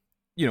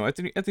 at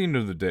the end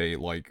of the day,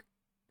 like.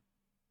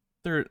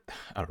 I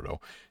don't know.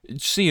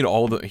 Seeing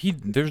all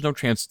there's no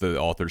chance the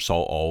author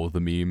saw all of the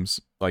memes.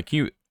 Like, can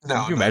you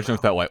imagine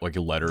if that like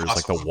a letter is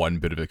like the one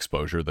bit of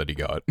exposure that he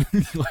got?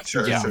 Like,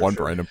 Sure, just sure, one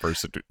sure. random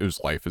person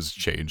whose life has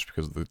changed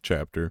because of the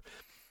chapter.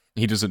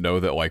 He doesn't know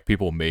that like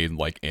people made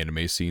like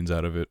anime scenes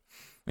out of it.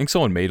 I think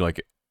someone made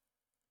like,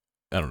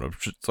 I don't know,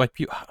 just like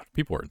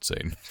people are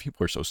insane.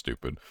 People are so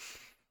stupid.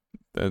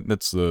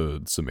 That's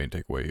the main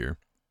takeaway here.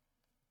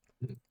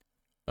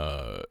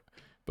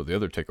 But the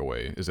other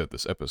takeaway is that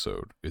this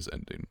episode is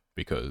ending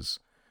because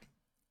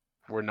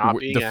we're not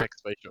being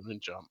axed by Shonen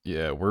Jump.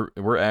 Yeah,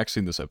 we're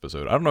axing this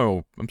episode. I don't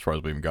know. I'm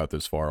surprised we even got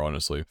this far,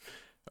 honestly.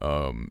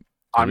 I'm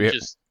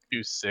just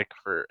too sick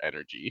for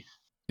energy.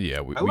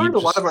 Yeah, I learned a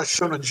lot about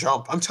Shonen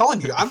Jump. I'm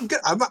telling you, I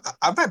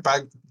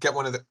might get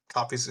one of the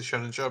copies of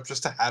Shonen Jump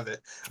just to have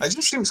it. It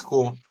just seems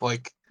cool.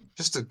 Like,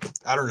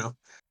 I don't know.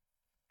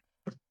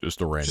 Just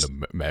a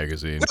random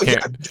magazine. No,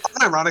 yeah,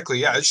 ironically,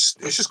 yeah, it's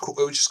just cool.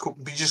 It would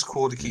just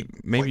cool to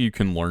keep. Maybe like, you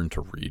can learn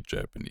to read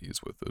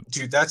Japanese with it.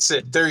 Dude, that's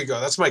it. There you go.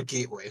 That's my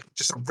gateway.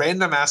 Just a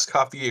random ass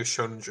copy of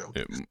Shonen Jump.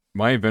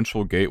 My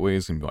eventual gateway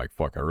is gonna be like,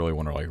 fuck, I really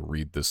want to like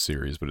read this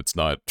series, but it's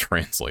not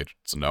translated,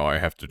 so now I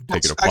have to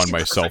take it upon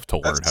myself to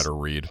learn how to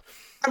read.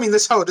 I mean,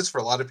 that's how it is for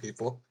a lot of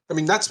people. I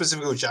mean, not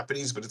specifically with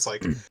Japanese, but it's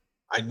like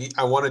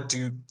I want to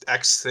do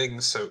X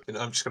things, so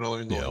I'm just gonna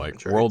learn the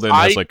language. Like World End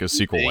has like a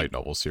sequel light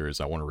novel series.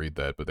 I want to read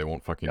that, but they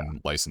won't fucking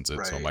license it.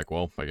 Right. So I'm like,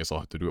 well, I guess I'll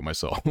have to do it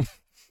myself.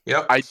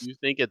 Yep. I do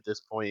think at this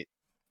point,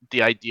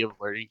 the idea of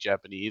learning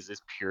Japanese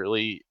is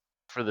purely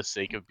for the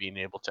sake of being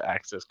able to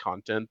access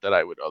content that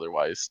I would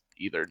otherwise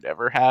either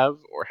never have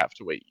or have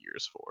to wait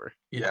years for.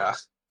 Yeah.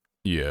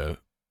 Yeah.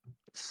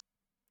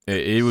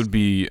 It would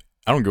be.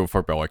 I don't give a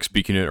fuck about like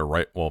speaking it or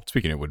write. Well,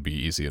 speaking it would be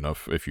easy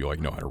enough if you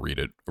like know how to read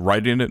it.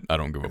 Writing it, I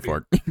don't give a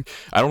fuck.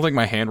 I don't think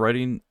my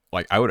handwriting,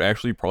 like, I would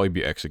actually probably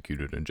be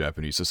executed in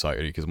Japanese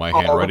society because my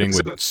handwriting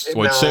would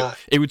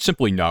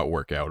simply not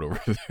work out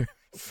over there.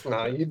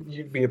 Nah,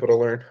 you'd be able to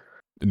learn.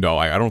 No,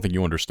 I don't think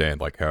you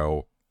understand like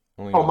how.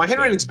 My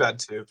handwriting's bad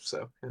too.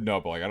 So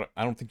no, but like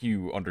I don't think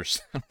you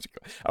understand.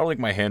 I don't think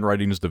my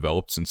handwriting is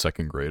developed since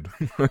second grade.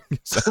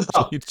 It's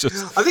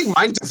just. I think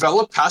mine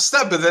developed past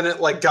that, but then it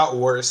like got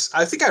worse.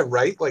 I think I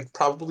write like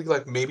probably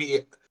like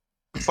maybe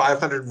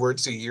 500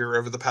 words a year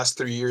over the past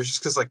 3 years,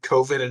 just because like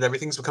COVID and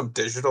everything's become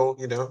digital,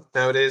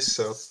 nowadays.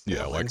 So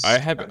yeah, like I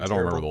don't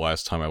remember the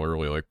last time I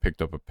literally like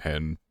picked up a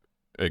pen.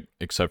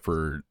 Except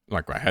for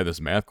like I had this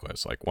math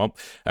class, like, well,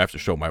 I have to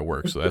show my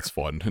work, so that's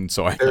fun. And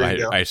so I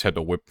just had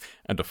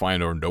to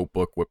find a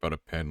notebook, whip out a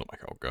pen. I'm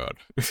like, oh god,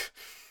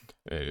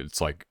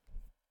 it's like,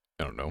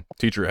 I don't know.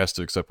 Teacher has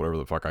to accept whatever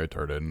the fuck I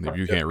turn in. If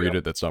you can't read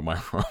it, that's not my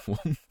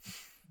problem.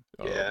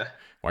 Yeah,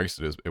 well, I guess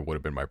it would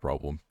have been my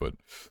problem, but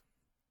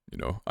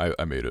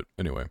I made it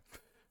anyway.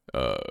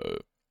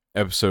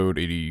 Episode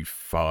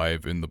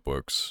 85 in the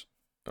books.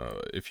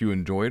 If you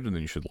enjoyed, then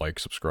you should like,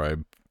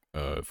 subscribe.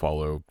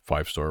 Follow,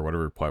 5-star,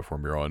 whatever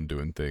platform you're on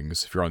doing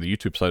things. If you're on the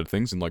YouTube side of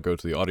things and like go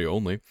to the audio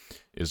only,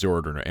 is Your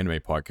Order an Anime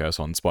Podcast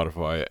on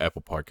Spotify,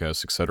 Apple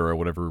Podcasts, etc.,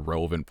 whatever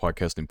relevant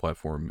podcasting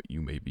platform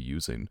you may be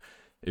using.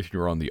 If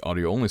you're on the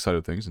audio only side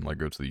of things and like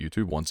go to the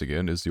YouTube, once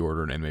again, is The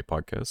Order an Anime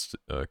Podcast.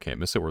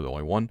 Can't miss it. We're the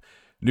only one.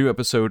 New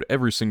episode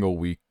every single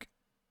week,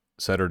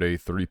 Saturday,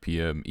 3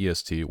 p.m.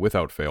 EST,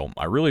 without fail.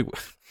 I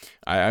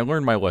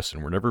learned my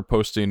lesson. We're never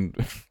posting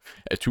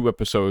 2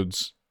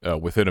 episodes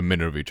within a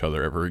minute of each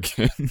other ever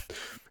again,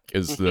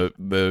 because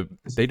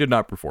they did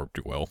not perform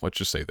too well. Let's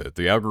just say that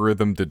the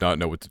algorithm did not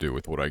know what to do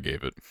with what I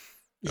gave it.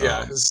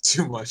 Yeah, it's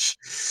too much.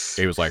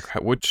 It was like,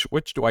 which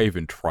do I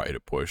even try to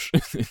push?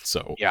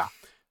 So yeah,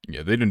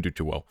 they didn't do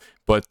too well.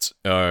 But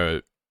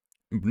now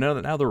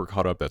that we're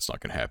caught up, that's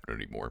not going to happen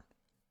anymore.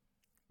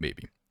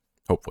 Maybe,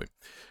 hopefully.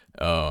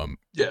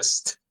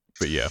 Yes.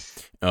 But yeah,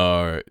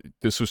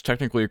 this was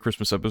technically a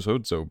Christmas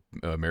episode, so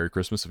Merry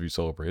Christmas if you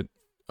celebrate.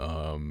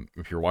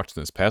 If you're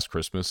watching this past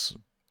Christmas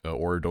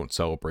or don't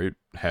celebrate,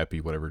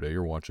 happy whatever day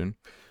you're watching.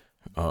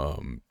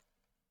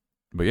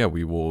 But yeah,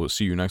 we will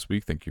see you next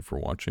week. Thank you for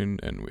watching,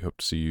 and we hope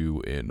to see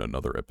you in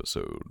another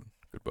episode.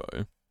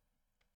 Goodbye.